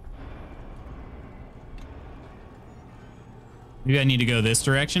 Maybe I need to go this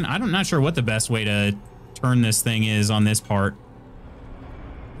direction. I'm not sure what the best way to turn this thing is on this part.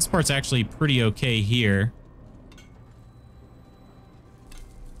 This part's actually pretty okay here.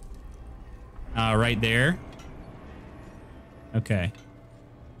 Right there. Okay.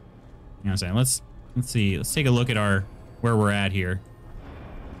 You know what I'm saying? Let's see. Let's take a look at where we're at here.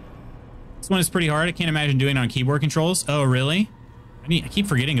 This one is pretty hard. I can't imagine doing it on keyboard controls. Oh, really? I keep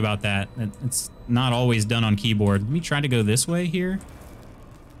forgetting about that. It's not always done on keyboard. Let me try to go this way here.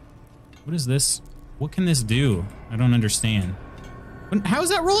 What is this? What can this do? I don't understand. How is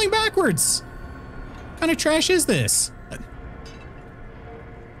that rolling backwards? kind of trash is this? I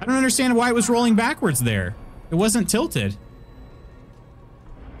don't understand why it was rolling backwards there. It wasn't tilted.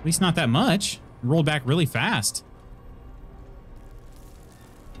 At least not that much. It rolled back really fast.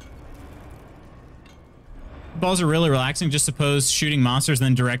 Balls are really relaxing. Just suppose shooting monsters and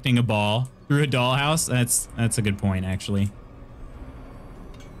then directing a ball through a dollhouse. That's a good point, actually.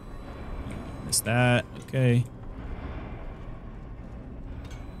 Missed that. Okay.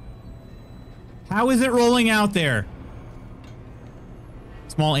 How is it rolling out there?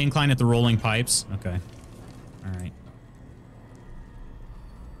 Small incline at the rolling pipes. Okay. All right.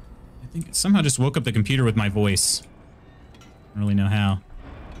 I think it somehow just woke up the computer with my voice. I don't really know how.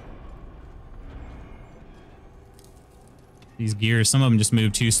 These gears, some of them just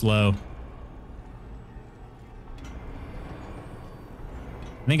move too slow.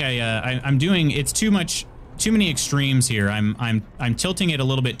 I think I'm doing, it's too many extremes here. I'm tilting it a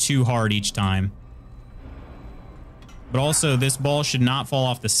little bit too hard each time. But also, this ball should not fall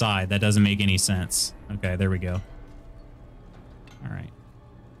off the side. That doesn't make any sense. Okay, there we go. All right.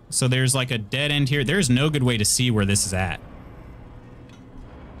 So there's like a dead end here. There's no good way to see where this is at.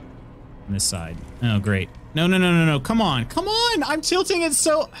 On this side. Oh, great. No, no, no, no, no. Come on. Come on. I'm tilting it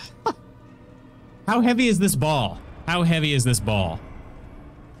so... How heavy is this ball? How heavy is this ball?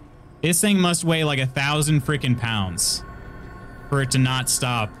 This thing must weigh like 1,000 freaking pounds for it to not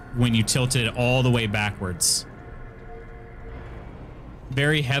stop when you tilt it all the way backwards.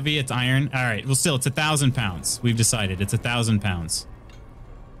 Very heavy. It's iron. All right. Well, still, it's 1,000 pounds. We've decided it's 1,000 pounds.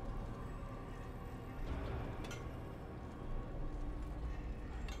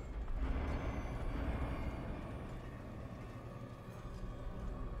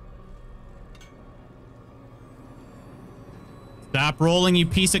 Stop rolling, you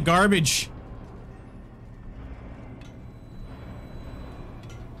piece of garbage.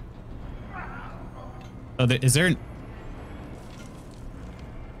 Oh, is there an...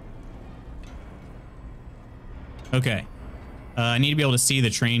 Okay. I need to be able to see the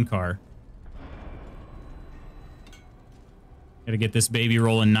train car. Gotta get this baby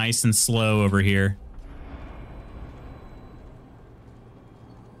rolling nice and slow over here.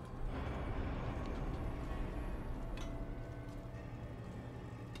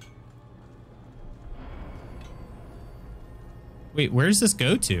 Wait, where does this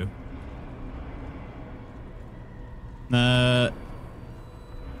go to?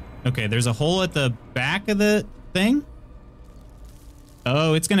 Okay, there's a hole at the back of the thing?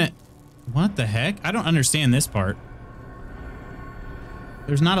 Oh, it's gonna... What the heck? I don't understand this part.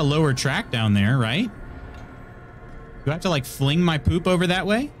 There's not a lower track down there, right? Do I have to, like, fling my poop over that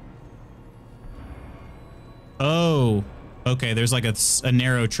way? Oh. Okay, there's, like, a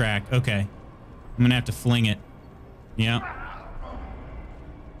narrow track. Okay. I'm gonna have to fling it. Yeah.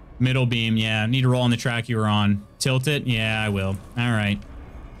 Middle beam, yeah. Need to roll on the track you were on. Tilt it? Yeah, I will. All right.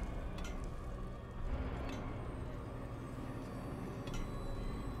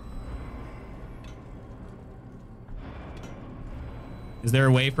 Is there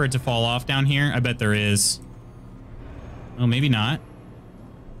a way for it to fall off down here? I bet there is. Oh, maybe not.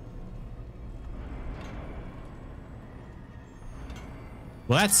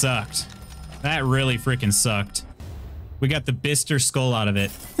 Well, that sucked. That really freaking sucked. We got the Bister skull out of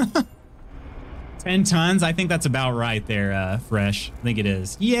it. 10 tons? I think that's about right there, Fresh. I think it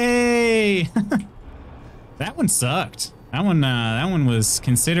is. Yay! That one sucked. That one was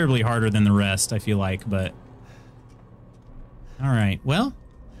considerably harder than the rest, I feel like, but... All right. Well,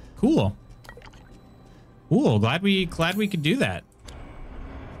 cool. Cool. Glad we could do that.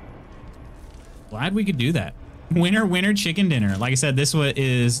 Glad we could do that. Winner, winner, chicken dinner. Like I said, this one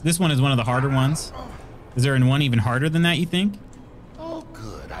is one of the harder ones. Is there one even harder than that, you think? Oh,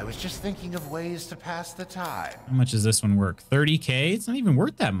 good. I was just thinking of ways to pass the time. How much does this one work? 30K? It's not even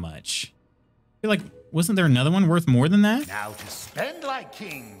worth that much. I feel like, wasn't there another one worth more than that? Now to spend like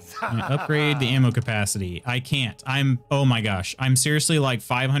kings. Upgrade the ammo capacity. I can't. Oh my gosh. I'm seriously like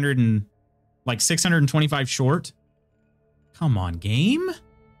 625 short. Come on, game.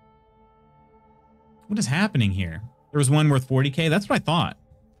 What is happening here? There was one worth 40K. That's what I thought.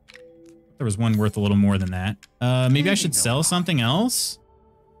 There was one worth a little more than that. Maybe I should sell something else.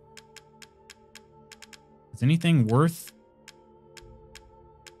 Is anything worth...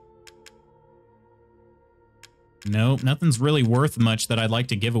 Nope, nothing's really worth much that I'd like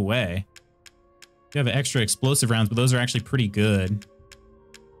to give away. You have extra explosive rounds, but those are actually pretty good.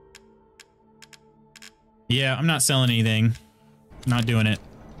 Yeah, I'm not selling anything. Not doing it.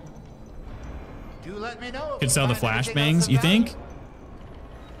 Do let me know. Could sell the flashbangs, you think?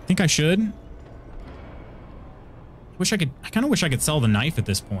 Think I should? I kind of wish I could sell the knife at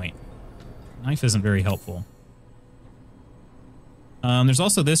this point. Knife isn't very helpful. There's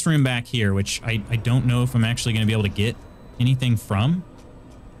also this room back here, which I don't know if I'm actually going to be able to get anything from.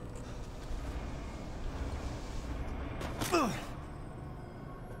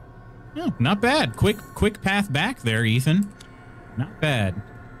 Oh, not bad. Quick path back there, Ethan. Not bad.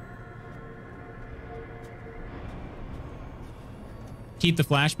 Keep the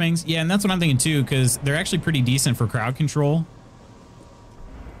flashbangs. Yeah, and that's what I'm thinking too, because they're actually pretty decent for crowd control.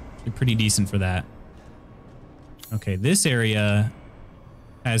 They're pretty decent for that. Okay, this area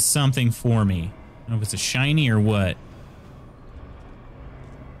has something for me. I don't know if it's a shiny or what.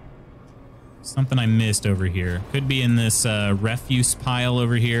 Something I missed over here. Could be in this refuse pile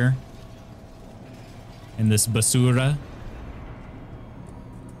over here. In this basura.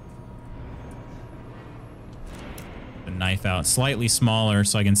 The knife out. Slightly smaller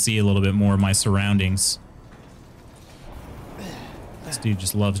so I can see a little bit more of my surroundings. This dude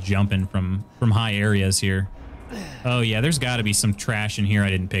just loves jumping from high areas here. Oh yeah, there's got to be some trash in here I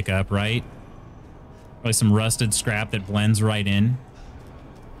didn't pick up, right? Probably some rusted scrap that blends right in.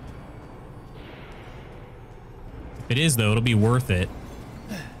 If it is, though, it'll be worth it.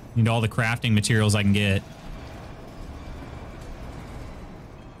 Need all the crafting materials I can get.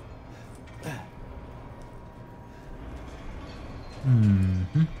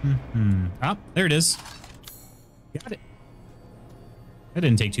 Oh, there it is. Got it. That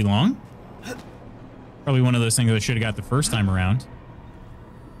didn't take too long. Probably one of those things that I should have got the first time around.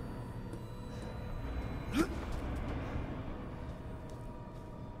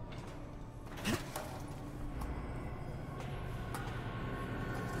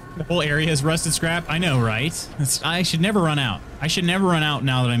 The whole area is rusted scrap. I know, right? I should never run out. I should never run out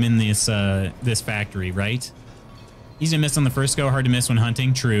now that I'm in this this factory, right? Easy to miss on the first go, hard to miss when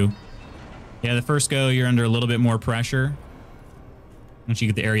hunting. True. Yeah, the first go, you're under a little bit more pressure. Once you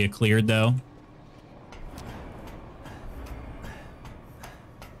get the area cleared, though.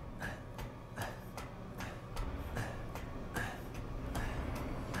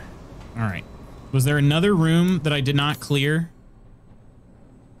 All right. Was there another room that I did not clear?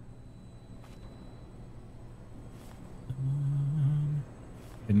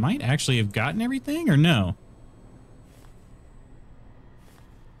 It might actually have gotten everything, or no?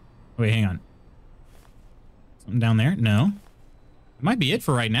 Wait, hang on. Something down there? No. It might be it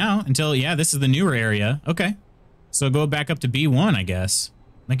for right now until, yeah, this is the newer area. Okay. So go back up to B1, I guess.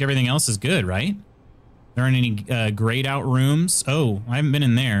 I think everything else is good, right? There aren't any grayed out rooms. Oh, I haven't been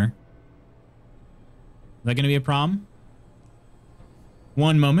in there. Is that going to be a problem?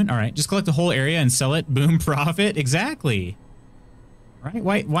 One moment. All right. Just collect the whole area and sell it. Boom, profit. Exactly.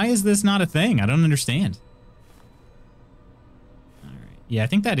 Right? Why is this not a thing? I don't understand. All right. Yeah, I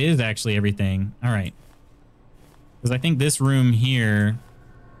think that is actually everything. All right. Because I think this room here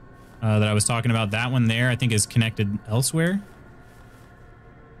that I was talking about, that one there, I think is connected elsewhere.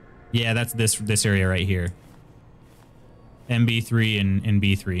 Yeah, that's this area right here. MB3 and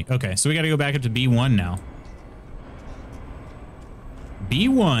B3. Okay, so we got to go back up to B1 now.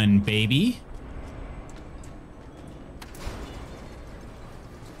 B1, baby.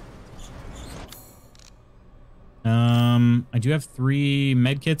 I do have 3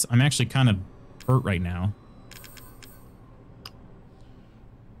 medkits. I'm actually kind of hurt right now.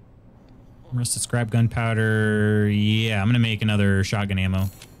 Rusted scrap gunpowder. Yeah, I'm going to make another shotgun ammo.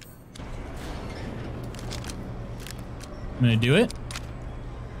 I'm going to do it.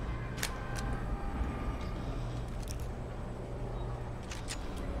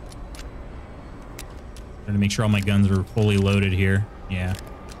 Trying to make sure all my guns are fully loaded here. Yeah.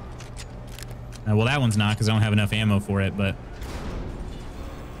 Well, that one's not because I don't have enough ammo for it, but...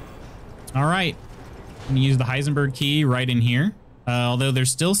 All right. I'm going to use the Heisenberg key right in here. Although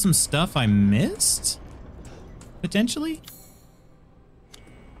there's still some stuff I missed, potentially.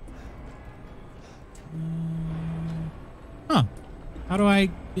 Huh. How do I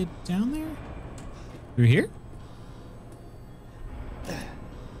get down there? Through here?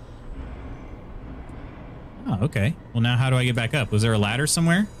 Oh, okay. Well, now how do I get back up? Was there a ladder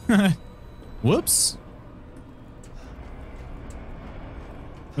somewhere? Whoops.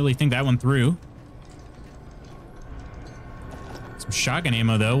 Really think that one through. Some shotgun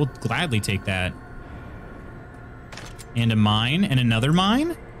ammo, though. We'll gladly take that. And a mine. And another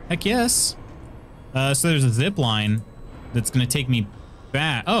mine? Heck yes. So there's a zip line that's going to take me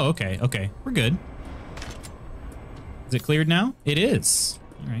back. Oh, okay. Okay. We're good. Is it cleared now? It is.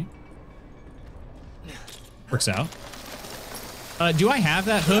 All right. Works out. Do I have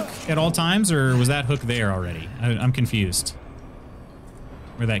that hook at all times, or was that hook there already? I'm confused.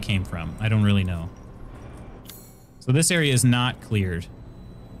 Where that came from. I don't really know. So this area is not cleared.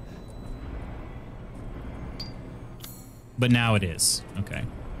 but now it is. Okay.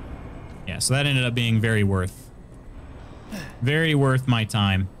 Yeah, so that ended up being very worth my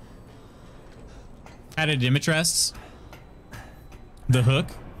time. Added Dimitrescu. The hook.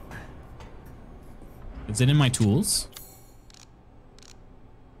 Is it in my tools?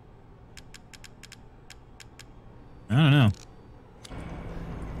 I don't know.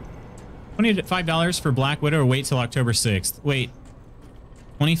 $25 for Black Widow or wait till October 6th? Wait.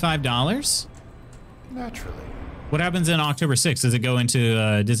 $25? Naturally. What happens in October 6th? Does it go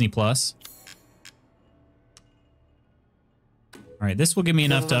into Disney Plus? All right, this will give me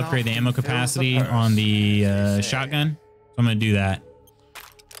enough to upgrade the ammo capacity on the shotgun. So I'm going to do that.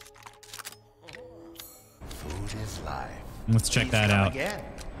 Food is life. Let's check Please that come out. again.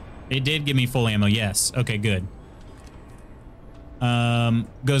 It did give me full ammo. Yes. Okay, good.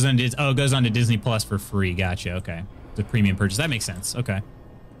 Goes on to Disney Plus for free. Gotcha. Okay. The premium purchase. That makes sense. Okay.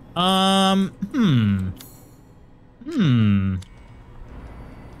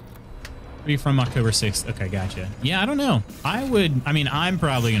 Free from October 6th. Okay, gotcha. Yeah, I don't know. I'm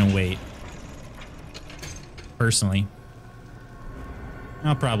probably gonna wait. Personally.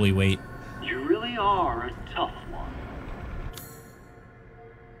 I'll probably wait. You really are a tough one.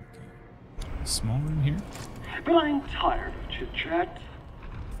 Small room here. But I'm tired of chit-chat.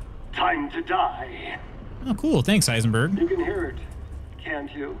 Time to die. Oh, cool. Thanks, Heisenberg. You can hear it,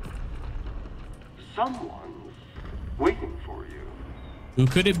 can't you? Someone's waiting for you. Who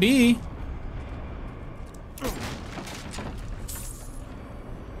could it be?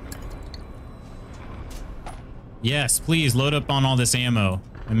 Yes, please load up on all this ammo.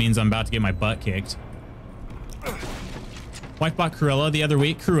 That means I'm about to get my butt kicked. Wife bought Cruella the other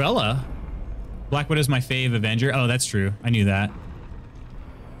week. Cruella? Black Widow's my fave Avenger. Oh, that's true. I knew that.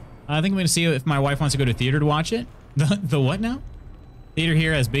 I think I'm going to see if my wife wants to go to theater to watch it. The what now? Theater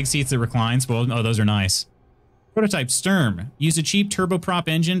here has big seats that reclines. Well, oh, those are nice. Prototype Sturm. Use a cheap turboprop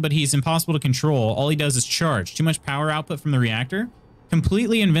engine, but he's impossible to control. All he does is charge. Too much power output from the reactor.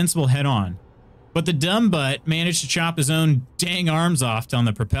 Completely invincible head-on. But the dumb butt managed to chop his own dang arms off on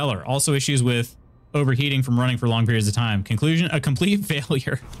the propeller. Also issues with overheating from running for long periods of time. Conclusion, a complete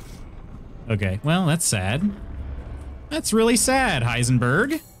failure. Okay, well, that's sad. That's really sad,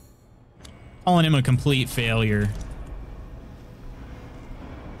 Heisenberg. Calling him a complete failure.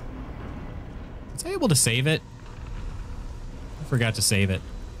 Was I able to save it? I forgot to save it.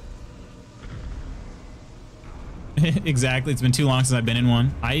 Exactly. It's been too long since I've been in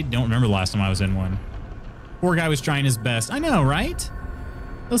one. I don't remember the last time I was in one. Poor guy was trying his best. I know, right?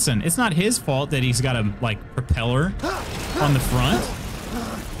 Listen, it's not his fault that he's got a, like, propeller on the front.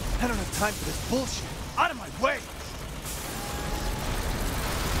 I don't have time for this bullshit. Out of my way!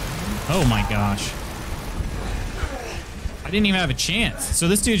 Oh my gosh. I didn't even have a chance. So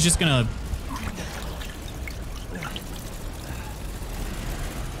this dude's just gonna...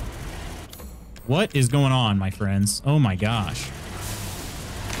 What is going on, my friends? Oh my gosh.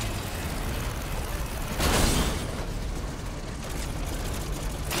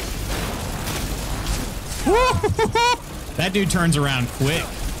 That dude turns around quick.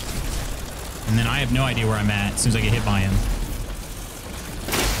 And then I have no idea where I'm at as soon as I get hit by him.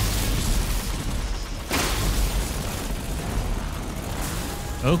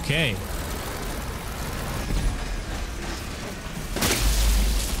 Okay.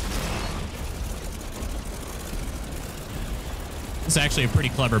 This is actually a pretty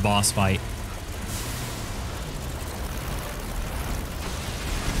clever boss fight.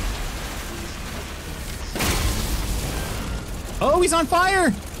 Oh, he's on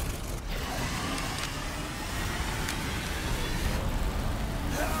fire!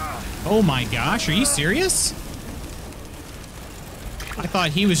 Oh my gosh, are you serious? I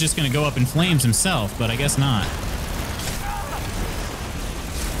thought he was just gonna go up in flames himself, but I guess not.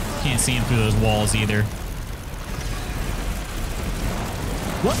 Can't see him through those walls either.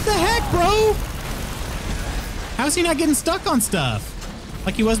 What the heck, bro? How's he not getting stuck on stuff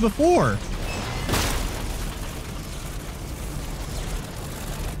like he was before?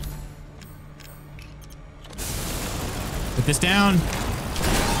 Put this down.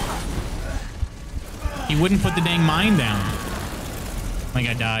 He wouldn't put the dang mine down. Like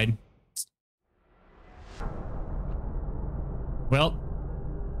I died. Well.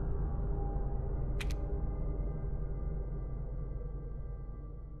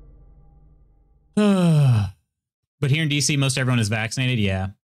 But here in DC, most everyone is vaccinated. Yeah.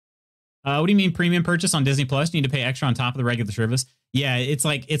 What do you mean premium purchase on Disney Plus? You need to pay extra on top of the regular service. Yeah, it's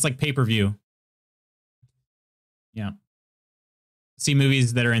like pay-per-view. Yeah. See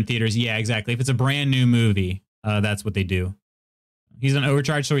movies that are in theaters. Yeah, exactly. If it's a brand new movie, that's what they do. He's an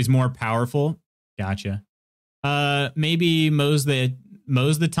overcharge, so he's more powerful. Gotcha. Maybe Mo's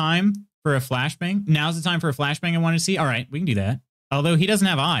the time for a flashbang. Now's the time for a flashbang I want to see. All right, we can do that. Although he doesn't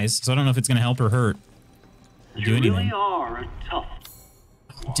have eyes, so I don't know if it's going to help or hurt. Or do anything. Really are a tough.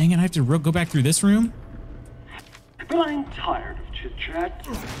 Oh, dang it, I have to go back through this room? But I'm tired of chit-chat.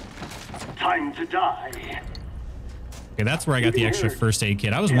 Time to die. Okay, that's where I got the extra first aid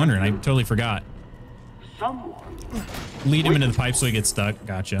kit. I was wondering, I totally forgot. Someone. Lead him into the pipe so he gets stuck.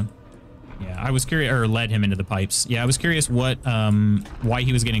 Gotcha. Yeah, I was curious, or led him into the pipes. Yeah, I was curious what, why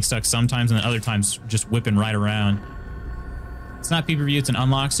he was getting stuck sometimes and then other times just whipping right around. It's not pay-per-view, it's an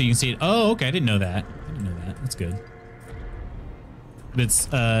unlock, so you can see it. Oh, okay, I didn't know that. That's good. But it's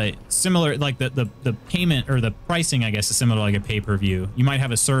similar, like the payment or the pricing, I guess, is similar to like a pay-per-view. You might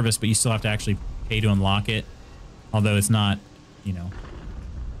have a service, but you still have to actually pay to unlock it. Although it's not, you know,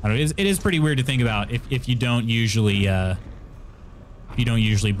 I don't know, it is pretty weird to think about if you don't usually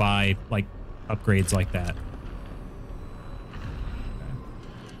buy like upgrades like that.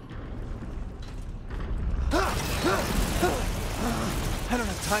 I don't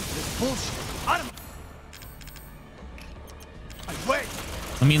have time for this bullshit. Wait.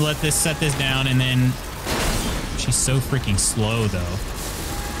 Let me set this down, and then she's so freaking slow though.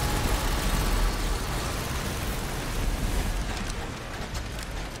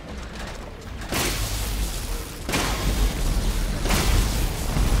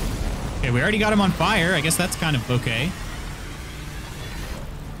 Okay, we already got him on fire. I guess that's kind of okay.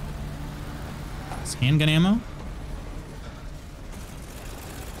 It's handgun ammo.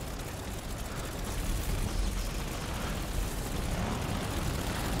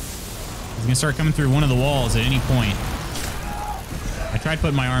 He's gonna start coming through one of the walls at any point. I tried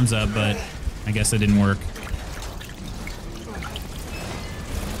putting my arms up, but I guess it didn't work.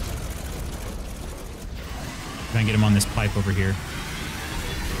 Try and get him on this pipe over here.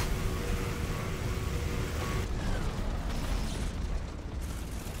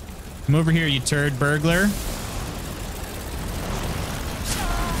 Come over here, you turd burglar.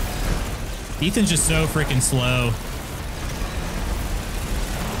 Ethan's just so freaking slow.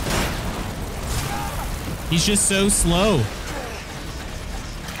 He's just so slow.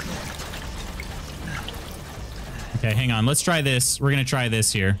 Okay, hang on. Let's try this. We're going to try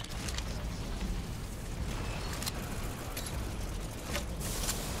this here.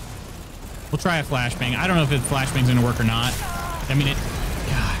 We'll try a flashbang. I don't know if the flashbang's going to work or not. I mean,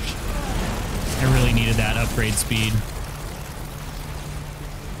 gosh. I really needed that upgrade speed.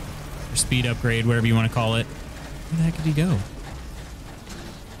 Or speed upgrade, whatever you want to call it. Where the heck did he go?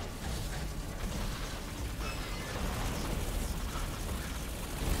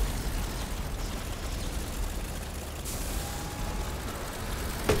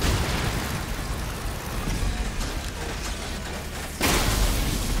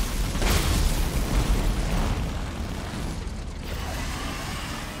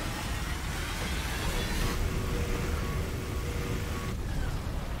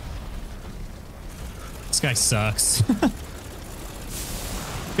 This guy sucks. This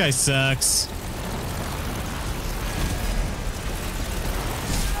guy sucks.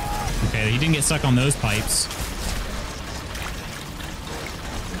 Okay, he didn't get stuck on those pipes.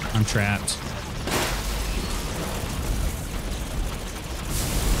 I'm trapped.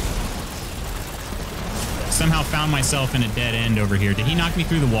 Somehow found myself in a dead end over here. Did he knock me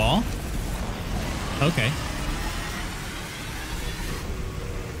through the wall? Okay.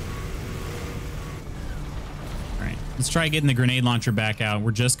 Let's try getting the grenade launcher back out. We're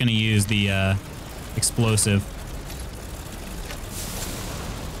just going to use the explosive.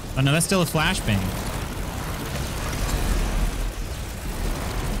 Oh, no, that's still a flashbang.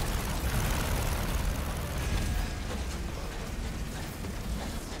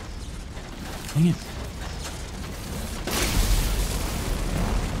 Dang it.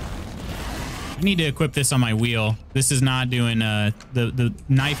 I need to equip this on my wheel. This is not doing, the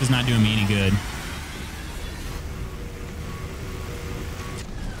knife is not doing me any good.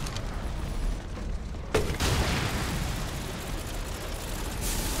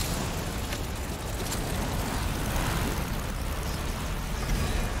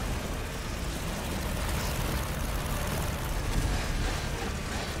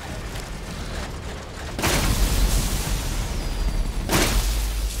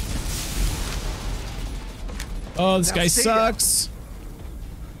 Oh, this guy sucks.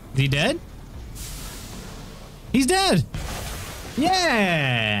 Is he dead? He's dead.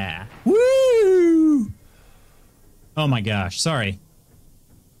 Yeah. Woo. Oh my gosh. Sorry.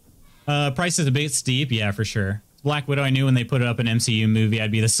 Price is a bit steep. Yeah, for sure. Black Widow, I knew when they put it up an MCU movie,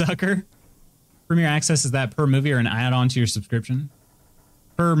 I'd be the sucker. Premier Access, is that per movie or an add-on to your subscription?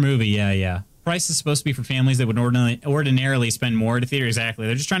 Per movie. Yeah, yeah. Price is supposed to be for families that would ordinarily spend more at a theater. Exactly.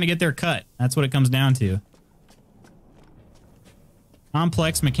 They're just trying to get their cut. That's what it comes down to.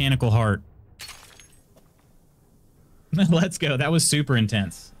 Complex mechanical heart. Let's go. That was super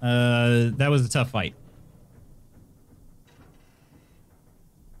intense. That was a tough fight.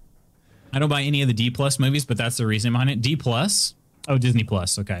 I don't buy any of the D+ movies, but that's the reason behind it. D+? Oh, Disney+.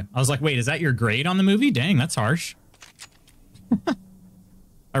 Okay. I was like, wait, is that your grade on the movie? Dang, that's harsh.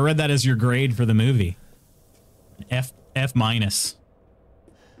 I read that as your grade for the movie. F-. About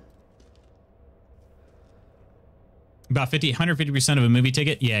 150% of a movie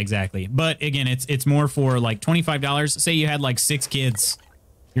ticket? Yeah, exactly. But again, it's more for like $25. Say you had like 6 kids.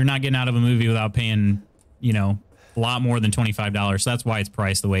 You're not getting out of a movie without paying, you know, a lot more than $25. So that's why it's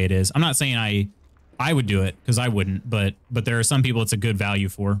priced the way it is. I'm not saying I would do it, because I wouldn't, but there are some people it's a good value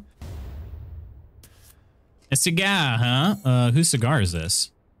for. A cigar, huh? Whose cigar is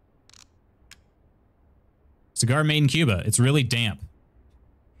this? Cigar made in Cuba. It's really damp.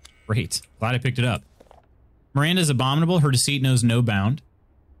 Great. Glad I picked it up. Miranda's abominable. Her deceit knows no bound.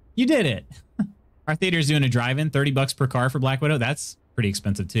 You did it. Our theater's doing a drive-in. $30 per car for Black Widow. That's pretty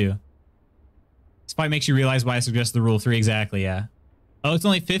expensive, too. This fight makes you realize why I suggest the rule of 3. Exactly, yeah. Oh, it's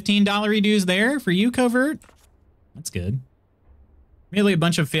only $15 dues there for you, Covert? That's good. Really a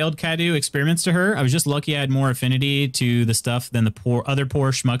bunch of failed Cadu experiments to her. I was just lucky I had more affinity to the stuff than the other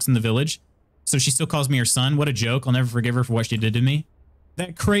poor schmucks in the village. So she still calls me her son. What a joke. I'll never forgive her for what she did to me.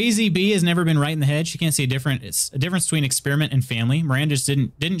 That crazy bee has never been right in the head. She can't see it's a difference between experiment and family. Miranda just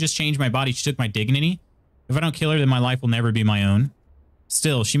didn't just change my body. She took my dignity. If I don't kill her, then my life will never be my own.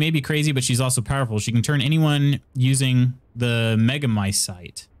 Still, she may be crazy, but she's also powerful. She can turn anyone using the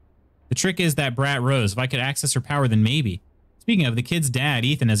Megamycite. The trick is that brat Rose. If I could access her power, then maybe. Speaking of, the kid's dad,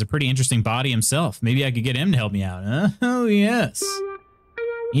 Ethan, has a pretty interesting body himself. Maybe I could get him to help me out. Oh, yes.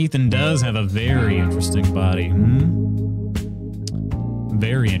 Ethan does have a very interesting body.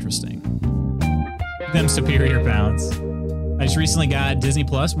 Very interesting. Them superior pounds. I just recently got Disney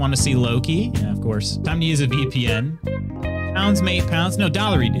Plus. Want to see Loki? Yeah, of course. Time to use a VPN. Pounds made pounds. No,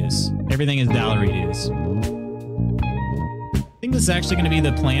 dollar dues. Everything is dollar dues. I think this is actually going to be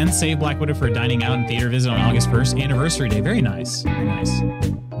the plan. Save Black Widow for a dining out and theater visit on August 1st. Anniversary day. Very nice. Very nice.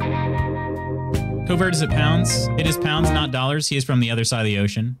 Covert, is it pounds? It is pounds, not dollars. He is from the other side of the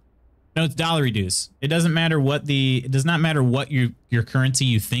ocean. No, it's dollar dues. It doesn't matter what it does not matter what your currency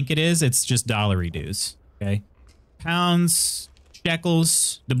you think it is. It's just dollar dues. Okay. Pounds,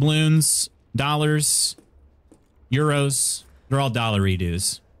 shekels, doubloons, dollars, euros. They're all dollar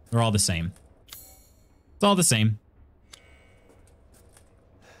dues. They're all the same. It's all the same.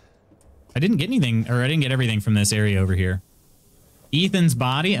 I didn't get anything, or I didn't get everything from this area over here. Ethan's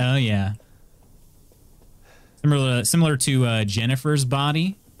body. Oh yeah. Similar to Jennifer's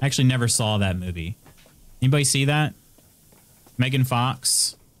body. I actually never saw that movie. Anybody see that? Megan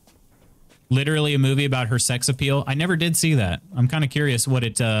Fox. Literally a movie about her sex appeal. I never did see that. I'm kind of curious what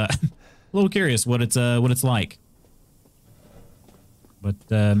it a little curious what it's like. But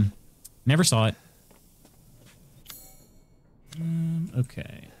never saw it.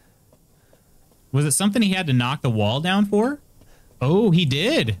 Okay. Was it something he had to knock the wall down for? Oh, he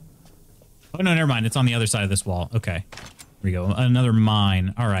did. Oh no, never mind. It's on the other side of this wall. Okay. Here we go. Another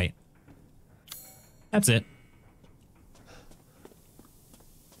mine. All right. That's it.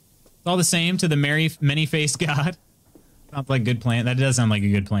 It's all the same to the many-faced god. Sounds like a good plan. That does sound like a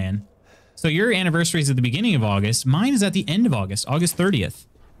good plan. So your anniversary is at the beginning of August. Mine is at the end of August, August 30th.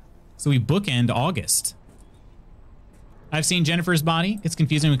 So we bookend August. I've seen Jennifer's body. It's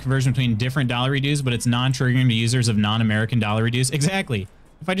confusing with conversion between different dollar dues, but it's non-triggering to users of non-American dollar dues. Exactly.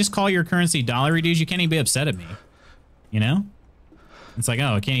 If I just call your currency dollar dues, you can't even be upset at me. You know? It's like,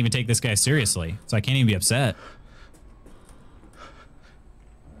 oh, I can't even take this guy seriously, so I can't even be upset.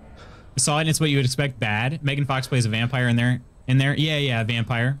 I saw it, and it's what you would expect. Bad. Megan Fox plays a vampire in there. Yeah,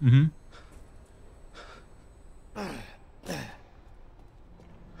 vampire. Mm-hmm.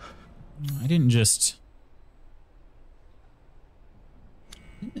 I didn't just...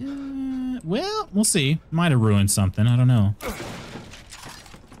 well, we'll see. Might have ruined something. I don't know.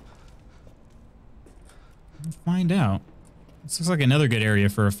 We'll find out. This looks like another good area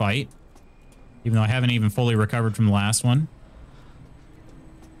for a fight. Even though I haven't even fully recovered from the last one.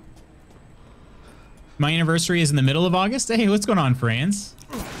 My anniversary is in the middle of August. Hey, what's going on, friends?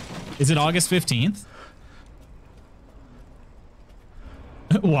 Is it August 15th?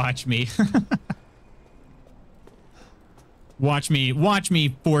 Watch me. Watch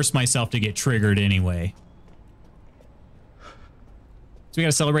me force myself to get triggered anyway. So we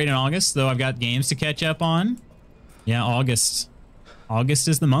gotta celebrate in August, though I've got games to catch up on. Yeah, August. August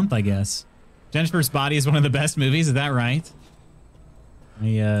is the month, I guess. Jennifer's Body is one of the best movies. Is that right?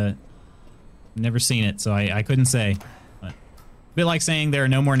 I never seen it, so I couldn't say. But a bit like saying there are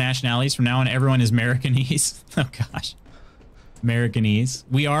no more nationalities. From now on, everyone is Americanese. Oh, gosh. Americanese.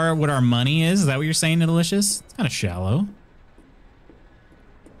 We are what our money is. Is that what you're saying, Delicious? It's kind of shallow.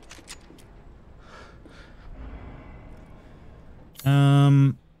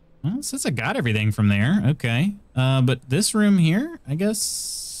 Well, since I got everything from there, okay. But this room here, I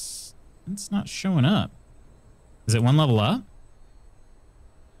guess it's not showing up. Is it one level up?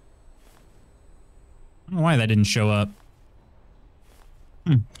 I don't know why that didn't show up.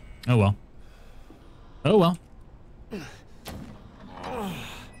 Oh well. Oh well.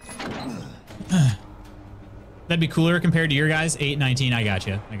 That'd be cooler compared to your guys. 8:19. I got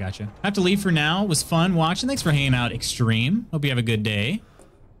you. I have to leave for now. It was fun watching. Thanks for hanging out, Extreme. Hope you have a good day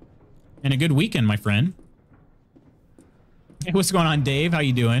and a good weekend, my friend. Hey, what's going on, Dave? How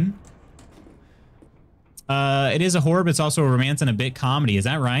you doing? It is a horror, but it's also a romance and a bit comedy. Is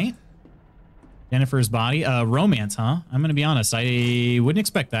that right? Jennifer's Body. Romance, huh? I'm gonna be honest. I wouldn't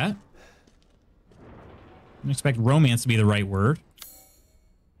expect that. I wouldn't expect romance to be the right word.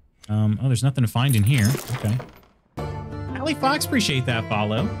 Oh, there's nothing to find in here. Okay. Allie Fox, appreciate that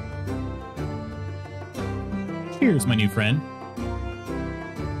follow. Cheers, my new friend.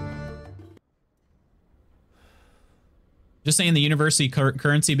 Just saying the university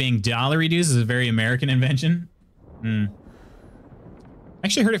currency being dollar reduced is a very American invention. I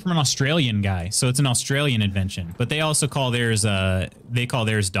actually heard it from an Australian guy, so it's an Australian invention. But they also call theirs,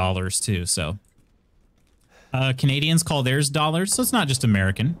 dollars too, so. Canadians call theirs dollars, so it's not just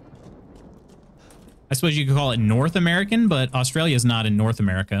American. I suppose you could call it North American, but Australia is not in North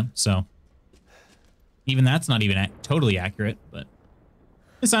America, so even that's not even totally accurate. But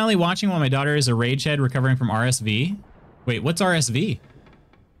I'm silently watching while my daughter is a ragehead recovering from RSV. Wait, what's RSV?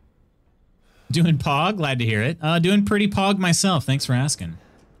 Doing Pog? Glad to hear it. Doing pretty Pog myself. Thanks for asking.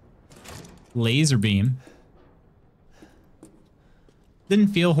 Laser beam. Didn't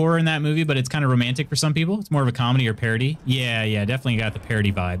feel horror in that movie, but it's kind of romantic for some people. It's more of a comedy or parody. Yeah, definitely got the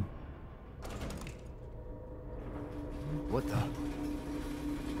parody vibe. What the?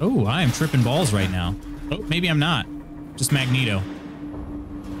 Oh, I am tripping balls right now. Oh, maybe I'm not. Just Magneto.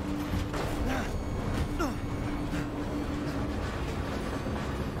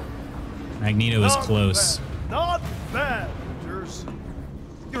 Magneto is close. Not bad, Rangers.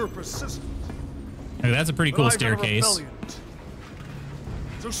 You're persistent. Okay, that's a pretty cool staircase.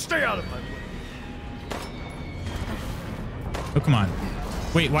 So stay out of my way. Oh, come on.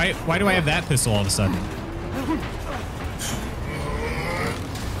 Wait, why do I have that pistol all of a sudden?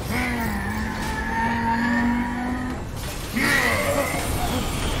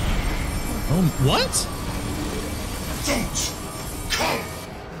 Oh, what? Don't come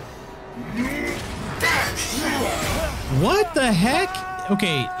back. What the heck?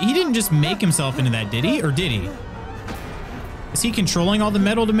 Okay, he didn't just make himself into that, did he? Or did he? Is he controlling all the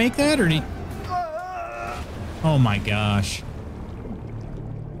metal to make that, or did he... Oh my gosh.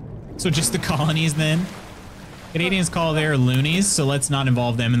 So just the colonies then? Canadians call their loonies, so let's not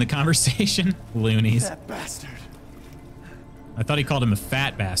involve them in the conversation. Loonies. That bastard. I thought he called him a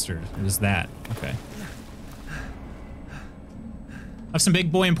fat bastard. It was that. Okay. I have some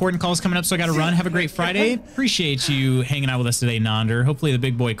big boy important calls coming up, so I gotta run. Have a great Friday. Appreciate you hanging out with us today, Nonder. Hopefully the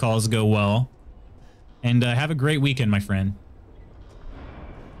big boy calls go well. And have a great weekend, my friend.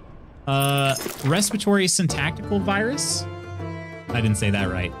 Respiratory syntactical virus? I didn't say that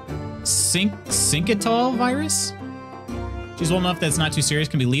right. Syncitol virus? She's old enough that it's not too serious,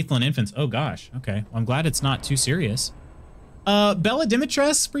 can be lethal in infants. Oh gosh, okay. Well, I'm glad it's not too serious. Bella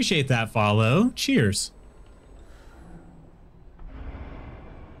Dimitres, appreciate that follow. Cheers.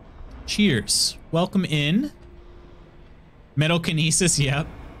 Cheers. Welcome in. Metal Kinesis, yep.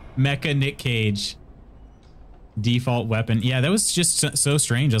 Mecha Nick Cage. Default weapon. Yeah, that was just so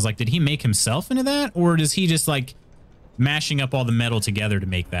strange. I was like, did he make himself into that? Or does he just like mashing up all the metal together to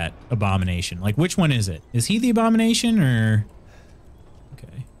make that abomination? Like, which one is it? Is he the abomination or...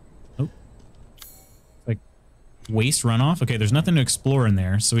 Okay. Oh. Like, waste runoff? Okay, there's nothing to explore in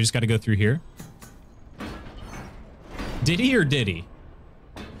there, so we just got to go through here. Did he or did he?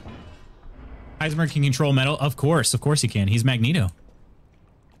 Heisenberg can control metal? Of course he can. He's Magneto.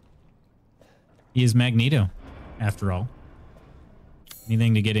 He is Magneto, after all.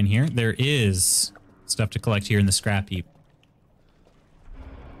 Anything to get in here? There is stuff to collect here in the scrap heap.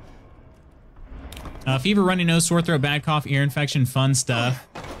 Fever, runny nose, sore throat, bad cough, ear infection, fun stuff.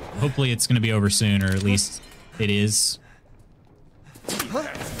 Hopefully it's going to be over soon, or at least it is.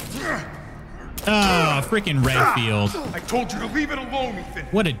 Ah, freaking Redfield. I told you to leave it alone, Ethan.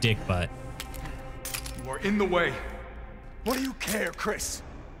 What a dick butt. are in the way. What do you care, Chris?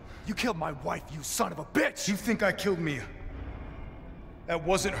 You killed my wife, you son of a bitch! You think I killed Mia? That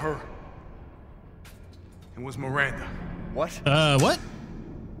wasn't her. It was Miranda. What? What?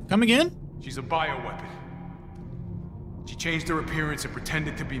 Come again? She's a bioweapon. She changed her appearance and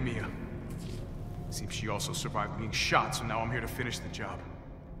pretended to be Mia. Seems she also survived being shot, so now I'm here to finish the job.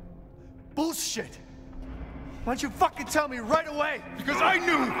 Bullshit! Why don't you fucking tell me right away? Because I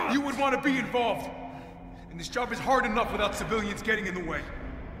knew you would want to be involved. And this job is hard enough without civilians getting in the way.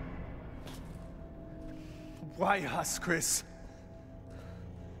 Why us, Chris?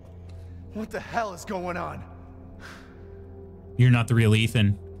 What the hell is going on? You're not the real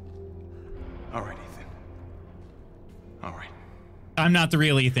Ethan. All right, Ethan. All right. I'm not the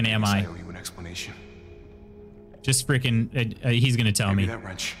real Ethan, am I I? owe you an explanation. Just freaking, he's gonna tell Give me. me that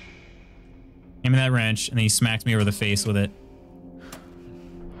wrench. Give me that wrench, and then he smacked me over the face with it.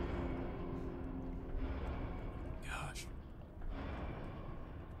 Gosh.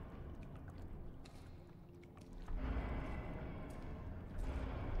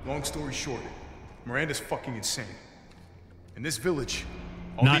 Long story short, Miranda's fucking insane. In this village,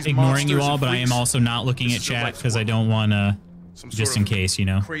 all Not these ignoring you monsters all, and but I am freaks, also not looking this at is their chat life's because I work. don't want to, Some just sort in of case, you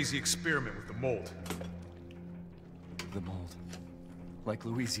know. Crazy experiment with the mold. The mold. Like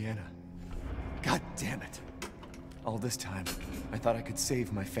Louisiana. God damn it. All this time, I thought I could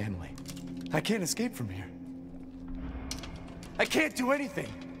save my family. I can't escape from here. I can't do anything.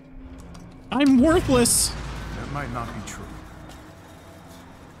 I'm worthless. That might not be true.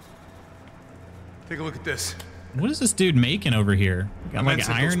 Take a look at this. What is this dude making over here? Got like an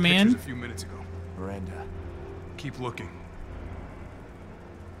sent those Iron pictures Man? a few minutes ago. Miranda. Keep looking.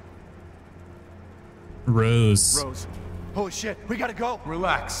 Rose. Rose. Holy shit, we gotta go.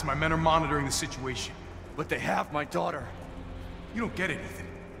 Relax. My men are monitoring the situation. But they have my daughter. You don't get it, Ethan.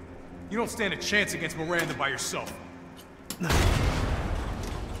 You don't stand a chance against Miranda by yourself.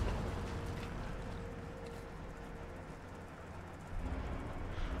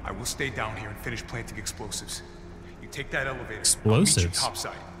 I will stay down here and finish planting explosives. You take that elevator. Explosives? I'll meet you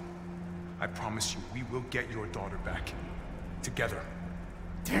topside. I promise you, we will get your daughter back. Together.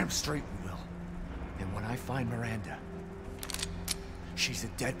 Damn straight we will. And when I find Miranda, she's a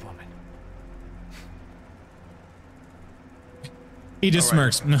dead woman. He just All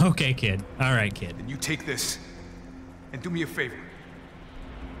right. smirks. Okay, kid. All right, kid. And you take this, and do me a favor.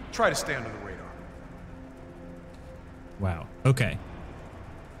 Try to stay under the radar. Wow. Okay.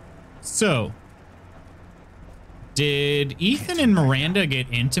 So, did Ethan and Miranda get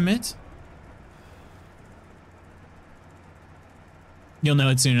intimate? You'll know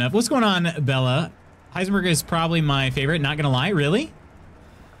it soon enough. What's going on, Bella? Heisenberg is probably my favorite. Not gonna lie, really?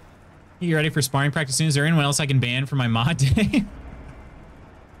 You ready for sparring practice soon? Is there anyone else I can ban for my mod day?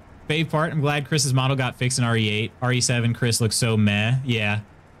 Fave part. I'm glad Chris's model got fixed in RE8. RE7, Chris looks so meh. Yeah.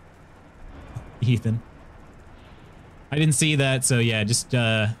 Ethan. I didn't see that, so yeah, just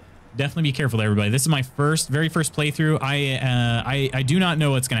definitely be careful, everybody. This is my very first playthrough. I do not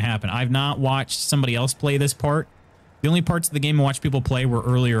know what's going to happen. I've not watched somebody else play this part. The only parts of the game I watched people play were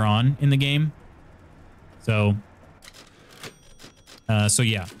earlier on in the game. So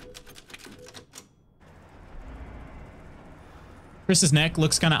yeah. Chris's neck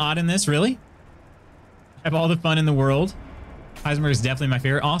looks kind of odd in this, really? Have all the fun in the world. Heisenberg is definitely my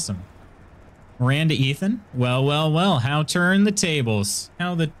favorite. Awesome. Miranda, Ethan. Well, well, well. How turn the tables?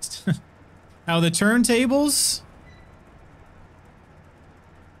 How the turntables?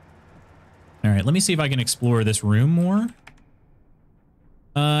 All right, let me see if I can explore this room more.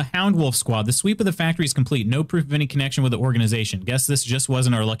 Hound Wolf Squad. The sweep of the factory is complete. No proof of any connection with the organization. Guess this just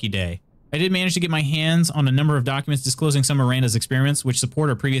wasn't our lucky day. I did manage to get my hands on a number of documents disclosing some of Miranda's experiments, which support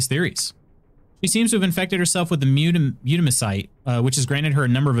our previous theories. She seems to have infected herself with the mutamicite, which has granted her a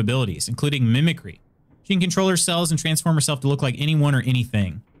number of abilities, including mimicry. She can control her cells and transform herself to look like anyone or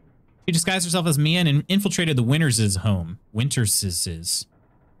anything. She disguised herself as Mia and infiltrated the Winters' home. Winters'.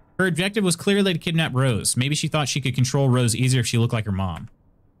 Her objective was clearly to kidnap Rose. Maybe she thought she could control Rose easier if she looked like her mom.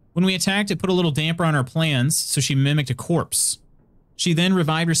 When we attacked, it put a little damper on our plans, so she mimicked a corpse. She then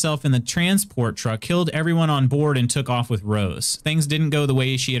revived herself in the transport truck, killed everyone on board, and took off with Rose. Things didn't go the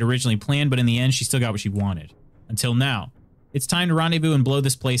way she had originally planned, but in the end, she still got what she wanted. Until now. It's time to rendezvous and blow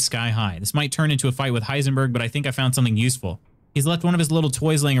this place sky high. This might turn into a fight with Heisenberg, but I think I found something useful. He's left one of his little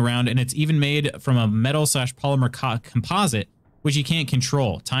toys laying around, and it's even made from a metal/polymer composite, which he can't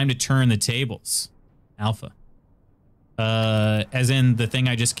control. Time to turn the tables. Alpha. As in the thing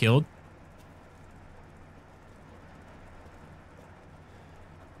I just killed?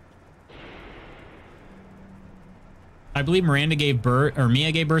 I I believe Miranda gave birth, or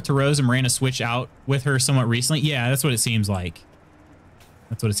Mia gave birth to Rose, and Miranda switched out with her somewhat recently. Yeah, that's what it seems like.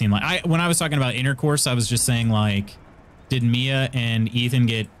 That's what it seemed like. When I was talking about intercourse, I was just saying, like, did Mia and Ethan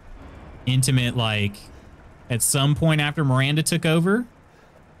get intimate, like, at some point after Miranda took over?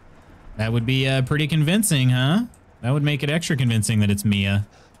 That would be pretty convincing, huh? That would make it extra convincing that it's Mia.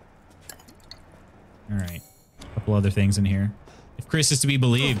 All right. A couple other things in here. If Chris is to be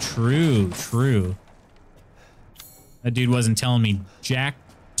believed, true. That dude wasn't telling me jack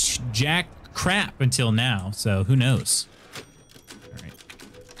crap until now, so who knows? All right.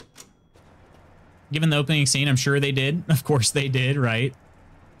 Given the opening scene, I'm sure they did. Of course they did, right?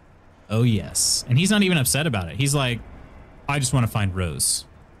 Oh, yes. And he's not even upset about it. He's like, I just want to find Rose.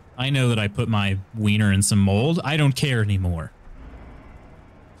 I know that I put my wiener in some mold. I don't care anymore.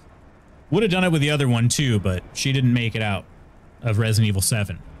 Would have done it with the other one, too, but she didn't make it out of Resident Evil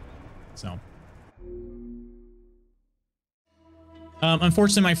 7. So.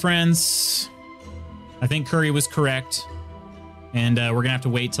 Unfortunately, my friends, I think Curry was correct. And we're going to have to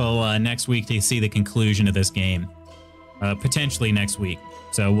wait till next week to see the conclusion of this game. Potentially next week.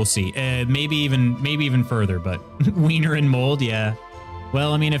 So we'll see. Maybe even further, but wiener and mold, yeah.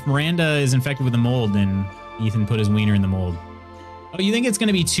 Well, I mean, if Miranda is infected with the mold, then Ethan put his wiener in the mold. Oh, you think it's going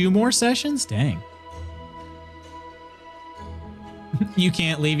to be 2 more sessions? Dang. You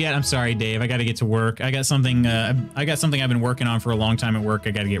can't leave yet? I'm sorry, Dave. I got to get to work. I got something I've been working on for a long time at work.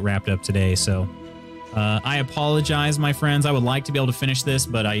 I got to get wrapped up today, so I apologize, my friends. I would like to be able to finish this,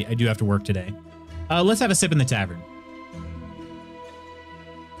 but I do have to work today. Let's have a sip in the tavern.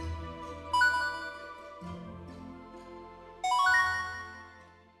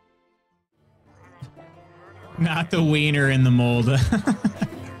 Not the wiener in the mold.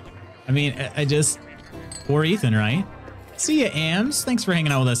 I mean, I just... Poor Ethan, right? See ya, Ams. Thanks for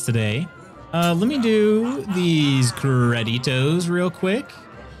hanging out with us today. Let me do these creditos real quick.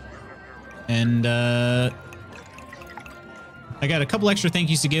 And, I got a couple extra thank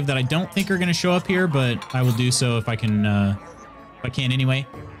yous to give that I don't think are going to show up here, but I will do so if I can anyway.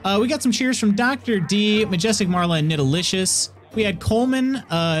 We got some cheers from Dr. D, Majestic Marla, and Nidalicious. We had Coleman,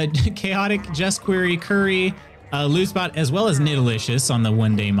 Chaotic, Just Query, Curry, Lootspot, as well as Nidalicious on the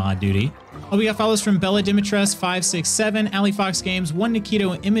one-day mod duty. We got follows from Bella Dimitress, 567, Ali Fox Games, 1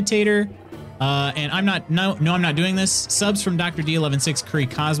 Nikito Imitator, and I'm not doing this. Subs from Dr. D116, Curry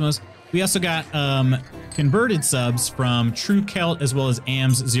Cosmos. We also got converted subs from True Celt as well as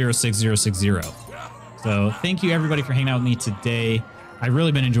AMS06060. So thank you everybody for hanging out with me today. I've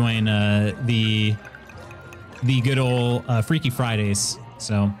really been enjoying the good old Freaky Fridays.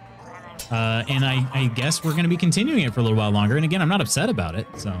 So, and I guess we're going to be continuing it for a little while longer. And again, I'm not upset about it.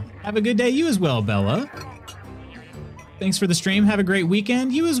 So have a good day. You as well, Bella. Thanks for the stream. Have a great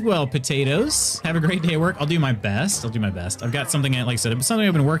weekend. You as well, Potatoes. Have a great day at work. I'll do my best. I've got something, like I said, something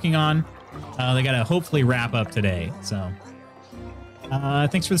I've been working on. They got to hopefully wrap up today. So,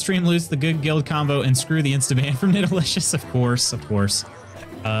 thanks for the stream, Luce, the good guild combo, and screw the Instaban from Nidalicious. Of course.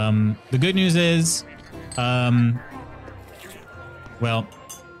 The good news is, well,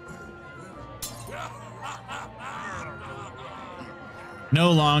 no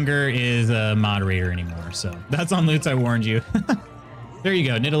longer is a moderator anymore, so that's on Lutz, I warned you. There you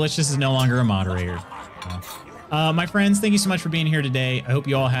go, Nidalicious is no longer a moderator. My friends, thank you so much for being here today. I hope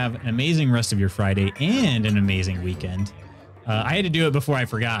you all have an amazing rest of your Friday and an amazing weekend. I had to do it before I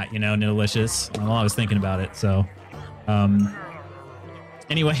forgot, you know, Nidalicious, while I was thinking about it, so...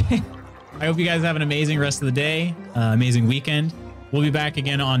 Anyway, I hope you guys have an amazing rest of the day, amazing weekend. We'll be back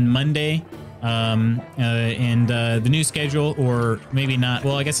again on Monday. The new schedule, or maybe not.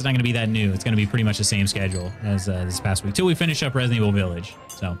 Well, I guess it's not going to be that new. It's going to be pretty much the same schedule as this past week till we finish up Resident Evil Village.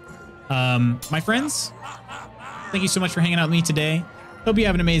 So, my friends, thank you so much for hanging out with me today. Hope you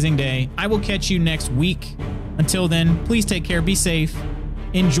have an amazing day. I will catch you next week. Until then, please take care, be safe,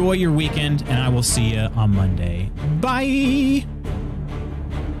 enjoy your weekend, and I will see you on Monday. Bye.